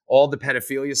 tweets. All the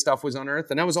pedophilia stuff was unearthed,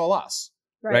 and that was all us,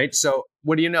 right? So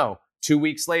what do you know? 2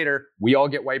 weeks later, we all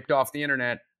get wiped off the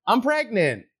internet. I'm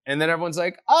pregnant. And then everyone's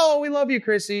like, oh, we love you,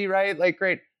 Chrissy, right? Like,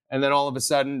 great. And then all of a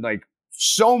sudden, like,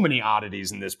 so many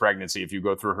oddities in this pregnancy. If you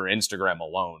go through her Instagram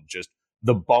alone, just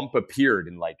the bump appeared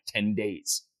in like 10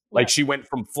 days. Like, she went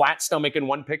from flat stomach in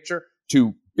one picture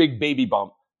to big baby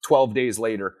bump 12 days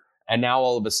later. And now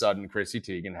all of a sudden, Chrissy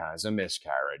Teigen has a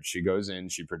miscarriage. She goes in,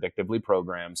 she predictably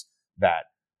programs that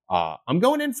I'm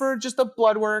going in for just a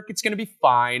blood work. It's going to be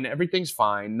fine. Everything's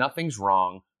fine. Nothing's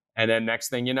wrong. And then next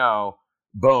thing you know,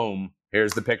 boom,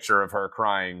 here's the picture of her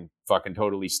crying, fucking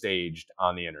totally staged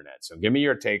on the internet. So give me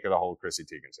your take of the whole Chrissy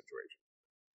Teigen situation.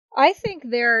 I think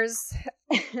there's,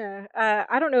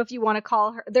 I don't know if you want to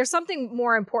call her, there's something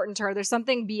more important to her. There's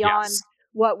something beyond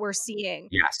what we're seeing.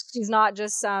 Yes. She's not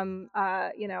just some,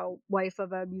 wife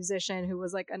of a musician who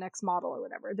was like an ex-model or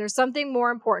whatever. There's something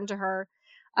more important to her.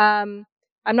 I'm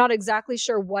not exactly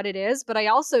sure what it is, but I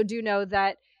also do know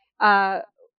that,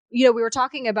 we were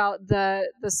talking about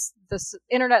this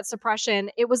internet suppression.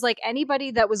 It was like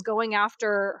anybody that was going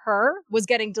after her was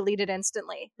getting deleted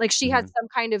instantly. Like, she had some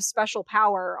kind of special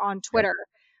power on Twitter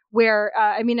where,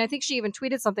 I think she even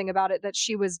tweeted something about it, that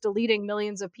she was deleting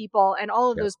millions of people, and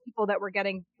all of those people that were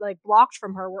getting like blocked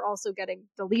from her were also getting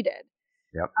deleted.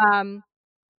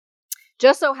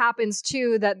 Just so happens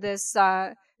too that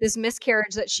this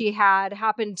miscarriage that she had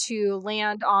happened to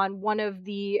land on one of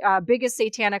the biggest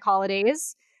satanic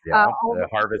holidays. The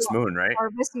Harvest Moon, right?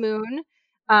 Harvest Moon.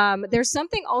 There's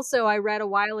something also I read a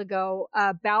while ago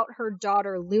about her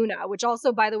daughter Luna, which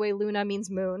also, by the way, Luna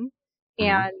means moon.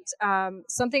 And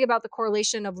something about the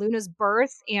correlation of Luna's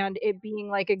birth and it being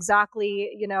like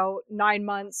exactly, 9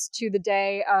 months to the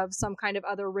day of some kind of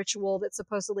other ritual that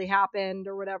supposedly happened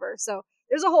or whatever. So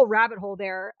there's a whole rabbit hole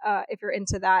there if you're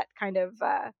into that kind of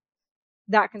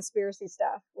that conspiracy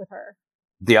stuff with her.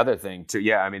 The other thing too,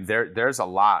 there's a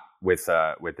lot with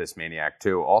this maniac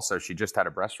too. Also, she just had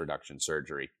a breast reduction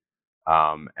surgery,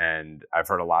 and I've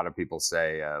heard a lot of people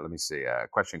say,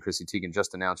 question: Chrissy Teigen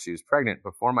just announced she was pregnant.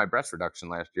 Before my breast reduction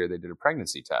last year, they did a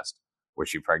pregnancy test. Was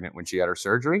she pregnant when she had her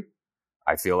surgery?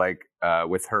 I feel like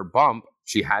with her bump,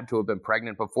 she had to have been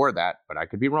pregnant before that, but I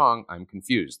could be wrong. I'm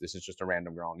confused. This is just a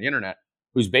random girl on the internet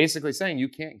who's basically saying you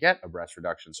can't get a breast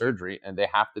reduction surgery, and they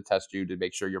have to test you to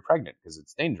make sure you're pregnant because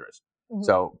it's dangerous.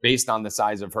 So based on the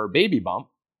size of her baby bump,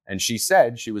 and she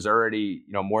said she was already,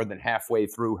 more than halfway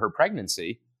through her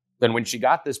pregnancy, then when she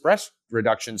got this breast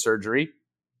reduction surgery,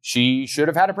 she should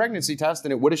have had a pregnancy test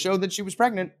and it would have showed that she was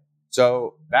pregnant.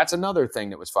 So that's another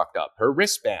thing that was fucked up. Her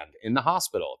wristband in the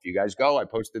hospital. If you guys go, I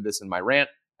posted this in my rant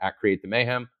at Create the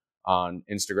Mayhem on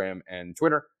Instagram and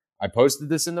Twitter. I posted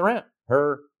this in the rant.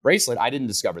 her bracelet, I didn't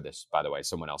discover this, by the way,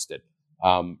 someone else did.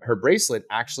 Her bracelet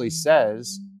actually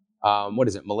says, what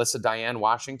is it? Melissa Diane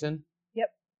Washington? Yep.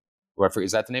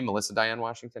 Is that the name? Melissa Diane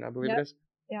Washington, I believe Yep. it is.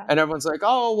 Yeah. And everyone's like,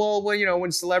 oh, well, you know,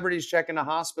 when celebrities check into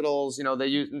hospitals, you know, they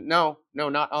use, no,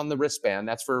 not on the wristband.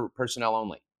 That's for personnel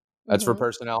only. That's for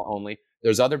personnel only.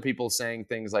 There's other people saying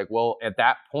things like, well, at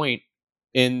that point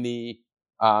in the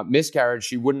miscarriage,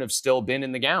 she wouldn't have still been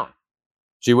in the gown.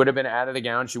 She would have been out of the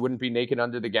gown. She wouldn't be naked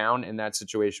under the gown in that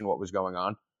situation, what was going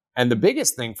on. And the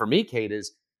biggest thing for me, Kate,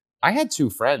 is I had 2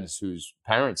 friends whose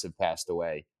parents have passed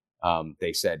away.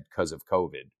 They said because of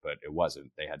COVID, but it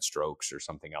wasn't. They had strokes or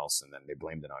something else, and then they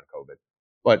blamed it on COVID.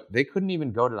 But they couldn't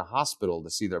even go to the hospital to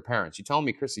see their parents. You telling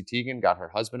me Chrissy Teigen got her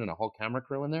husband and a whole camera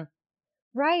crew in there?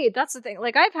 Right. That's the thing.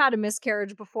 Like, I've had a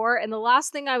miscarriage before, and the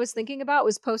last thing I was thinking about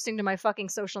was posting to my fucking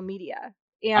social media.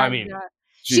 And I mean,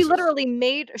 she Jesus. literally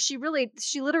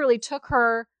took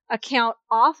her account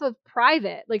off of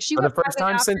private. Like, she For the went first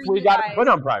private time after since we you got guys- put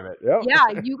on private. Yep. Yeah,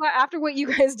 after what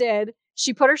you guys did,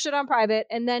 she put her shit on private,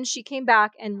 and then she came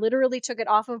back and literally took it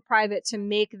off of private to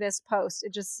make this post.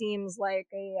 It just seems like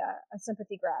a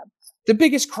sympathy grab. The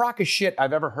biggest crock of shit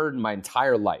I've ever heard in my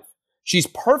entire life. She's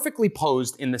perfectly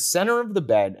posed in the center of the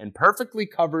bed and perfectly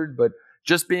covered, but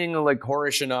just being like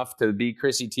whorish enough to be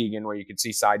Chrissy Teigen, where you could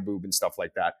see side boob and stuff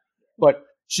like that. But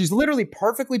she's literally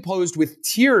perfectly posed with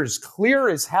tears clear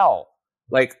as hell,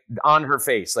 like on her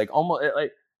face, like almost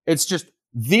like it's just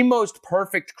the most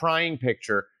perfect crying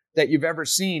picture that you've ever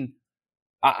seen.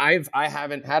 I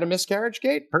haven't had a miscarriage,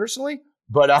 Kate, personally,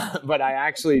 but I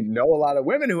actually know a lot of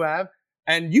women who have.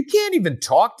 And you can't even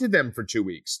talk to them for 2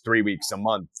 weeks, 3 weeks, a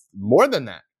month, more than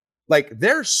that. Like,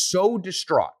 they're so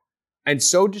distraught and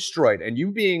so destroyed. And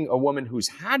you being a woman who's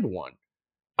had one,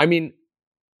 I mean,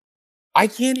 I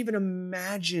can't even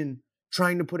imagine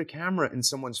trying to put a camera in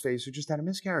someone's face who just had a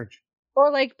miscarriage.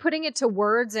 Or like putting it to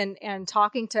words and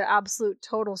talking to absolute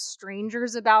total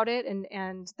strangers about it.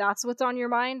 And that's what's on your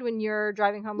mind when you're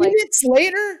driving home. Like, Minutes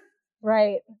later?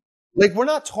 right. Like, we're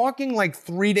not talking like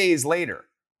 3 days later.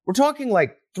 We're talking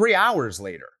like 3 hours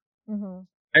later. Mm-hmm.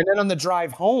 And then on the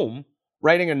drive home,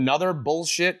 writing another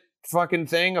bullshit fucking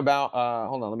thing about,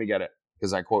 hold on, let me get it,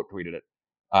 because I quote tweeted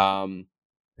it.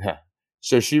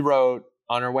 So she wrote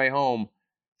on her way home,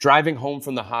 driving home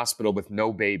from the hospital with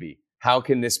no baby. How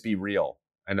can this be real?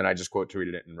 And then I just quote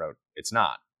tweeted it and wrote, it's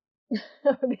not.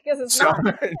 Because it's not.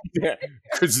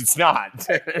 Because it's not.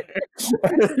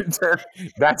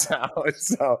 That's how.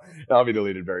 So that'll be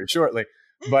deleted very shortly.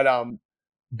 But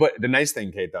the nice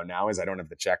thing, Kate, though, now is I don't have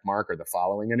the check mark or the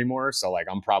following anymore. So, like,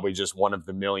 I'm probably just one of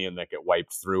the million that get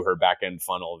wiped through her back end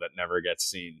funnel that never gets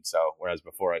seen. So, whereas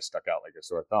before I stuck out like a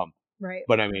sore thumb. Right.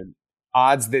 But I mean,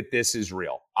 odds that this is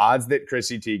real, odds that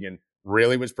Chrissy Teigen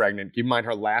really was pregnant. Keep in mind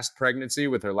her last pregnancy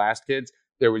with her last kids.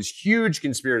 There was huge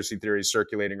conspiracy theories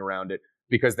circulating around it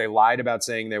because they lied about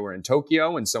saying they were in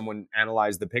Tokyo, and someone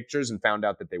analyzed the pictures and found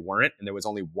out that they weren't. And there was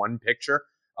only one picture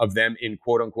of them in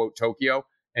quote unquote Tokyo.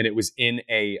 And it was in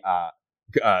a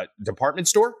department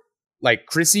store. Like,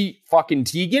 Chrissy fucking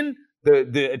Teigen,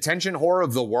 the attention whore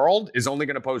of the world, is only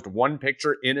going to post one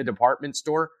picture in a department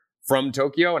store from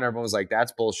Tokyo. And everyone was like,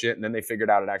 that's bullshit. And then they figured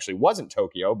out it actually wasn't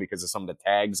Tokyo because of some of the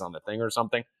tags on the thing or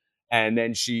something. And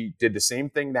then she did the same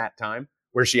thing that time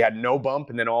where she had no bump.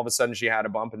 And then all of a sudden she had a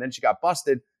bump. And then she got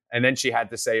busted. And then she had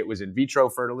to say it was in vitro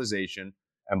fertilization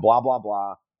and blah, blah,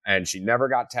 blah. And she never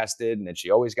got tested. And then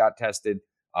she always got tested.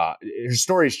 Her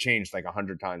story's changed like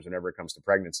 100 times whenever it comes to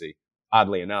pregnancy.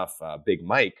 Oddly enough, Big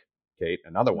Mike, Kate,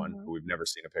 another one who we've never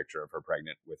seen a picture of her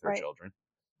pregnant with her children.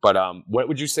 But what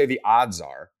would you say the odds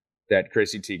are that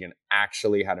Chrissy Teigen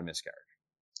actually had a miscarriage?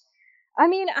 I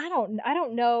mean, I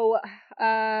don't know.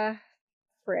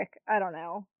 Frick, I don't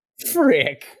know.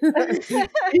 Frick.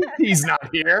 He's not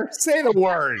here. Say the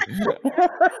word.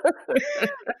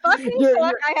 Fucking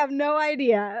fuck, I have no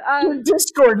idea. Your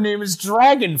Discord name is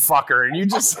Dragon Fucker, and you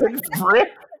just said frick?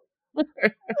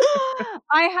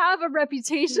 I have a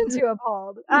reputation to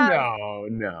uphold.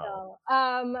 No.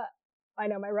 I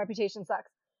know my reputation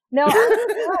sucks. No, I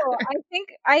don't know. I think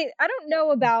I don't know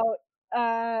about.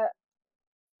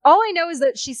 All I know is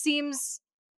that she seems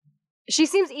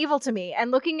evil to me. And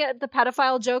looking at the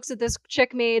pedophile jokes that this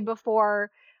chick made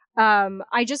before,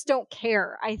 I just don't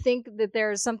care. I think that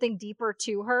there's something deeper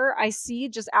to her. I see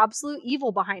just absolute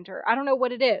evil behind her. I don't know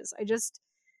what it is. I just,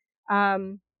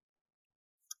 I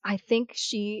think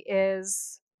she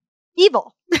is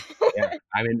evil. Yeah,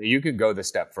 I mean, you could go the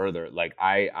step further. Like,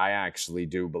 I actually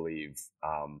do believe,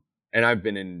 and I've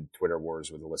been in Twitter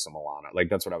wars with Alyssa Milano. Like,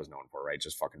 that's what I was known for, right?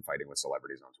 Just fucking fighting with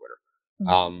celebrities on Twitter.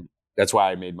 Mm-hmm. That's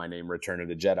why I made my name Return of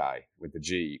the Jedi with the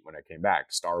G when I came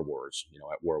back. Star Wars,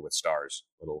 at war with stars.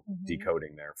 Little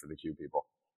decoding there for the Q people.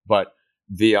 But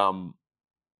the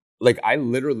I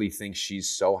literally think she's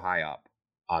so high up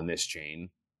on this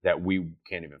chain that we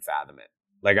can't even fathom it.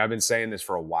 Like, I've been saying this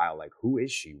for a while. Like, who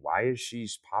is she? Why is she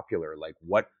popular? Like,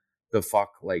 what the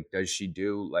fuck, does she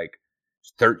do? Like,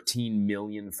 13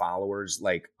 million followers,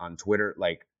 on Twitter.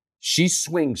 Like, she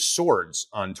swings swords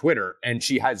on Twitter and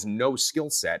she has no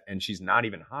skill set and she's not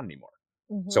even hot anymore.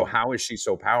 So how is she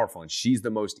so powerful? And she's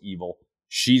the most evil.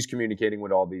 She's communicating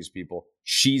with all these people.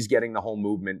 She's getting the whole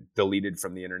movement deleted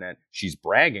from the internet. She's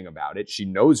bragging about it. She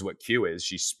knows what Q is.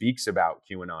 She speaks about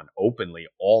QAnon openly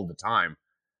all the time.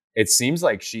 It seems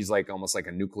like she's almost like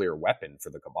a nuclear weapon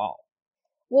for the cabal.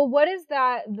 Well, what is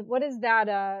that?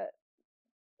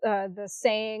 The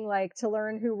saying, to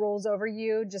learn who rules over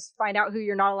you, just find out who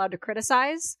you're not allowed to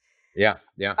criticize. Yeah.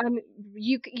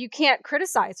 You can't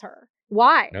criticize her.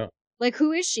 Why? No.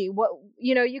 Who is she? What,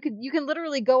 you can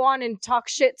literally go on and talk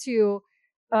shit to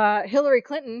Hillary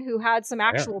Clinton, who had some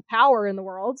actual power in the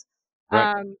world.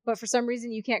 Right. But for some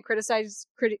reason you can't criticize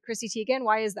Chrissy Teigen.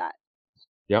 Why is that?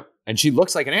 Yep. And she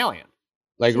looks like an alien.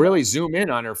 Really zoom in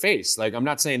on her face. I'm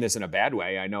not saying this in a bad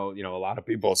way. I know, a lot of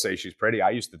people say she's pretty. I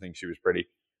used to think she was pretty.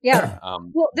 Yeah.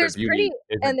 Well, there's pretty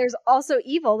and there's also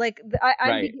evil.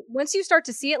 Once you start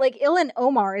to see it, Ilhan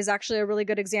Omar is actually a really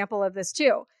good example of this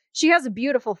too. She has a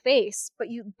beautiful face,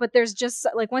 but there's just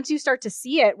once you start to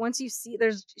see it,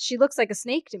 she looks like a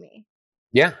snake to me.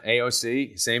 Yeah,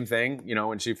 AOC, same thing.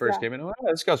 When she first came in,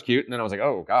 this girl's cute, and then I was like,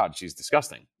 oh god, she's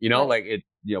disgusting.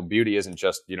 Beauty isn't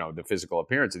just the physical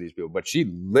appearance of these people, but she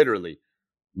literally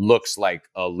looks like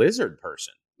a lizard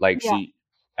person.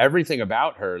 Everything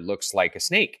about her looks like a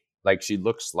snake. She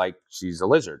looks like she's a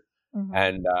lizard.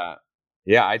 And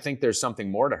I think there's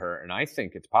something more to her, and I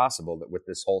think it's possible that with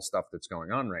this whole stuff that's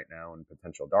going on right now, and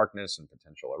potential darkness and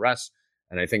potential arrests,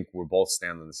 and I think we're both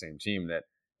standing on the same team that.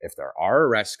 If there are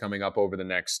arrests coming up over the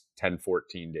next 10,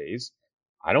 14 days,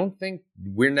 I don't think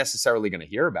we're necessarily going to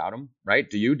hear about them, right?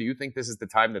 Do you think this is the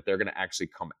time that they're going to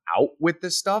actually come out with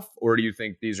this stuff? Or do you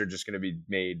think these are just going to be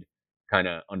made kind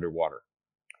of underwater?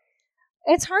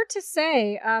 It's hard to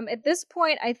say. At this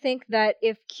point, I think that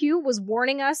if Q was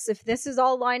warning us, if this is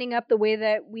all lining up the way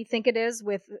that we think it is,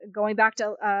 with going back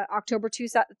to October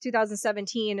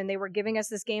 2017, and they were giving us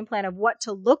this game plan of what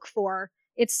to look for,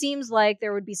 it seems like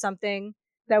there would be something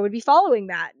that would be following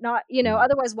that. Not,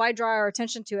 otherwise, why draw our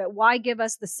attention to it? Why give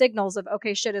us the signals of,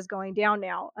 okay, shit is going down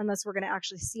now, unless we're going to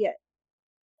actually see it?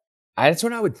 That's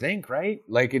what I would think, right?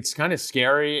 It's kind of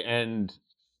scary. And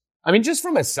I mean, just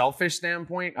from a selfish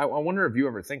standpoint, I wonder if you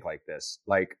ever think like this.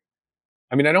 I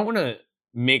don't want to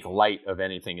make light of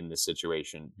anything in this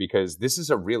situation, because this is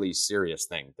a really serious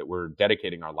thing that we're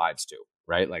dedicating our lives to,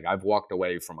 right? I've walked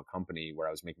away from a company where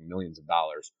I was making millions of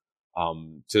dollars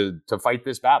to fight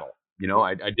this battle.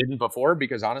 I didn't before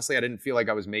because honestly, I didn't feel like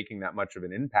I was making that much of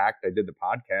an impact. I did the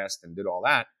podcast and did all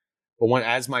that. But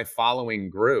as my following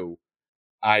grew,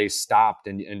 I stopped,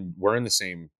 and we're in the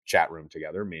same chat room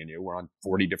together, me and you. We're on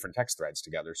 40 different text threads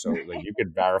together. So you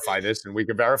could verify this and we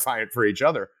could verify it for each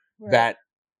other. Right. That,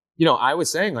 I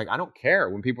was saying, I don't care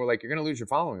when people are like, you're going to lose your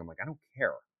following. I'm like, I don't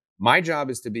care. My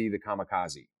job is to be the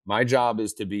kamikaze. My job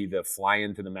is to be the fly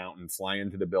into the mountain, fly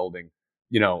into the building,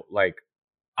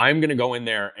 I'm going to go in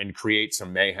there and create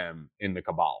some mayhem in the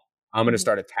cabal. I'm going to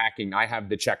start attacking. I have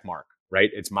the check mark, right?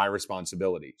 It's my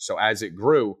responsibility. So as it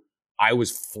grew, I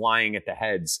was flying at the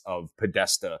heads of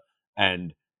Podesta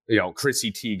and,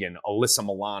 Chrissy Teigen, Alyssa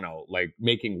Milano,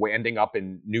 ending up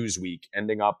in Newsweek,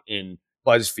 ending up in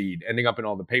BuzzFeed, ending up in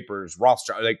all the papers,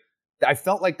 Rothschild. I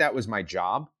felt like that was my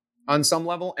job on some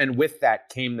level. And with that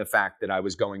came the fact that I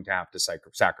was going to have to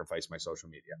sacrifice my social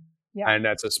media. Yeah. And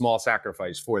that's a small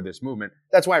sacrifice for this movement.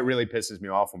 That's why it really pisses me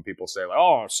off when people say,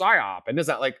 oh, PSYOP. And is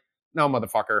that no,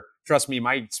 motherfucker. Trust me,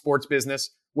 my sports business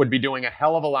would be doing a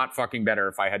hell of a lot fucking better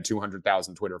if I had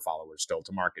 200,000 Twitter followers still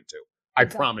to market to. I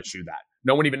promise you that.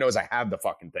 No one even knows I have the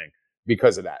fucking thing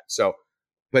because of that. So,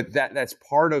 but that's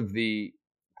part of the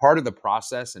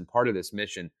process, and part of this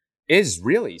mission is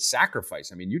really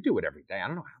sacrifice. I mean, you do it every day. I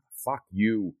don't know how the fuck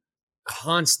you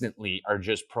constantly are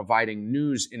just providing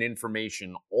news and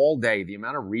information all day, the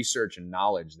amount of research and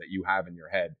knowledge that you have in your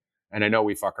head. And I know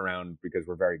we fuck around because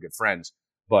we're very good friends,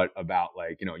 but about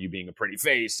you being a pretty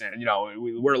face and,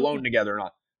 we're alone together and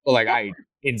all. But I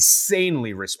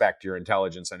insanely respect your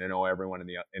intelligence, and I know everyone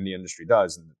in the industry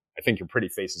does. And I think your pretty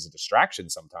face is a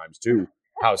distraction sometimes too,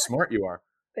 how smart you are.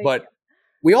 But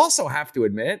we also have to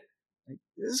admit,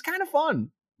 this is kind of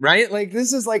fun. Right?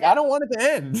 This is I don't want it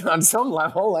to end on some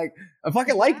level. I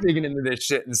fucking like digging into this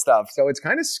shit and stuff. So it's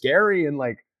kind of scary and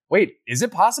wait, is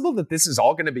it possible that this is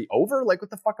all going to be over? Like, what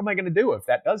the fuck am I going to do if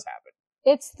that does happen?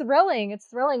 It's thrilling. It's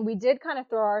thrilling. We did kind of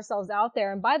throw ourselves out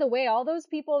there. And by the way, all those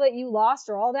people that you lost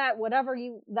or all that,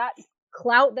 that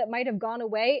clout that might have gone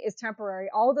away is temporary.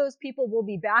 All those people will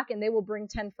be back and they will bring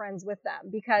 10 friends with them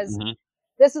because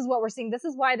this is what we're seeing. This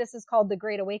is why this is called the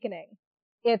Great Awakening.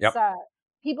 It's,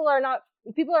 people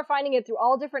are finding it through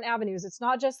all different avenues. It's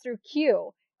not just through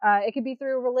Q. It could be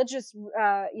through religious,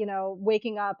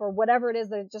 waking up or whatever it is.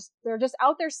 They're just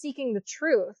out there seeking the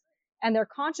truth. And their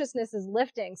consciousness is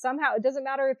lifting. Somehow, it doesn't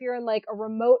matter if you're in like a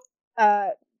remote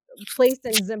place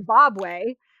in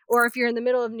Zimbabwe or if you're in the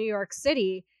middle of New York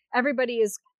City. Everybody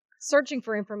is searching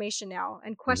for information now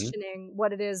and questioning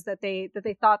what it is that they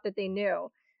thought that they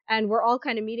knew. And we're all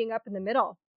kind of meeting up in the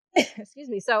middle. Excuse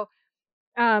me. So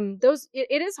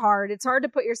it is hard. It's hard to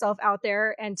put yourself out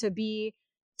there and to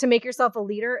make yourself a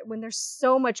leader when there's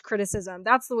so much criticism.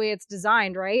 That's the way it's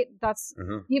designed, right? That's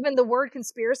even the word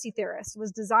conspiracy theorist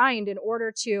was designed in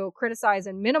order to criticize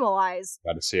and minimalize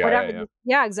whatever.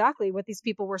 Yeah, exactly what these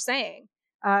people were saying.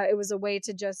 It was a way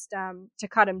to just to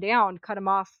cut them down, cut them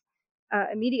off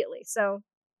immediately. So,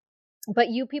 but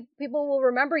people will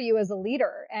remember you as a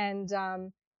leader, and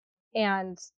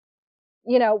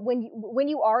when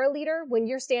you are a leader, when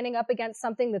you're standing up against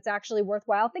something that's actually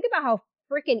worthwhile, think about how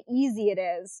freaking easy it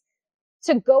is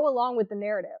to go along with the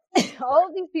narrative. All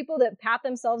of these people that pat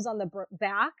themselves on the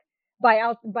back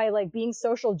by like being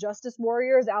social justice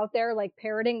warriors out there, like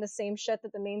parroting the same shit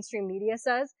that the mainstream media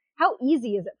says. How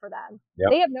easy is it for them? Yep.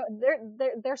 They have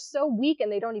they're so weak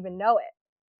and they don't even know it.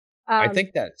 I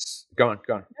think that's go on.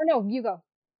 No, you go.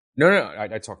 No,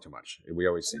 I talk too much. We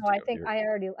always say. No, I think I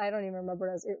don't even remember what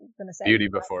I was going to say. Beauty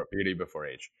before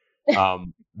age.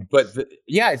 But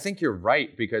I think you're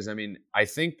right, because I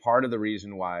think part of the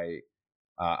reason why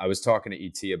I was talking to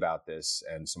ET about this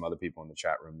and some other people in the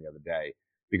chat room the other day,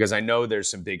 because I know there's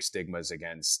some big stigmas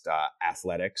against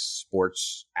athletics,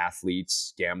 sports,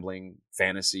 athletes, gambling,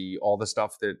 fantasy, all the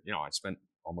stuff that, I spent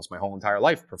almost my whole entire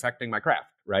life perfecting my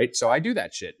craft, right? So I do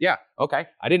that shit. Yeah, okay.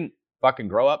 I didn't fucking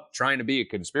grow up trying to be a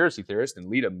conspiracy theorist and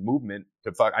lead a movement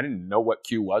I didn't know what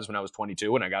Q was when I was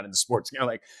 22 when I got into sports.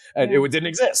 It didn't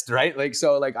exist, right?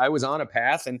 I was on a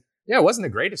path, and it wasn't the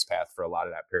greatest path for a lot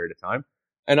of that period of time.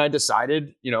 And I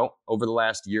decided, over the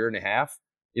last year and a half,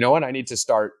 I need to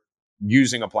start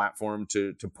using a platform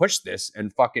to push this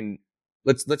and fucking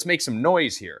let's make some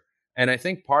noise here. And I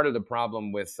think part of the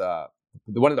problem with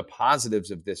one of the positives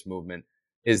of this movement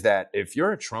is that if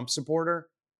you're a Trump supporter,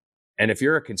 and if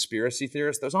you're a conspiracy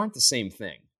theorist, those aren't the same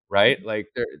thing, right? Like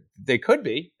they could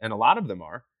be, and a lot of them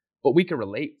are, but we can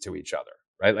relate to each other,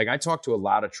 right? Like I talk to a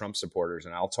lot of Trump supporters,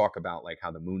 and I'll talk about like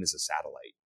how the moon is a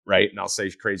satellite, right? And I'll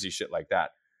say crazy shit like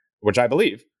that, which I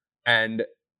believe. And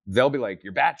they'll be like,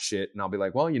 "You're batshit," and I'll be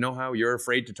like, "Well, you know how you're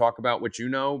afraid to talk about what you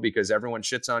know because everyone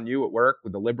shits on you at work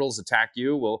when the liberals attack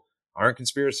you? Well, aren't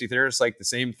conspiracy theorists like the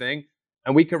same thing?"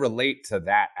 And we can relate to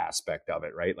that aspect of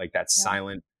it, right? Like that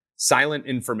silent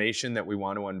information that we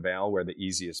want to unveil, where the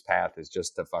easiest path is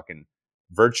just to fucking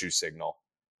virtue signal.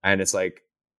 And it's like,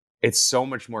 it's so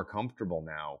much more comfortable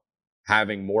now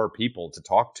having more people to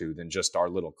talk to than just our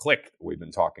little clique that we've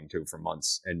been talking to for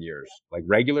months and years. Like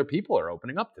regular people are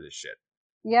opening up to this shit.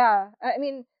 Yeah. I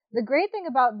mean, the great thing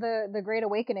about the Great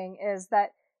Awakening is that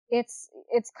it's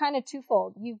kind of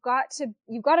twofold. You've got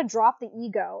to drop the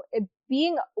ego.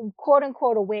 Being quote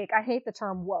unquote awake. I hate the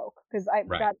term woke because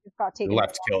that just got taken. The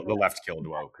left killed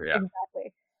woke. Yeah,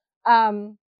 exactly.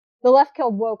 The left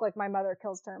killed woke, like my mother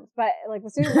kills terms. But like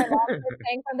as soon as my mom starts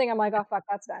saying something, I'm like, oh fuck,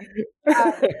 that's done.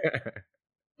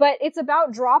 But it's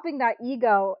about dropping that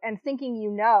ego and thinking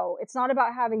It's not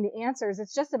about having the answers.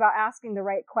 It's just about asking the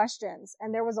right questions.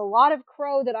 And there was a lot of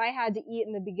crow that I had to eat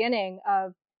in the beginning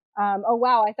of. Oh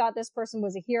wow, I thought this person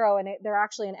was a hero and they're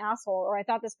actually an asshole, or I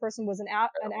thought this person was an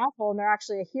asshole and they're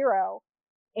actually a hero.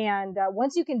 And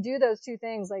once you can do those two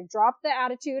things, like drop the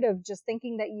attitude of just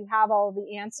thinking that you have all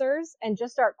the answers and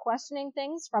just start questioning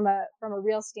things from a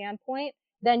real standpoint,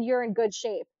 then you're in good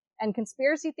shape. And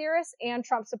conspiracy theorists and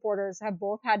Trump supporters have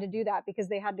both had to do that because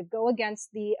they had to go against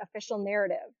the official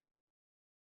narrative.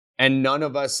 And none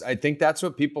of us, I think that's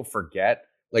what people forget.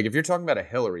 Like, if you're talking about a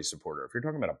Hillary supporter, if you're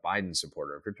talking about a Biden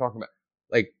supporter, if you're talking about,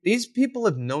 like, these people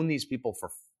have known these people for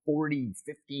 40,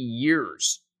 50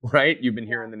 years, right? You've been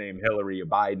hearing the name Hillary,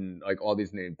 Biden, like all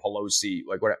these names, Pelosi,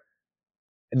 like what.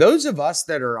 Those of us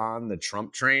that are on the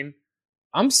Trump train,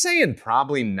 I'm saying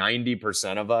probably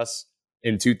 90% of us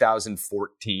in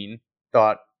 2014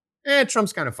 thought,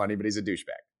 Trump's kind of funny, but he's a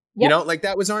douchebag. Yep. Like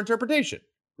that was our interpretation.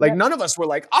 Like none of us were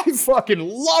like, I fucking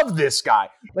love this guy.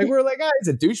 Like we were like, he's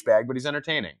a douchebag, but he's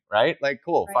entertaining, right? Like,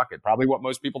 cool, fuck it. Probably what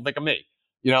most people think of me.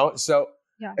 So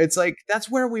Yeah. it's like, that's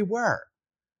where we were.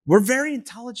 We're very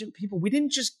intelligent people. We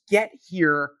didn't just get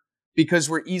here because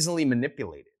we're easily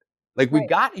manipulated. Like, we Right.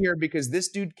 got here because this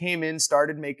dude came in,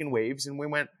 started making waves, and we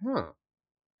went,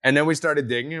 and then we started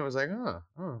digging, and it was like,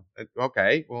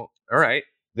 okay, well, all right.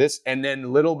 And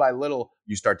then little by little,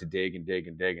 you start to dig and dig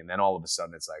and dig, and then all of a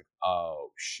sudden it's like,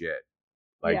 oh shit,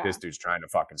 like this dude's trying to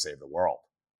fucking save the world.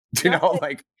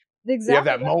 Like, you have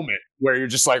that moment where you're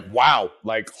just like, wow,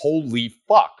 like, holy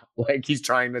fuck, like, he's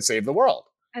trying to save the world.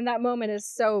 And that moment is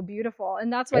so beautiful.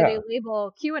 And that's why they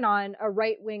label QAnon a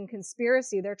right-wing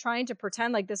conspiracy. They're trying to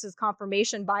pretend like this is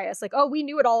confirmation bias. Like, oh, we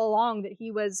knew it all along that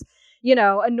he was,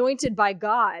 anointed by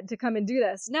God to come and do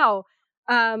this. No,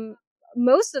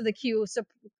 most of the Q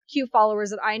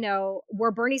followers that I know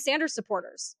were Bernie Sanders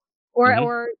supporters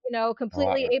or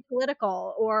completely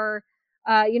apolitical or,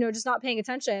 just not paying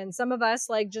attention. Some of us,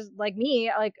 just like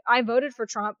me, like, I voted for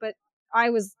Trump, but I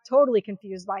was totally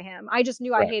confused by him. I just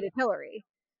knew I hated Hillary.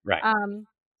 Right.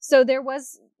 So there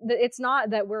was, it's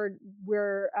not that we're,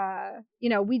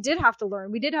 we did have to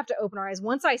learn, we did have to open our eyes.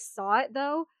 Once I saw it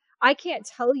though, I can't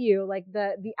tell you, like,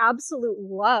 the absolute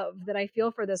love that I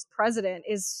feel for this president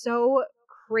is so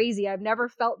crazy. I've never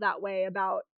felt that way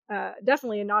about,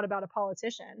 definitely not about a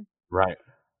politician. Right.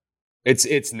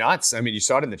 It's nuts. I mean, you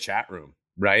saw it in the chat room,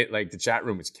 right? Like, the chat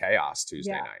room was chaos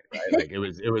Tuesday night, right? Like, it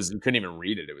was, you couldn't even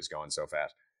read it. It was going so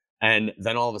fast. And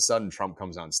then all of a sudden Trump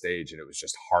comes on stage and it was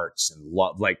just hearts and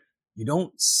love. Like, you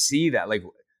don't see that. Like,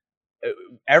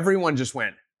 everyone just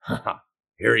went,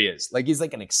 here he is. Like, he's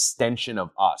like an extension of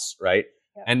us, right?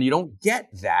 Yeah. And you don't get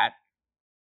that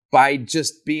by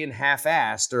just being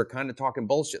half-assed or kind of talking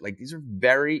bullshit. Like, these are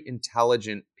very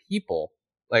intelligent people.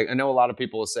 Like, I know a lot of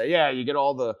people will say, yeah, you get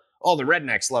all the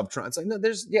rednecks love Trump. It's like, no,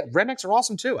 rednecks are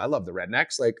awesome too. I love the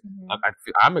rednecks. Like,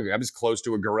 I'm as close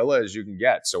to a gorilla as you can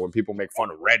get. So when people make fun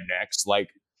of rednecks, like,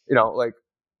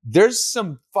 there's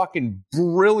some fucking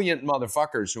brilliant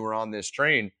motherfuckers who are on this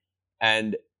train.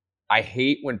 And I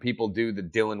hate when people do the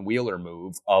Dylan Wheeler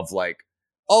move of like,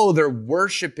 oh, they're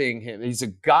worshiping him. He's a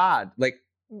god. Like,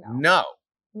 no,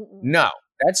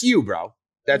 that's you, bro.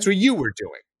 That's what you were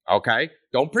doing. Okay.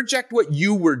 Don't project what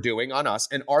you were doing on us.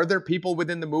 And are there people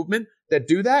within the movement that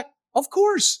do that? Of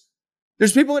course.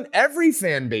 There's people in every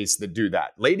fan base that do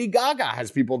that. Lady Gaga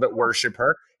has people that worship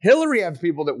her. Hillary has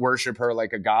people that worship her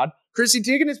like a god. Chrissy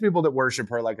Teigen has people that worship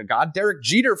her like a god. Derek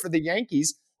Jeter for the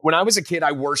Yankees. When I was a kid,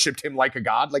 I worshiped him like a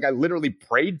god. Like, I literally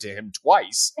prayed to him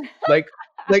twice. Like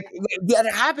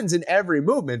that happens in every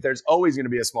movement. There's always going to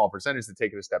be a small percentage that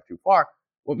take it a step too far.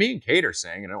 What me and Kate are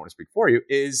saying, and I don't want to speak for you,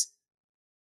 is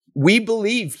we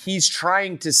believe he's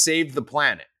trying to save the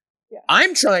planet. Yeah.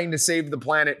 I'm trying to save the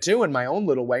planet too in my own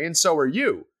little way, and so are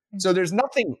you. Mm-hmm. So there's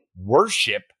nothing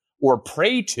worship or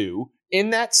pray to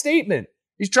in that statement.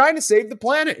 He's trying to save the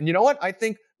planet. And you know what? I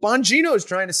think Bongino is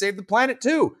trying to save the planet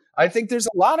too. I think there's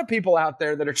a lot of people out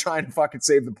there that are trying to fucking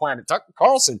save the planet. Tucker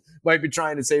Carlson might be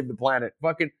trying to save the planet.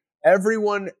 Fucking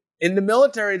everyone in the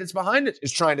military that's behind it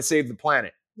is trying to save the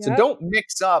planet. Yep. So don't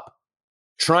mix up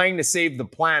trying to save the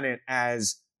planet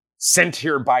as sent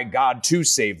here by God to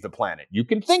save the planet. You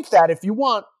can think that if you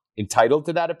want, entitled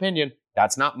to that opinion.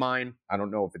 That's not mine. I don't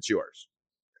know if it's yours.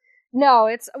 No,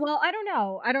 I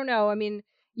don't know. I mean,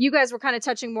 you guys were kind of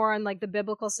touching more on like the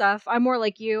biblical stuff. I'm more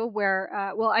like you where,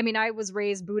 I was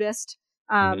raised Buddhist,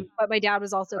 but my dad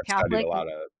was also Catholic. Studied a lot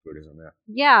of Buddhism, yeah.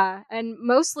 Yeah. And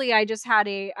mostly I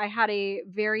had a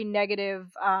very negative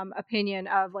opinion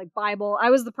of like Bible. I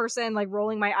was the person like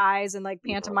rolling my eyes and like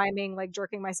pantomiming, like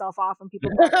jerking myself off when people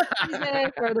talk about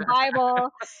Jesus or the Bible,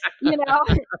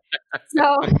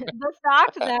 So the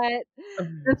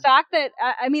fact that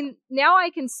I mean, now I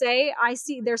can say I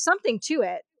see there's something to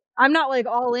it. I'm not like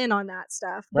all in on that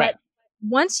stuff, right. But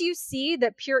once you see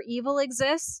that pure evil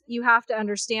exists, you have to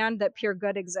understand that pure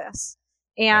good exists.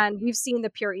 And we've seen the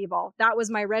pure evil. That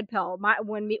was my red pill.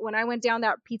 When I went down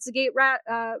that Pizzagate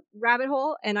rabbit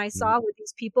hole and I saw what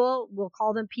these people, we'll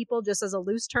call them people just as a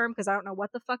loose term because I don't know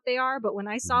what the fuck they are. But when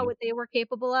I saw what they were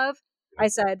capable of, I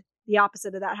said the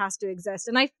opposite of that has to exist.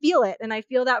 And I feel it. And I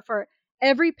feel that for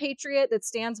every patriot that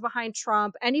stands behind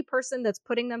Trump, any person that's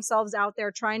putting themselves out there,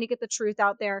 trying to get the truth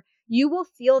out there, you will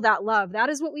feel that love. That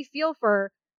is what we feel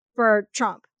for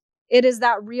Trump. It is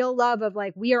that real love of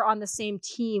like, we are on the same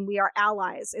team. We are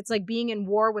allies. It's like being in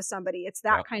war with somebody. It's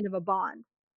that kind of a bond.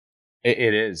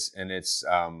 It is. And it's,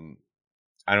 I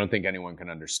don't think anyone can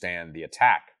understand the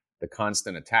attack, the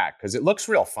constant attack, because it looks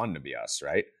real fun to be us,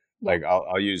 right? Yeah. Like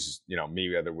I'll use,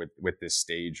 me either with this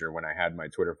stage or when I had my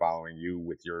Twitter following, you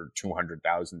with your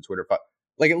 200,000 Twitter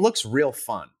like it looks real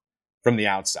fun from the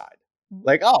outside.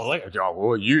 Like, oh, look, oh,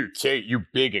 well, you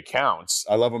big accounts.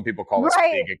 I love when people call us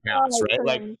Right. big accounts, Oh,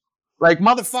 right? goodness. Like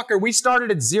motherfucker, we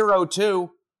started at 0 too.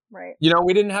 Right. You know,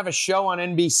 we didn't have a show on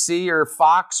NBC or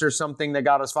Fox or something that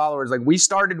got us followers. Like we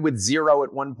started with 0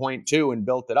 at 1.2 and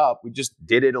built it up. We just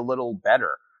did it a little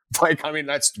better. Like, I mean,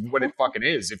 that's what it fucking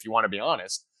is, if you want to be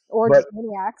honest. Or just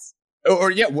maniacs.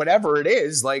 Or yeah, whatever it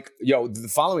is. Like,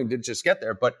 the following did just get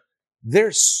there, but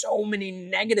there's so many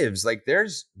negatives. Like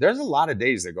there's a lot of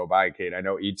days that go by, Kate. I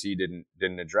know ET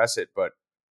didn't address it, but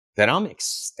that I'm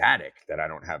ecstatic that I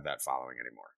don't have that following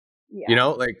anymore. Yeah. You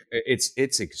know, like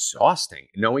it's exhausting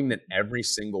knowing that every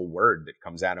single word that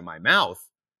comes out of my mouth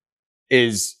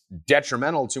is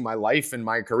detrimental to my life and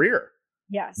my career.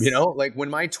 Yes. You know, like when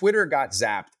my Twitter got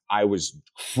zapped, I was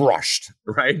crushed,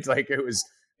 right? Like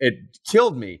it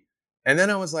killed me. And then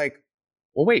I was like,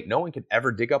 well, wait, no one could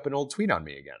ever dig up an old tweet on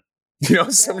me again. You know,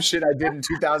 some shit I did in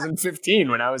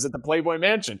 2015 when I was at the Playboy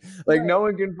Mansion. Like Right. no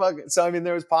one can fucking. So I mean,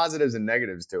 there was positives and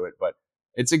negatives to it, but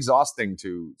it's exhausting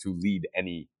to lead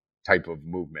any type of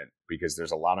movement because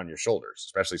there's a lot on your shoulders,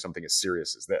 especially something as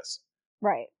serious as this.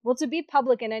 Right. Well, to be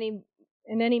public in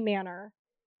any manner,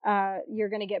 you're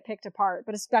going to get picked apart.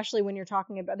 But especially when you're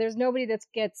talking about, there's nobody that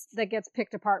gets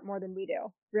picked apart more than we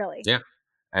do. Really. Yeah.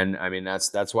 And I mean,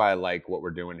 that's why I like what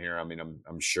we're doing here. I mean,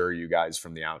 I'm sure you guys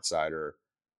from the outside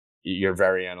you're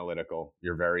very analytical.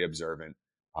 You're very observant.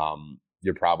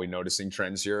 You're probably noticing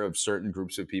trends here of certain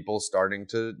groups of people starting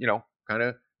to, kind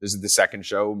of, this is the second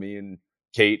show me and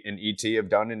Kate and ET have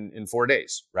done in 4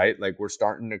 days, right? Like we're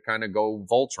starting to kind of go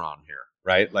Voltron here,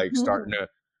 right? Like starting to,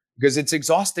 because it's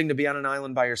exhausting to be on an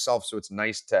island by yourself. So it's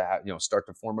nice to have, start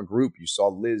to form a group. You saw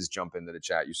Liz jump into the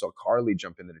chat. You saw Carly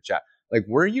jump into the chat. Like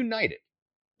we're united.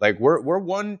 Like we're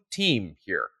one team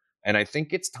here. And I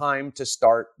think it's time to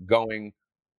start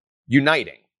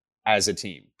uniting as a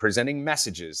team, presenting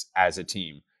messages as a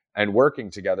team and working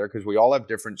together because we all have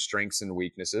different strengths and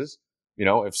weaknesses. You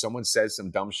know, if someone says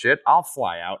some dumb shit, I'll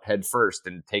fly out head first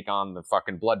and take on the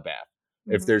fucking bloodbath.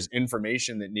 Mm-hmm. If there's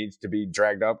information that needs to be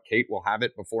dragged up, Kate will have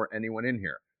it before anyone in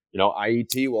here. You know,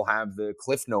 IET will have the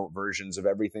Cliff Note versions of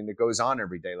everything that goes on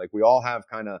every day. Like we all have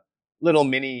kind of little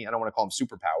mini, I don't want to call them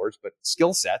superpowers, but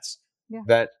skill sets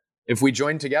that if we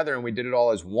joined together and we did it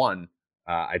all as one,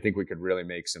 I think we could really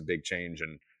make some big change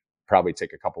and probably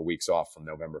take a couple weeks off from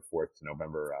November 4th to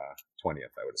November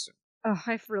 20th, I would assume. Oh,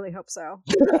 I really hope so.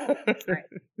 Right.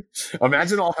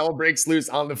 Imagine all hell breaks loose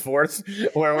on the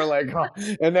 4th where we're like, oh,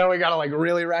 and then we got to like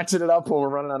really ratchet it up when we're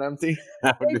running on empty.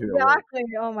 Exactly.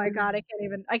 Oh my God. I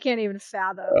can't even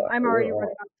fathom. I'm already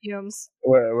running on fumes.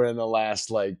 We're in the last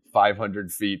like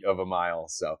 500 feet of a mile.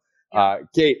 So,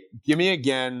 Kate, give me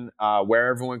again where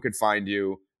everyone could find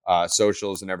you,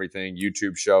 socials and everything,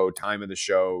 YouTube show, time of the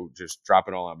show. Just drop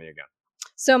it all on me again.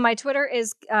 So my Twitter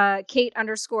is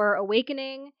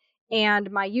Kate_Awakening.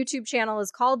 And my YouTube channel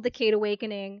is called The Kate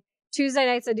Awakening. Tuesday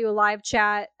nights, I do a live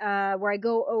chat where I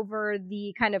go over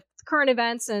the kind of current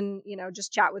events and,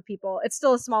 just chat with people. It's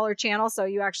still a smaller channel, so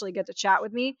you actually get to chat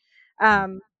with me.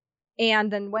 And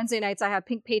then Wednesday nights, I have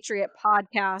Pink Patriot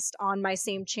podcast on my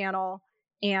same channel.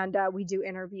 And we do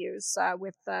interviews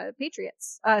with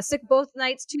patriots. Both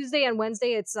nights, Tuesday and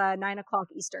Wednesday, it's 9:00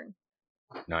 Eastern.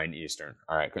 9 Eastern.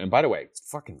 All right. And by the way, it's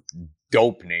fucking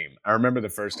dope name. I remember the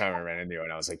first time I ran into you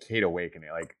and I was like, Kate Awakening.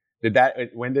 Like,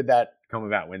 when did that come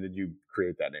about? When did you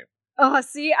create that name? Oh,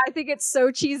 see, I think it's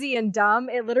so cheesy and dumb.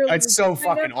 It literally It's so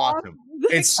fucking awesome.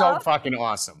 It's so fucking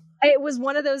awesome. It was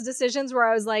one of those decisions where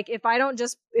I was like, if I don't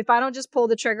just pull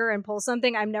the trigger and pull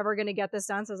something, I'm never going to get this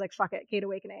done. So I was like, fuck it, Kate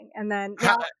Awakening. And then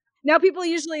now people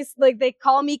usually they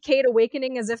call me Kate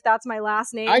Awakening as if that's my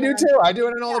last name. I do too. I do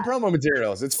it in all the promo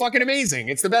materials. It's fucking amazing.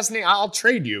 It's the best name. I'll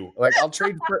trade you. Like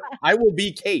I will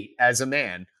be Kate as a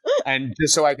man, and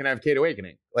just so I can have Kate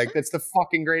Awakening. Like that's the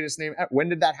fucking greatest name. When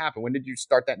did that happen? When did you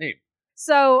start that name?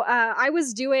 So I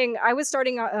was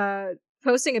starting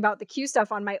posting about the Q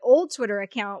stuff on my old Twitter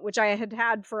account, which I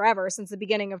had forever since the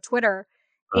beginning of Twitter.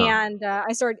 And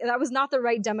that was not the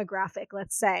right demographic,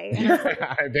 let's say.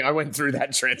 I went through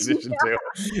that transition too.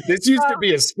 This used to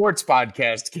be a sports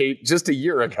podcast, Kate, just a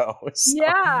year ago. So.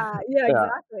 Yeah,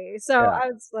 exactly. So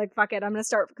I was like, fuck it, I'm going to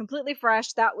start completely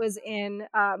fresh. That was in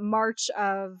March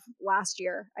of last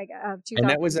year, I guess. And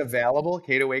that was available?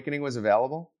 Kate Awakening was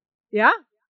available? Yeah.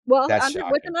 Well,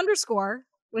 with an underscore,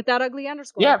 with that ugly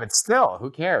underscore. Yeah, but still,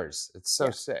 who cares? It's so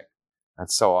sick.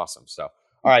 That's so awesome. So.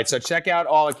 All right, so check out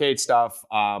all of Kate's stuff,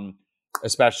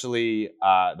 especially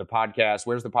the podcast.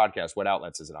 Where's the podcast? What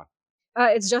outlets is it on?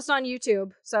 It's just on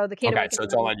YouTube. So the Kate Awakening. So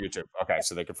it's all on YouTube. Okay,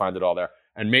 so they can find it all there.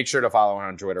 And make sure to follow her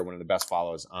on Twitter, one of the best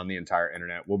follows on the entire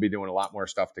internet. We'll be doing a lot more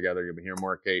stuff together. You'll be hearing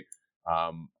more of Kate.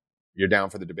 You're down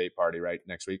for the debate party, right?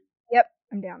 Next week? Yep,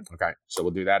 I'm down. Okay. So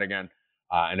we'll do that again.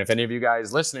 And if any of you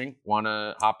guys listening want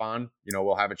to hop on,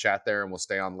 we'll have a chat there and we'll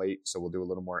stay on late. So we'll do a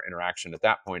little more interaction at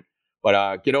that point.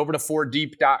 But get over to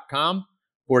 4deep.com.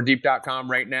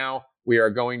 4deep.com right now. We are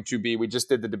going to we just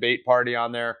did the debate party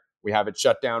on there. We have it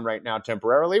shut down right now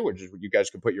temporarily, which is you guys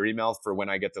can put your email for when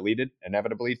I get deleted,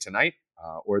 inevitably tonight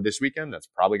or this weekend. That's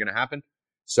probably going to happen.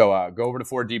 So go over to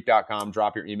 4deep.com,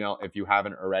 drop your email if you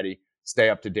haven't already.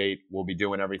 Stay up to date. We'll be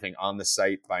doing everything on the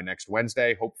site by next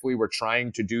Wednesday. Hopefully, we're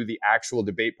trying to do the actual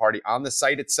debate party on the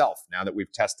site itself now that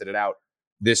we've tested it out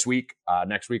this week.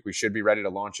 Next week, we should be ready to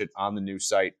launch it on the new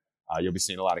site. You'll be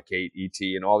seeing a lot of Kate,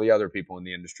 E.T., and all the other people in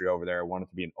the industry over there. I want it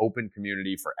to be an open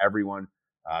community for everyone.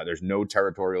 There's no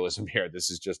territorialism here. This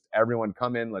is just everyone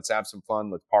come in. Let's have some fun.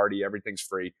 Let's party. Everything's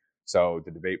free. So the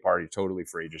debate party, totally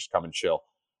free. Just come and chill.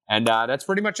 And that's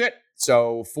pretty much it.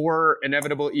 So for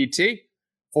Inevitable E.T.,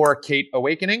 for Kate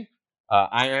Awakening,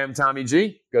 I am Tommy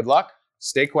G. Good luck.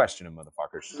 Stay questioning,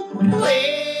 motherfuckers.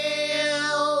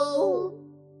 Well,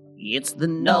 it's the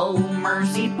No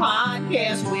Mercy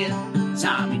Podcast with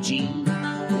Tommy G.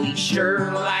 We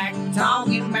sure like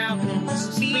talking about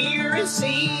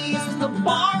conspiracies. The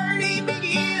party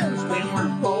begins when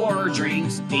we're 4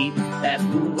 drinks deep. That's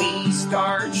when we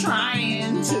start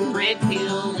trying to red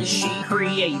pill and she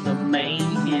create the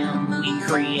mayhem. We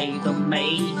create the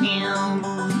mayhem.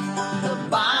 The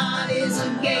body's a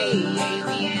gay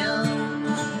alien.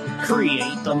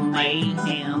 Create the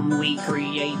mayhem. We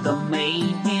create the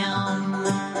mayhem.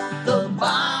 The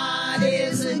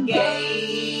body's a gay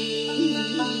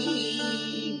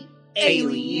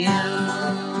alien.